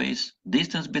 points of space,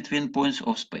 distance between points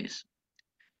of space.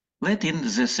 Let in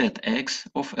the set X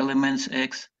of elements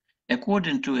X,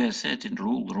 according to a certain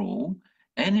rule rho,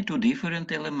 any two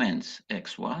different elements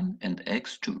x1 and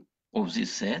x2 of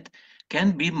this set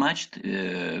can be matched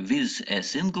with a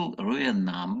single real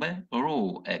number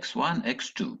rho x1,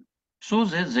 x2, so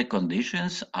that the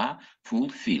conditions are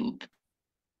fulfilled.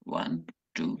 1,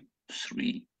 2,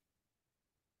 3.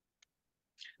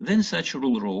 Then such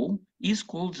rule rho is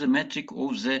called the metric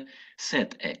of the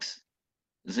set X.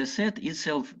 The set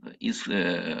itself is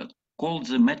called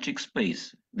the metric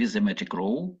space with the metric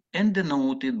row and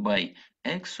denoted by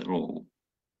X row.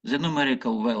 The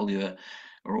numerical value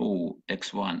row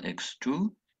x1,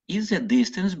 x2 is the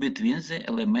distance between the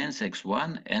elements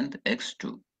x1 and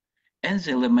x2, and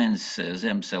the elements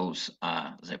themselves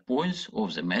are the points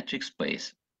of the metric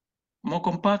space. More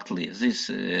compactly, this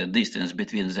distance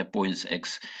between the points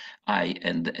xi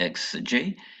and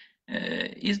xj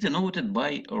is denoted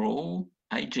by rho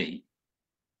ij.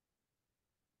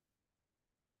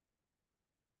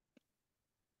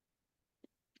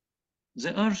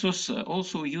 The authors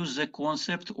also use the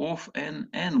concept of an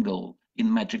angle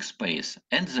in metric space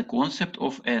and the concept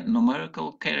of a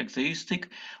numerical characteristic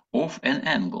of an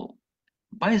angle.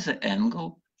 By the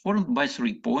angle formed by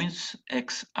 3 points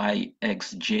xi,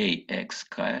 xj,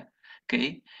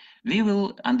 xk, we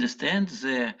will understand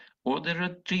the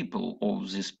ordered triple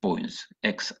of these points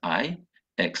xi,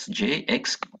 xj,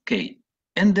 xk,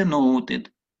 and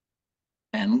denoted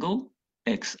angle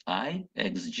xi,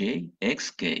 xj,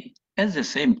 xk. At the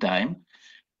same time,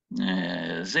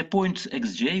 the point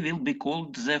xj will be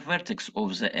called the vertex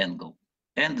of the angle,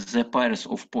 and the pairs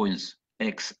of points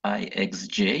xi,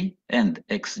 xj, and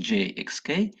xj,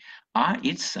 xk are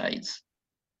its sides.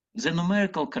 The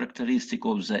numerical characteristic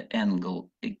of the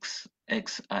angle xi,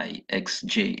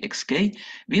 xj, xk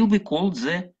will be called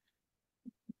the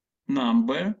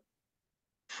number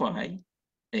phi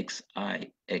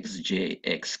xi, xj,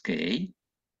 xk,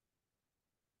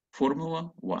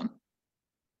 formula 1.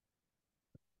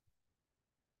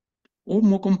 Or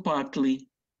more compactly,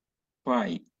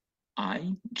 phi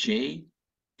I, j,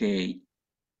 k,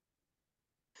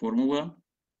 formula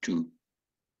 2.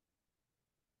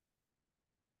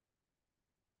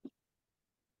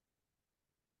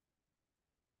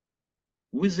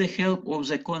 With the help of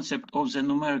the concept of the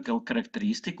numerical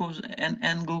characteristic of an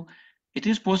angle, it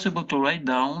is possible to write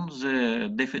down the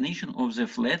definition of the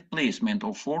flat placement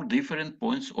of 4 different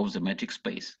points of the metric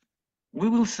space. We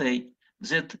will say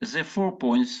that the 4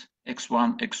 points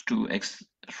x1, x2,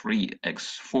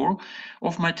 3x4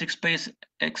 of matrix space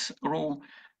X row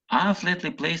are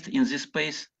flatly placed in this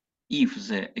space if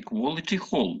the equality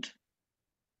holds.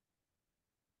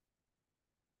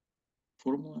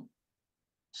 Formula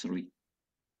 3.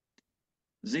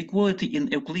 The equality in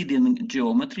Euclidean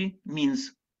geometry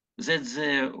means that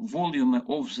the volume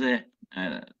of the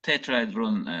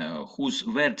tetrahedron whose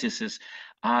vertices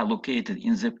are located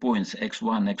in the points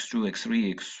x1, x2,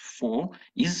 x3, x4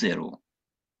 is 0.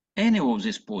 Any of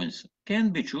these points can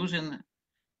be chosen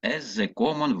as the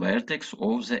common vertex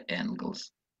of the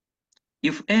angles.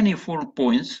 If any 4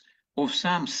 points of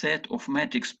some set of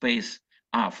matrix space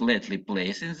are flatly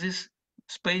placed in this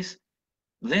space,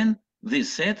 then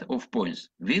this set of points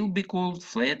will be called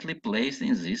flatly placed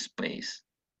in this space.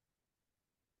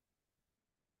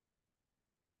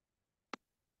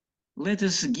 Let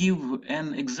us give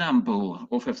an example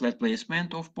of a flat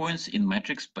placement of points in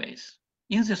matrix space.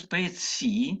 In the space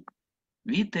C,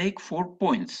 we take 4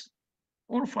 points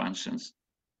or functions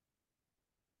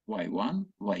y1,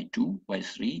 y2,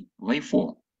 y3,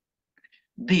 y4.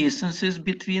 Distances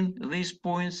between these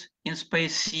points in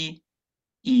space C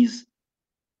is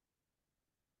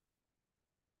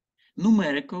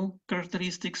numerical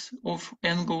characteristics of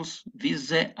angles with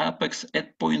the apex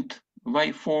at point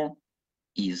y4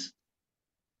 is.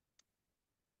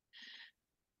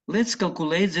 Let's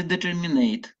calculate the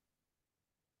determinant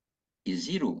is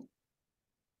 0.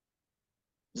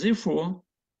 Therefore,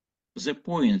 the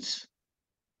points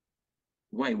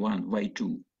y1,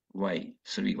 y2,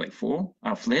 y3, y4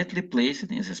 are flatly placed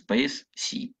in the space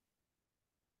C.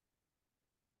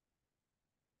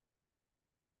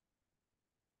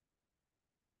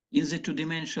 In the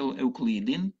two-dimensional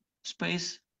Euclidean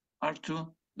space R2,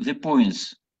 the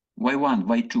points y1,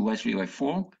 y2, y3,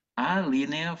 y4 are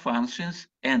linear functions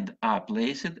and are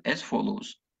placed as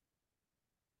follows.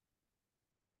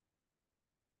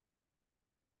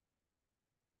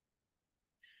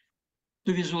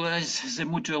 To visualize the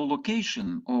mutual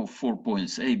location of 4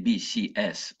 points A, B, C,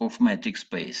 S of matrix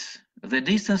space, the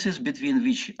distances between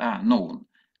which are known,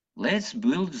 let's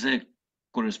build the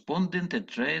corresponding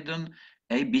tetrahedron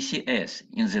ABCS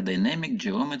in the dynamic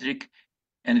geometric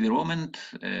environment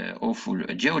of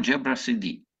GeoGebra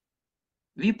CD.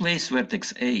 We place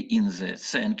vertex A in the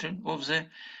center of the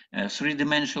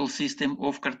three-dimensional system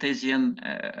of Cartesian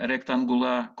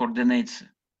rectangular coordinates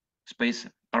space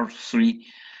R3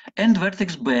 and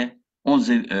vertex B on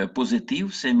the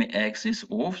positive semi-axis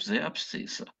of the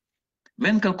abscissa.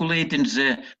 When calculating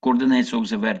the coordinates of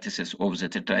the vertices of the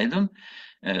tetrahedron,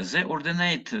 the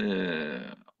ordinate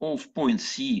of point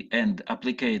C and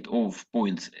applicate of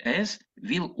point S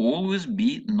will always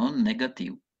be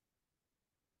non-negative.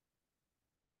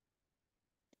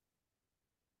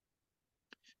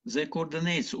 The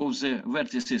coordinates of the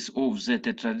vertices of the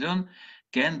tetrahedron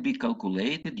can be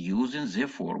calculated using the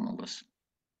formulas.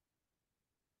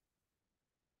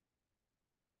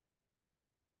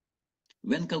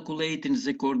 When calculating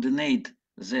the coordinate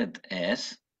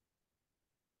ZS,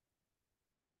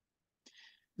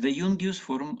 the Jungius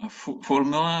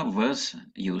formula was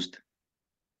used.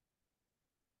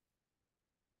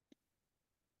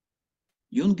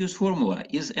 Jungius formula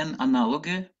is an analog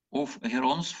of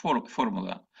Heron's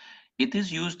formula. It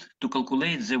is used to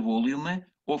calculate the volume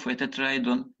of a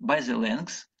tetrahedron by the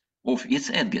length of its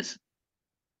edges.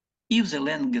 If the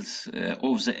lengths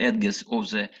of the edges of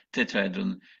the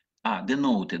tetrahedron are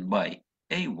denoted by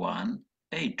A1,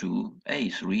 A2,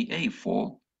 A3,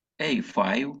 A4,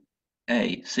 A5,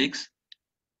 A6,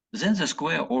 then the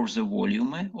square of the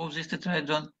volume of this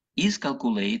tetrahedron is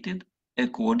calculated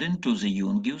according to the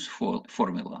Jungius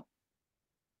formula.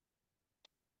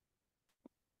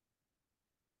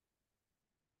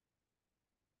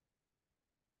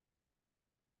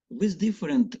 With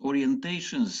different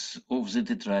orientations of the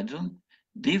tetrahedron,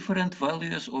 different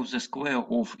values of the square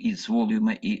of its volume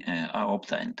are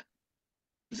obtained.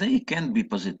 They can be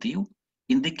positive,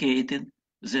 indicating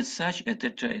that such a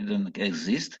tetrahedron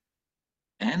exists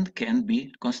and can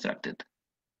be constructed.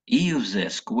 If the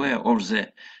square of the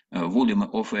volume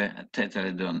of a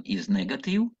tetrahedron is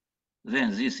negative,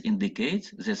 then this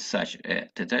indicates that such a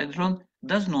tetrahedron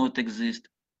does not exist.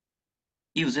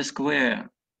 If the square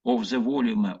of the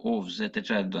volume of the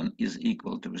tetrahedron is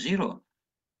equal to 0,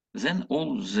 then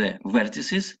all the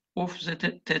vertices of the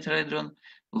tetrahedron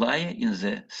lie in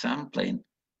the same plane.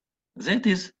 That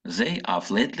is, they are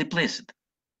flatly placed.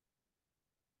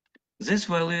 These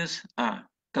values are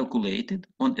calculated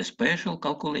on a special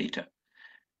calculator,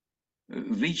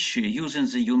 which, using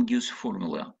the Jungius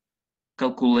formula,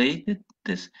 calculated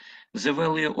the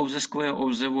value of the square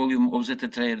of the volume of the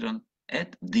tetrahedron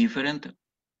at different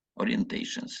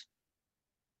orientations.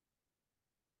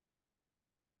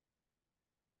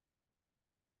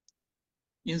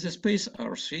 in the space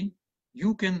RC,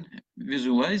 you can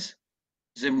visualize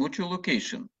the mutual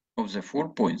location of the 4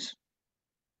 points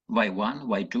y1,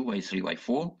 y2, y3,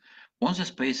 y4 on the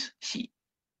space C,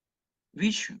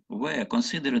 which were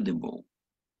considerable.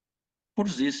 For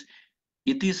this,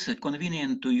 it is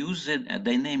convenient to use the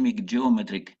dynamic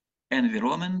geometric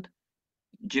environment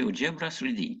GeoGebra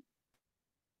 3D.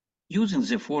 Using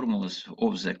the formulas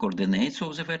of the coordinates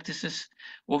of the vertices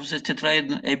of the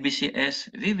tetrahedron ABCS,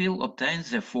 we will obtain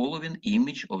the following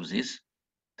image of this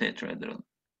tetrahedron.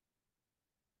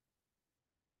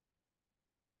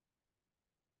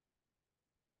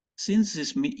 Since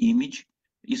this image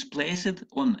is placed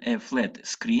on a flat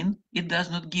screen, it does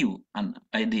not give an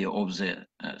idea of the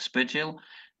spatial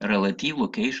relative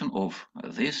location of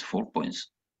these 4 points.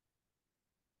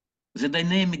 The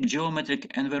dynamic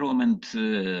geometric environment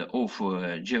of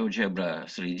GeoGebra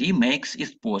 3D makes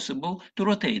it possible to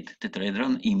rotate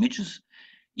tetrahedron images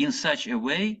in such a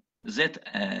way that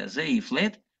the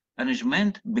flat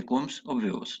arrangement becomes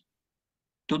obvious.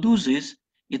 To do this,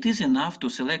 it is enough to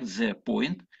select the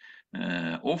point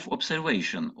of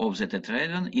observation of the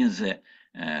tetrahedron in the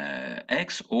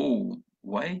X or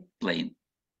Y plane.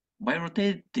 By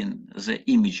rotating the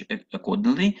image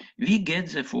accordingly, we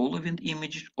get the following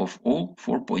image of all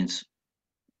 4 points.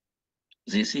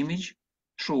 This image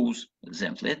shows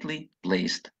them flatly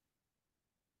placed.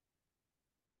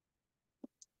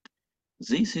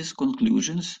 This is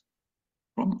conclusions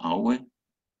from our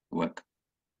work.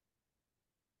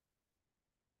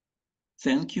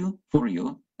 Thank you for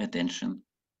your attention.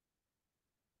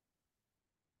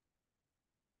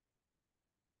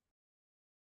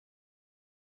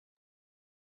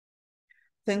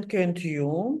 Thank you, and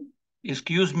you.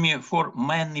 Excuse me for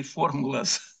many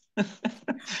formulas.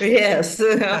 Yes,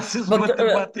 Das ist but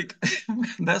Mathematik.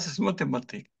 Das ist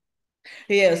Mathematik.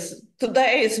 yes,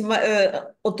 today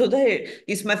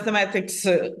is mathematics.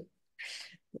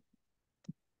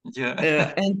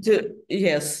 Yeah. And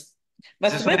yes,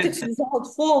 mathematics without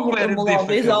formula, difficult.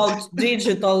 without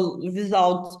digital,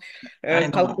 without I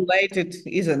know. calculated,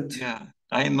 isn't. Yeah,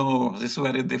 I know this is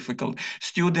very difficult.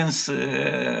 Students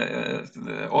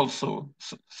also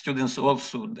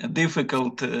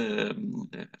difficult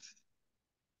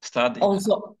study.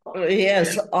 Also,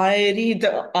 yes,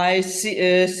 I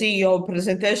see your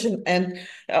presentation, and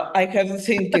I have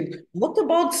thinking, what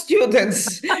about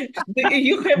students?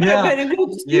 You have a very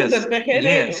good student.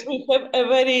 Yes. We have a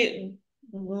very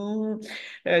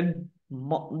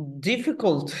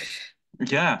difficult.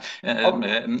 Yeah,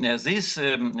 this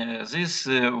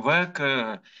work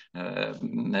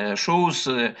shows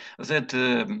that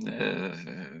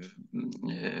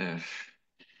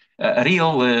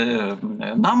real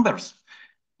numbers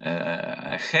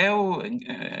have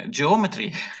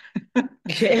geometry.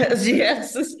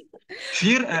 Yes.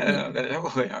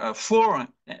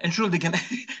 Entschuldigen,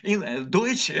 in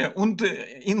Deutsch und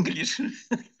Englisch.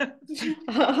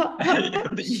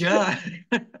 Yeah.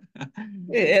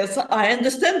 Yes, I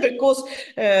understand, because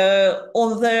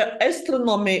on the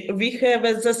astronomy we have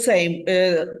the same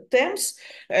terms,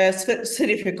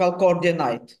 spherical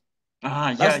coordinate,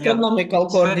 astronomical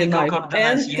coordinate.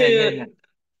 And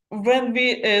when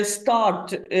we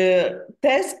start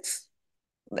tasks,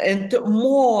 and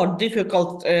more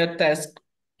difficult task,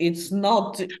 it's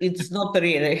not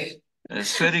really.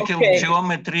 Spherical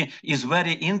geometry is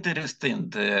very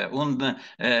interesting,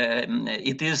 and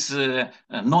it is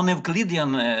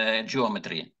non-Euclidean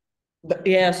geometry.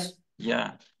 Yes.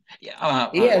 Yeah.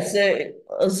 Yes,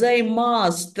 they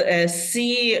must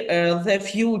see the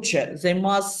future. They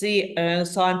must see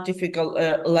scientific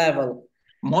level.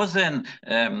 More than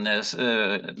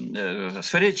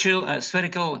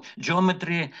spherical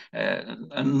geometry,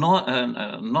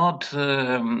 not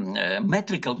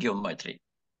metrical geometry.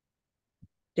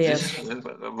 Yes. This is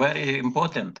very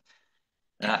important.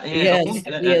 Yes,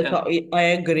 I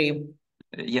agree.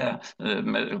 Yeah,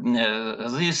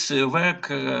 this work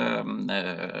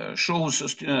shows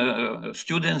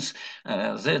students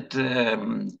that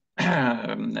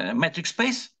metric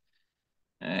space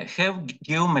have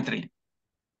geometry,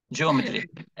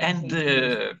 and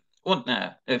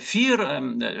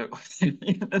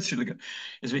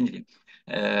извините,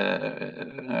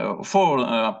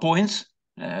 4 points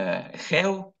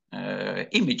have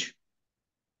image.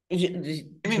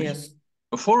 Yes.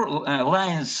 4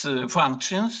 lines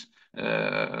functions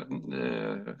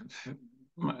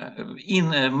in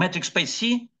metric space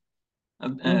C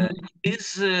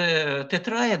is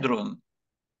tetrahedron.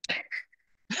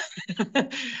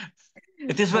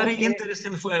 It is very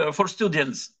interesting for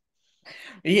students.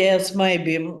 Yes,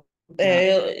 maybe.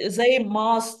 They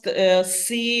must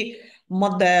see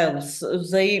models.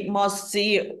 They must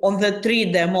see on the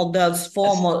 3D models,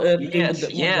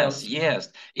 Yes.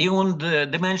 In the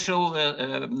dimensional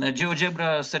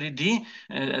GeoGebra 3D,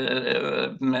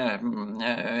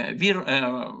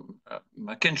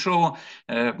 we can show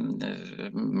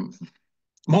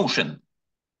motion.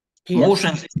 Yes.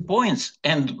 Motion points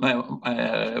and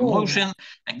motion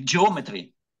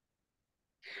geometry.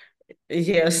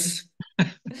 Yes.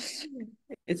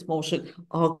 It's motion.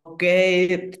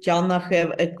 Okay, Tatiana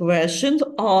have a question.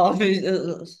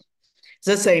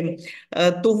 The same.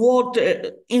 To what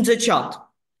in the chat?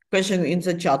 Question in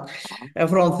the chat,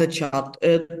 from the chat.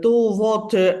 To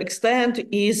what extent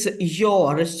is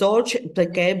your research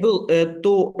applicable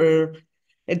to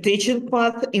a teaching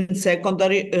path in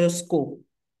secondary school?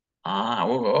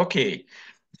 Okay.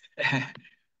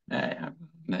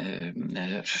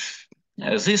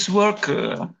 This work.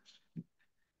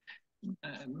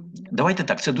 Давайте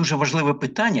так, це дуже важливе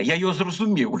питання, я його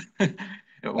зрозумів.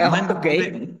 У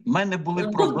мене були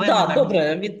проблеми.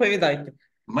 Добре, відповідайте.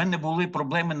 У мене були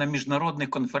проблеми на міжнародних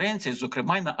конференціях,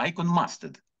 зокрема й на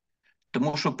MaSTEd.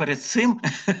 Тому що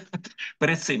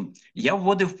перед цим я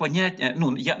вводив поняття,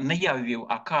 я ввів,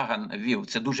 а Каган ввів,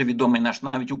 це дуже відомий наш,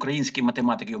 навіть український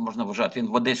математик, його можна вважати, він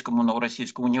в Одеському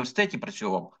Новоросійському університеті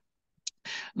працював.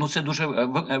 Це дуже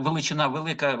величина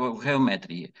велика в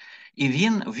геометрії. І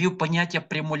він ввів поняття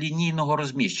прямолінійного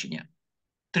розміщення.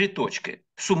 3 точки.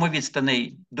 Сума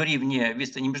відстаней дорівнює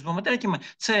відстані між двома третями.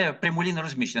 Це прямолінійне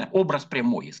розміщення, образ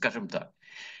прямої, скажімо так.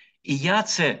 І я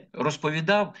це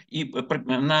розповідав, і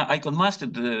на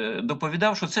MaSTEd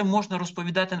доповідав, що це можна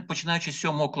розповідати, починаючи з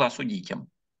 7 класу дітям.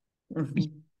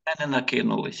 Мене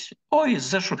накинулись. Ой,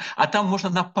 за що? А там можна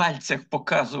на пальцях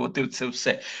показувати це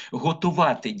все.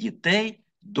 Готувати дітей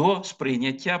до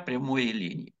сприйняття прямої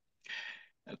лінії.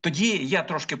 Тоді я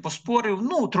трошки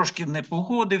поспорив, трошки не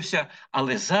погодився,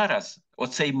 але зараз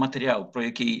оцей матеріал, про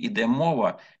який йде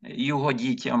мова, його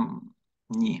дітям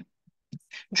ні.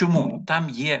 Чому? Там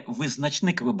є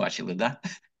визначник, ви бачили, да?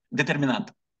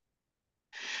 Детермінант.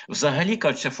 Взагалі,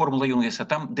 кажуть, це формула Юнгеса,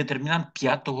 там детермінант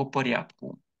 5-го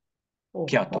порядку.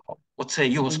 5-го. Оце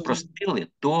його спростили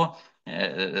до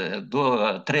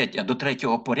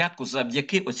 3-го порядку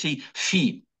завдяки оцій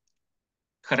фі,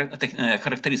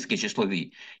 характеристики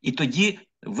числові. І тоді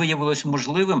виявилось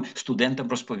можливим студентам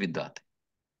розповідати.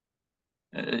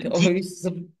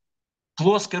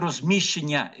 Плоске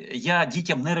розміщення я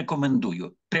дітям не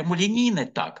рекомендую. Прямолінійне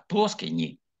 – так, плоске –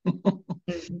 ні.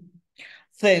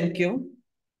 Thank you.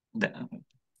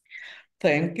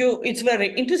 Thank you. It's very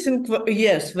interesting.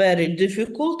 Yes, very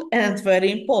difficult and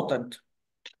very important.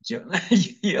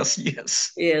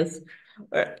 Yes.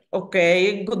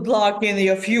 Okay, good luck in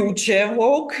your future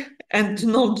work and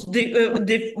not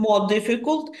more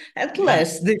difficult and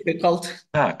less difficult.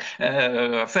 Так,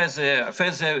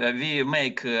 further we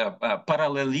make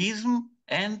parallelism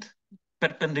and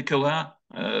perpendicular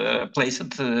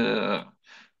placed.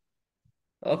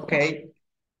 Okay,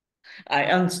 I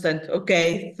understand.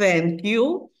 Okay, thank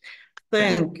you.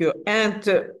 Thank you. And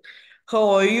how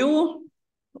are you?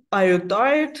 Are you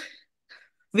tired?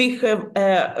 We have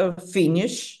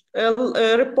finished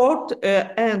a report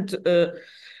and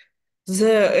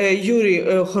the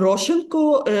Юрій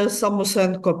Хорошенко,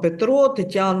 Самосенко Петро,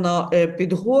 Тетяна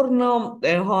Підгорна,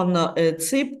 Ганна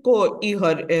Ципко,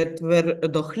 Ігор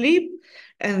Твердохліб,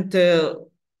 and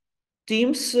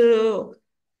teams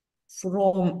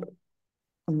from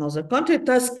another country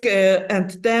task and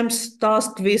teams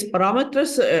tasked with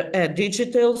parameters,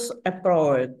 digital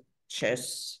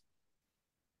approaches.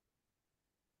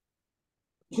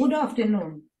 Good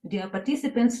afternoon, dear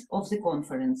participants of the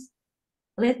conference.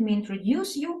 Let me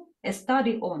introduce you a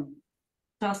study on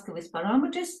task with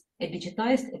parameters, a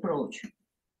digitized approach.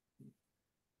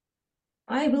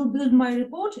 I will build my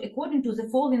report according to the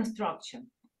following structure: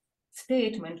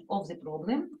 statement of the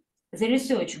problem, the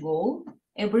research goal,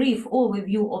 a brief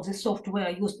overview of the software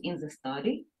used in the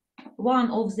study,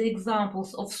 one of the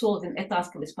examples of solving a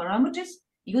task with parameters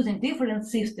using different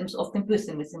systems of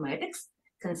computer mathematics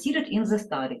considered in the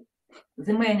study,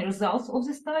 the main results of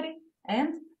the study, and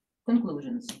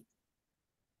conclusions.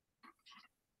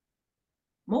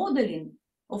 Modeling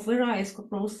of various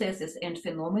processes and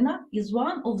phenomena is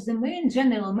one of the main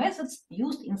general methods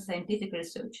used in scientific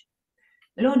research.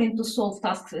 Learning to solve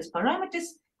tasks with parameters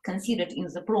considered in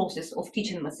the process of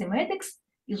teaching mathematics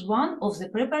is one of the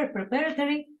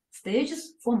preparatory stages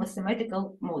for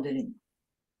mathematical modeling.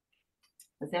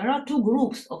 There are 2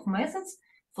 groups of methods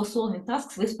for solving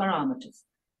tasks with parameters: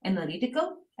 analytical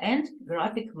and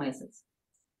graphic methods.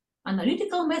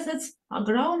 Analytical methods are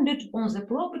grounded on the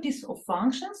properties of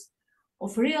functions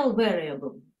of real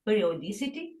variable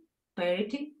periodicity,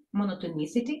 parity,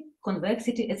 monotonicity,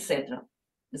 convexity, etc.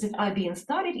 that are being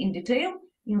studied in detail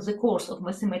in the course of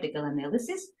mathematical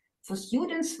analysis for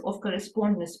students of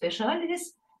corresponding specialties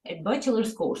at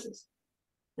bachelor's courses.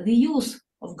 The use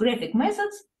of graphic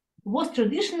methods was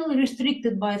traditionally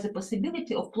restricted by the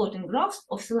possibility of plotting graphs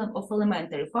of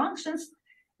elementary functions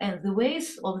and the ways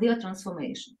of their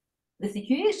transformation. The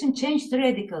situation changed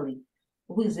radically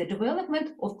with the development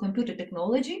of computer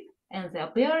technology and the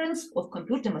appearance of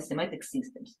computer mathematics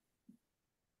systems.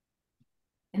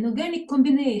 An organic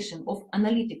combination of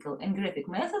analytical and graphic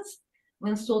methods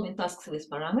when solving tasks with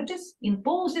parameters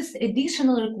imposes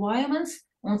additional requirements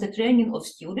on the training of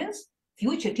students,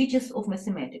 future teachers of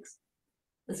mathematics.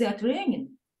 Their training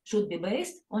should be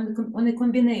based on a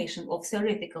combination of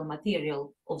theoretical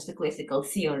material of the classical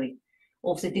theory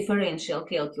of the differential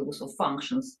calculus of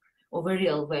functions of a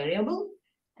real variable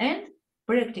and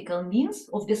practical means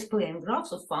of displaying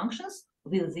graphs of functions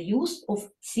with the use of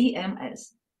CMS.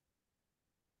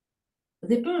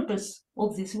 The purpose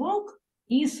of this work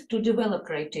is to develop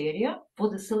criteria for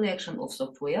the selection of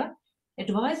software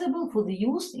advisable for the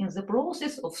use in the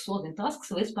process of solving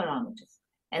tasks with parameters,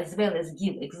 as well as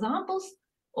give examples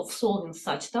of solving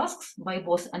such tasks by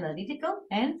both analytical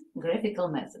and graphical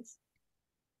methods.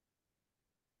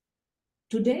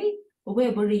 Today,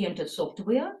 web-oriented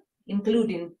software,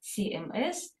 including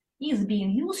CMS, is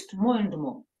being used more and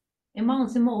more.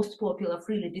 Among the most popular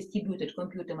freely distributed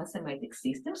computer mathematics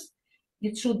systems,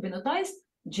 it should be noticed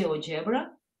GeoGebra,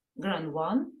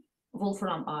 Gran1,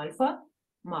 Wolfram Alpha,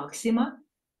 Maxima,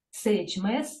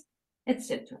 SageMath,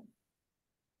 etc.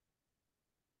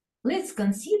 Let's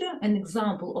consider an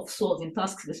example of solving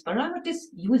tasks with parameters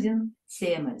using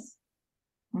CMS.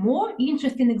 More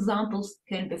interesting examples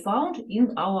can be found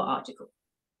in our article.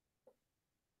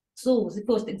 So the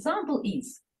first example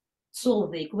is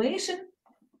solve the equation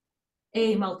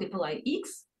a multiply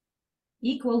x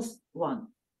equals 1.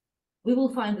 We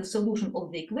will find the solution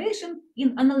of the equation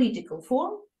in analytical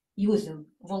form using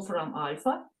Wolfram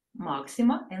Alpha,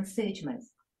 Maxima, and SageMath.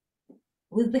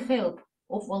 With the help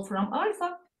of Wolfram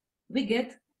Alpha, we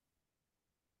get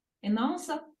an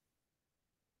answer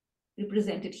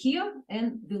represented here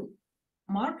and we'll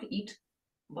mark it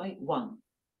by 1.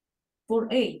 For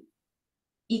a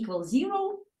equals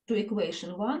 0 to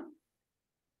equation 1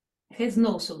 has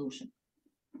no solution.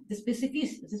 The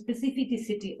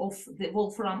specificity of the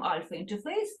Wolfram Alpha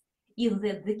interface is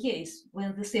that the case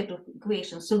when the set of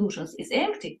equation solutions is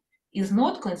empty is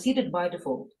not considered by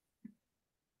default.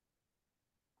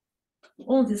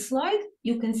 On this slide,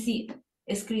 you can see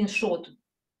a screenshot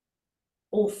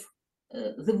of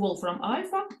the Wolfram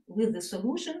Alpha with the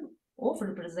solution of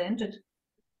represented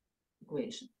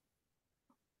equation.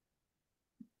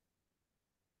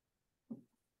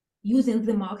 Using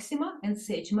the Maxima and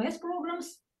SageMath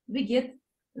programs, we get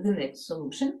the next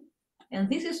solution, and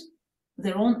this is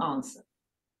their own answer.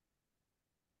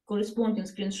 Corresponding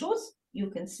screenshots you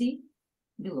can see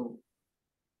below.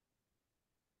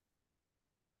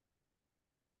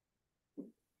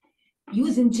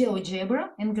 Using GeoGebra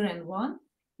and Gran1,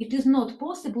 it is not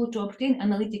possible to obtain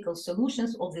analytical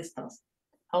solutions of this task.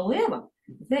 However,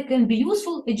 there can be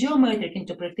useful a geometric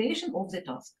interpretation of the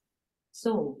task.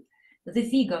 So, the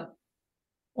figure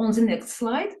on the next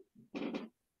slide,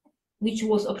 which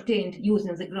was obtained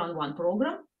using the Gran1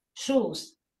 program,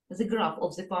 shows the graph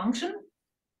of the function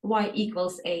y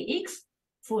equals ax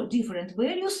for different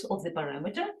values of the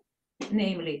parameter,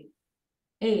 namely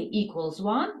a equals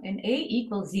 1 and a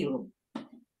equals 0.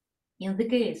 In the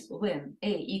case when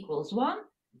a equals 1,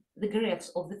 the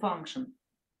graphs of the function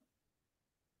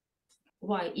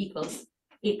y equals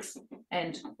x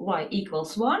and y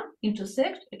equals 1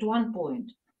 intersect at one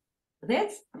point.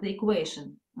 That's the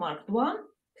equation marked 1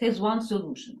 has one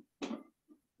solution.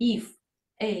 If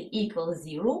a equals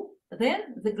 0,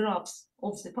 then the graphs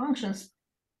of the functions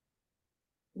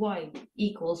y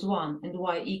equals 1 and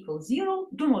y equals 0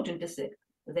 do not intersect.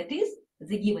 That is,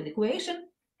 the given equation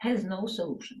has no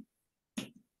solution.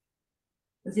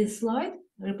 This slide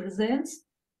represents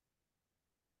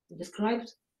the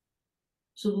described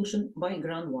solution by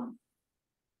Gran1.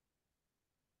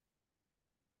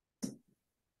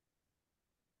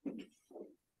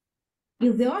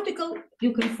 In the article,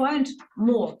 you can find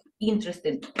more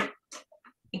interesting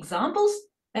examples,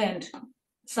 and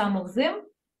some of them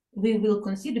we will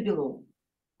consider below.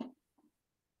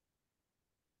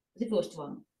 The first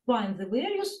one, find the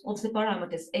values of the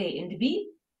parameters a and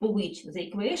b for which the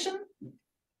equation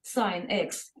sin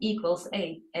x equals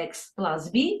ax plus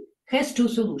b has two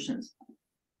solutions.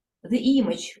 The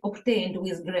image obtained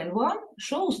with Gran1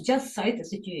 shows just such a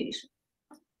situation.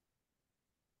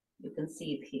 You can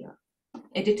see it here.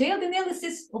 A detailed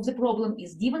analysis of the problem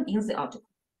is given in the article.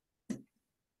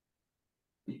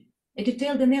 A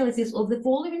detailed analysis of the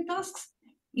following tasks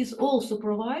is also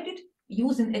provided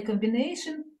using a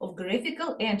combination of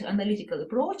graphical and analytical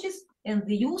approaches and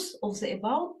the use of the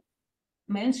above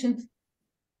mentioned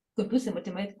computer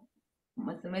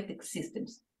mathematics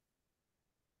systems.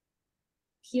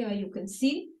 Here you can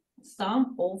see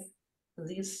some of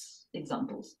these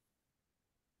examples.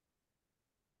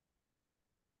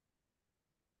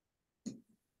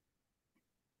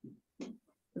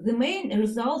 The main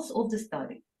results of the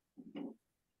study.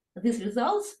 These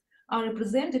results are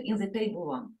represented in the table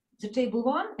 1. The table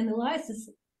 1 analyzes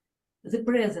the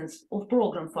presence of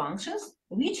program functions,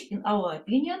 which, in our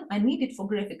opinion, are needed for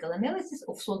graphical analysis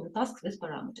of solving tasks with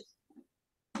parameters.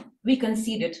 We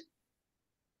considered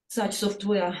such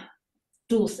software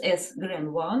tools as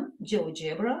GRAN1,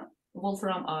 GeoGebra,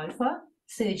 Wolfram Alpha,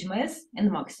 SageMath,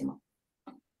 and Maxima.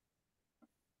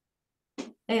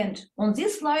 And on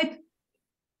this slide,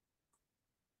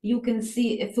 you can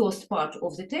see a first part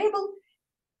of the table,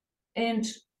 and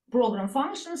program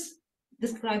functions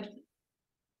described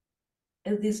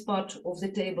as this part of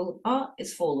the table are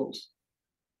as follows.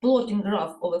 Plotting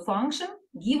graph of a function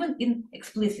given in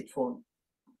explicit form.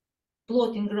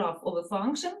 Plotting graph of a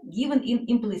function given in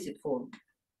implicit form,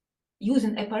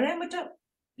 using a parameter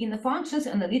in a function's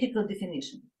analytical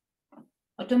definition.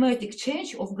 Automatic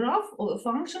change of graph of a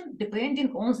function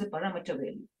depending on the parameter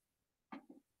value.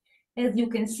 As you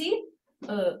can see,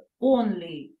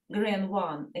 only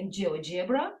GRAN1 and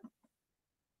GeoGebra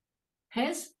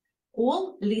has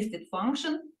all listed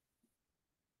functions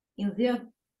in their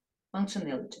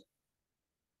functionality.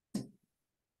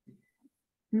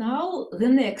 Now, the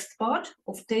next part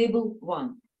of table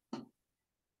 1.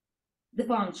 The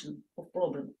function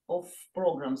of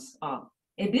programs are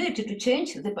ability to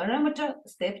change the parameter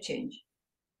step change,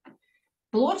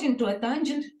 plotting to a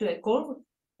tangent to a curve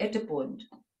at a point,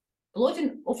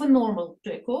 plotting of a normal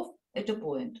to a curve at a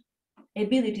point,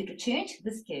 ability to change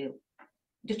the scale,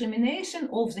 determination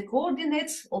of the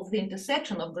coordinates of the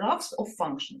intersection of graphs of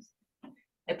functions,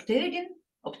 obtaining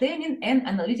an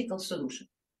analytical solution.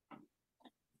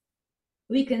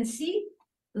 We can see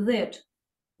that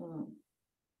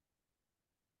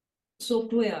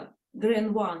software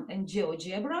GRAN1 and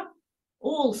GeoGebra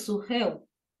also have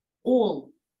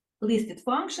all listed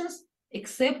functions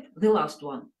except the last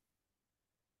one.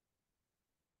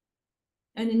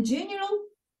 And in general,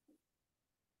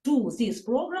 these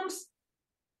programs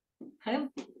have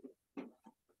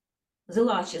the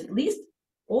largest list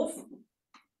of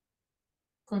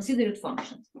considered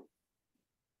functions.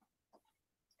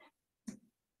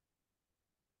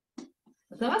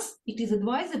 Thus, it is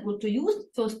advisable to use,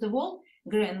 first of all,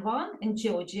 GRAN1 and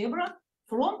GeoGebra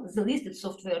from the listed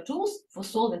software tools for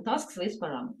solving tasks with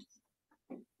parameters.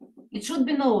 It should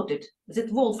be noted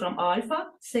that Wolfram Alpha,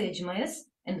 SageMath,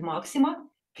 and Maxima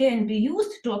can be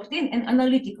used to obtain an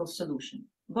analytical solution,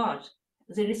 but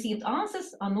the received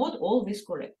answers are not always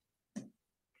correct.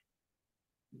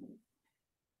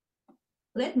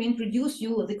 Let me introduce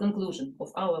you the conclusion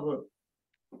of our work.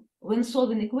 When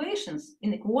solving equations,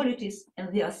 inequalities,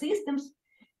 and their systems,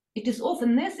 it is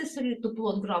often necessary to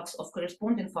plot graphs of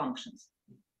corresponding functions.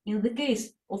 In the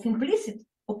case of implicit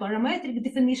or parametric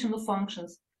definition of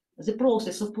functions, the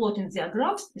process of plotting their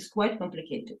graphs is quite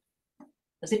complicated.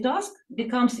 The task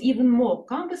becomes even more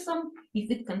cumbersome if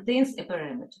it contains a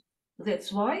parameter.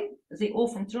 That's why they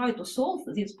often try to solve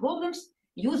these problems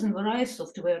using various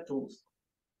software tools.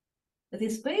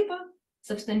 This paper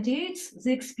substantiates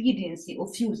the expediency of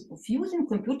using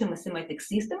computer mathematics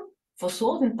system for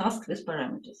solving tasks with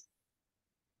parameters.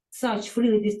 Such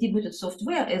freely distributed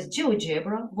software as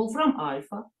GeoGebra, Wolfram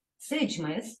Alpha,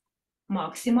 SageMath,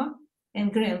 Maxima,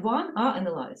 and GRAN1 are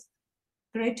analyzed.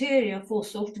 Criteria for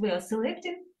software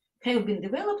selecting have been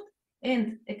developed,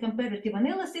 and a comparative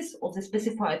analysis of the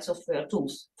specified software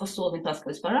tools for solving tasks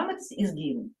with parameters is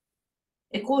given.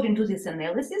 According to this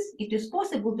analysis, it is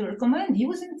possible to recommend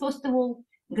using, first of all,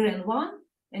 GRAN1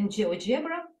 and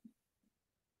GeoGebra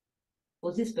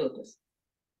for this purpose.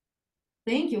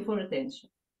 Thank you for attention.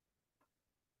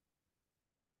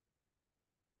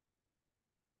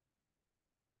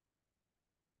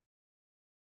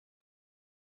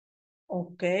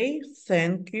 Okay,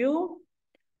 thank you.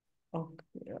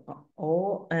 Okay.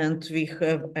 Oh, and we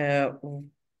have a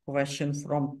question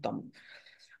from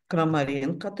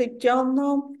Kramarenko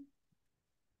Tatiana.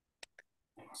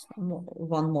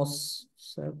 One more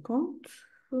second.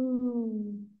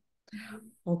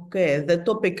 Okay, the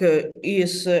topic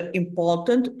is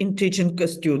important in teaching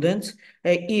students.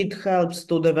 It helps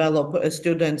to develop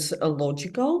students'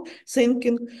 logical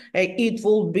thinking. It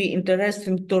will be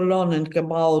interesting to learning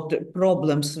about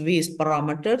problems with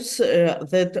parameters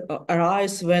that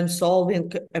arise when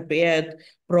solving applied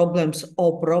problems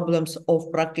or problems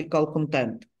of practical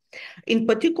content. In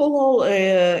particular,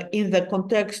 in the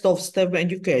context of STEM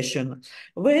education,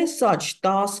 where such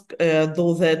tasks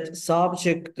do that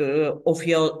subject of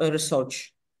your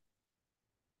research?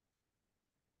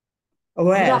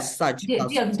 Where such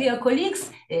tasks? Dear colleagues,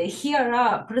 here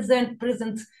are present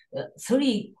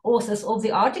three authors of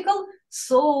the article.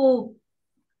 So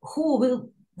who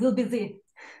will be the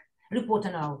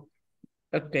reporter now?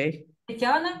 Okay.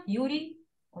 Tatiana, Yuri,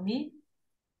 or me?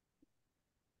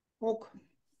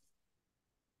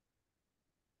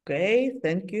 Okay,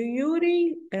 thank you,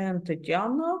 Yuri and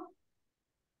Tatiana.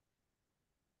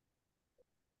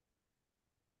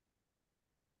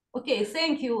 Okay,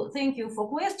 thank you for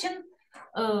question.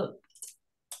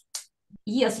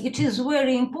 Yes, it is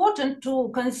very important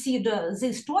to consider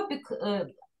this topic,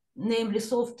 namely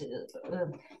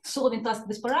solving tasks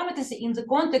with parameters in the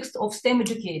context of STEM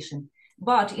education.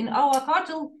 But in our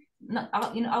article,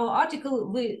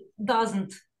 we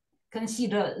doesn't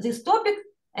consider this topic,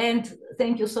 and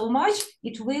thank you so much.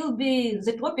 It will be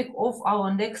the topic of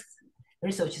our next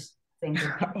researches. Thank you.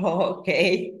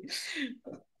 Okay,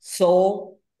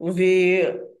 so we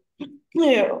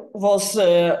was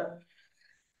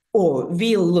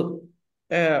will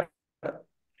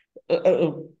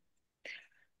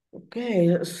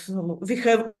okay, so we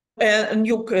have a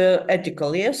new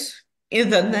article, yes, in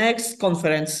the next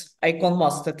conference,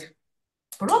 MaSTEd.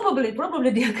 Probably,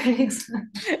 dear colleagues.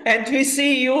 And we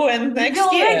see you in next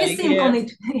year. We already think on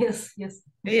it. Yes.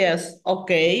 Yes,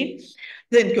 okay.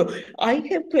 Thank you. I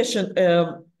have a question.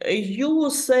 You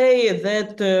say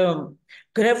that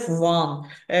graph 1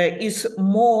 is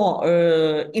more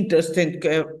interesting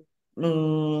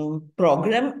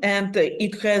program and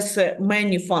it has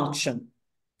many functions.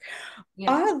 Yes.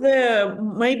 Are there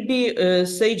maybe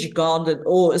Sage Garden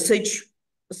or Sage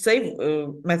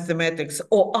Mathematics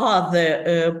or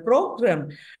other program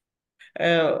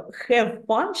have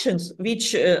functions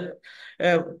which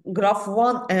graph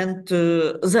 1 and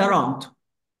the round?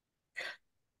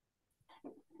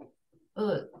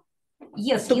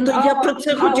 Yes, Тобто я про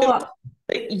це хотіла,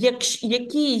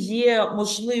 які є,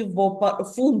 можливо,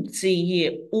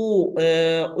 функції у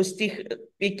ось тих,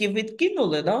 які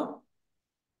відкинули, да?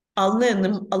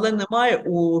 Але немає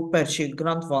у першій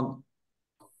Grant 1.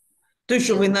 Те,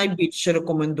 що ви найбільше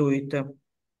рекомендуєте.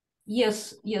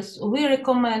 Yes. We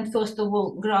recommend, first of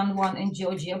all, Grant 1 and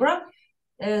GeoGebra.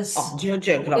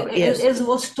 GeoGebra, yes. As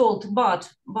was told,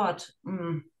 but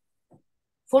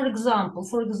for example,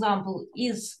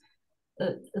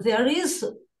 there is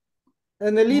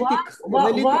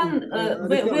one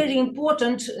very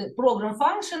important program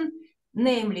function,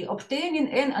 namely obtaining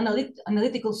an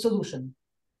analytical solution.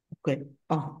 Okay.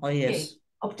 Yes. Okay.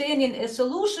 Obtaining a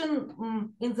solution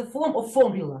in the form of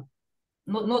formula,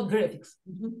 not graphics.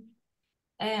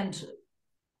 And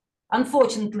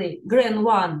unfortunately, Grant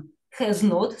 1 has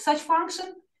not such function,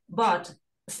 but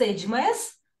Sage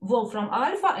Math, Wolfram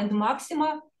Alpha, and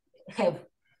Maxima have.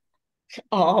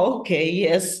 Okay,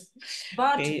 yes.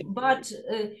 But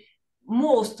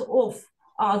most of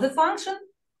other functions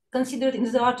considered in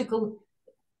the article,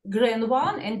 Grant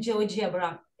 1 and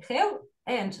GeoGebra have,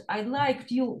 and I'd like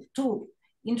you to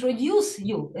introduce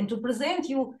you and to present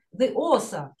you the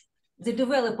author, the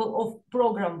developer of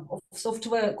program of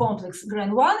software complex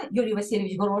Grant 1, Yuri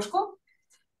Vasilievich Goroshko.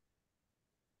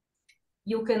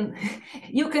 You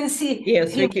can see.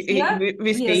 Yes,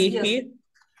 we see here.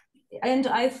 And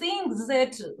I think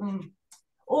that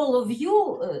all of you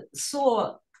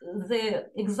saw the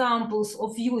examples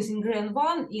of using Grant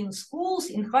 1 in schools,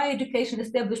 in higher education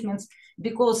establishments,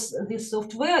 because this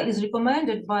software is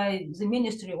recommended by the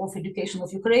Ministry of Education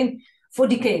of Ukraine for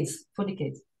decades.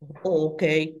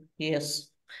 Okay, yes,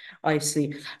 I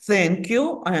see. Thank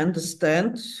you, I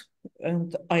understand,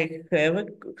 and I have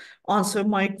answered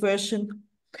my question.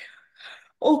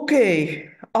 Okay,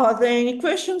 are there any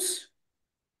questions?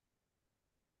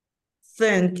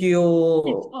 Thank you.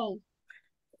 It's all.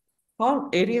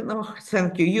 Irina,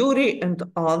 thank you, Yuri, and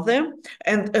other,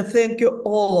 and thank you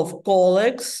all of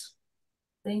colleagues.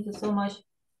 Thank you so much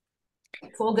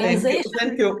for organization.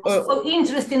 Thank you. For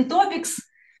interesting topics.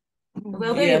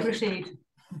 We're very appreciated.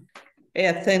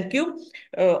 Yeah, thank you.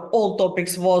 All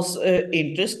topics was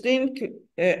interesting,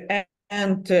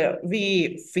 and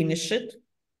we finished it.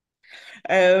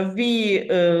 We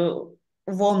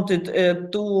wanted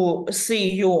to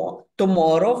see you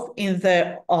tomorrow in the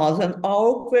other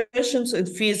hour questions in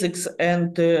physics and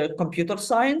computer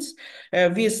science.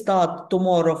 We start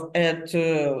tomorrow at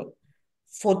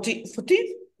 40,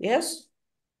 yes?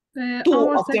 2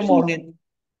 Our of the sections- morning.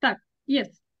 Так, yes.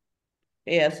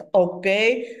 Yes, okay.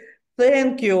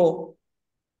 Thank you.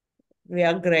 We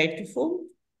are grateful.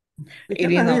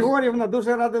 Тетяна Ірина. Григорівна,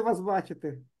 дуже радий вас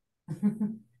бачити.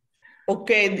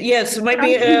 Okay, yes, maybe...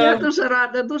 Я дуже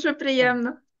рада, дуже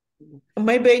приємно.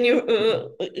 Maybe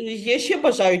є ще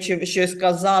бажаючі щось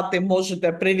сказати,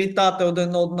 можете привітати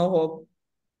один одного.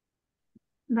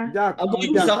 Да. Або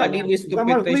Дякую, взагалі дякую. виступити. За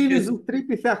можливість щось.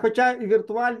 зустрітися, хоча і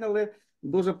віртуально, але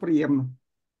дуже приємно.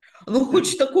 Ну,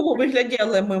 хоч в такому вигляді,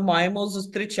 але ми маємо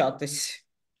зустрічатись.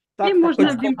 І можна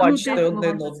Хоч побачити ввімкнути,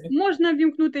 один одного. можна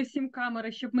ввімкнути всім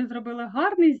камери, щоб ми зробили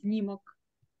гарний знімок.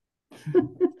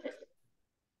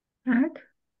 Так.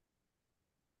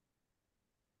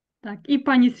 Так, і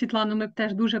пані Світлану ми б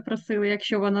теж дуже просили,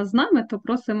 якщо вона з нами, то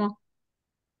просимо.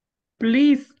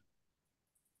 Please.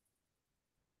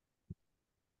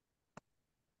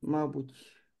 Мабуть.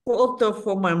 Photo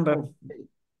for member.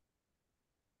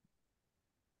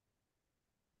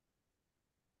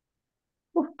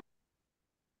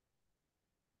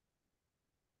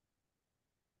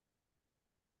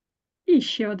 І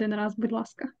ще один раз, будь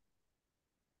ласка.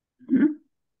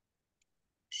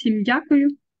 Всім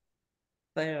дякую.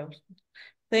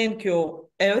 Thank you,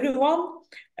 everyone,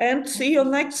 and see you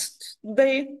next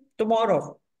day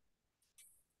tomorrow.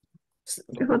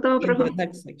 Всього доброго. In the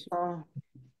next section.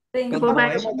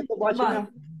 Goodbye. До побачення.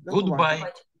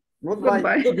 Goodbye.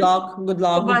 Goodbye. Good luck, good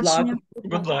luck, good luck.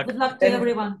 Good luck. Good luck to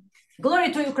everyone.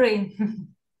 Glory to Ukraine.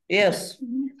 Yes.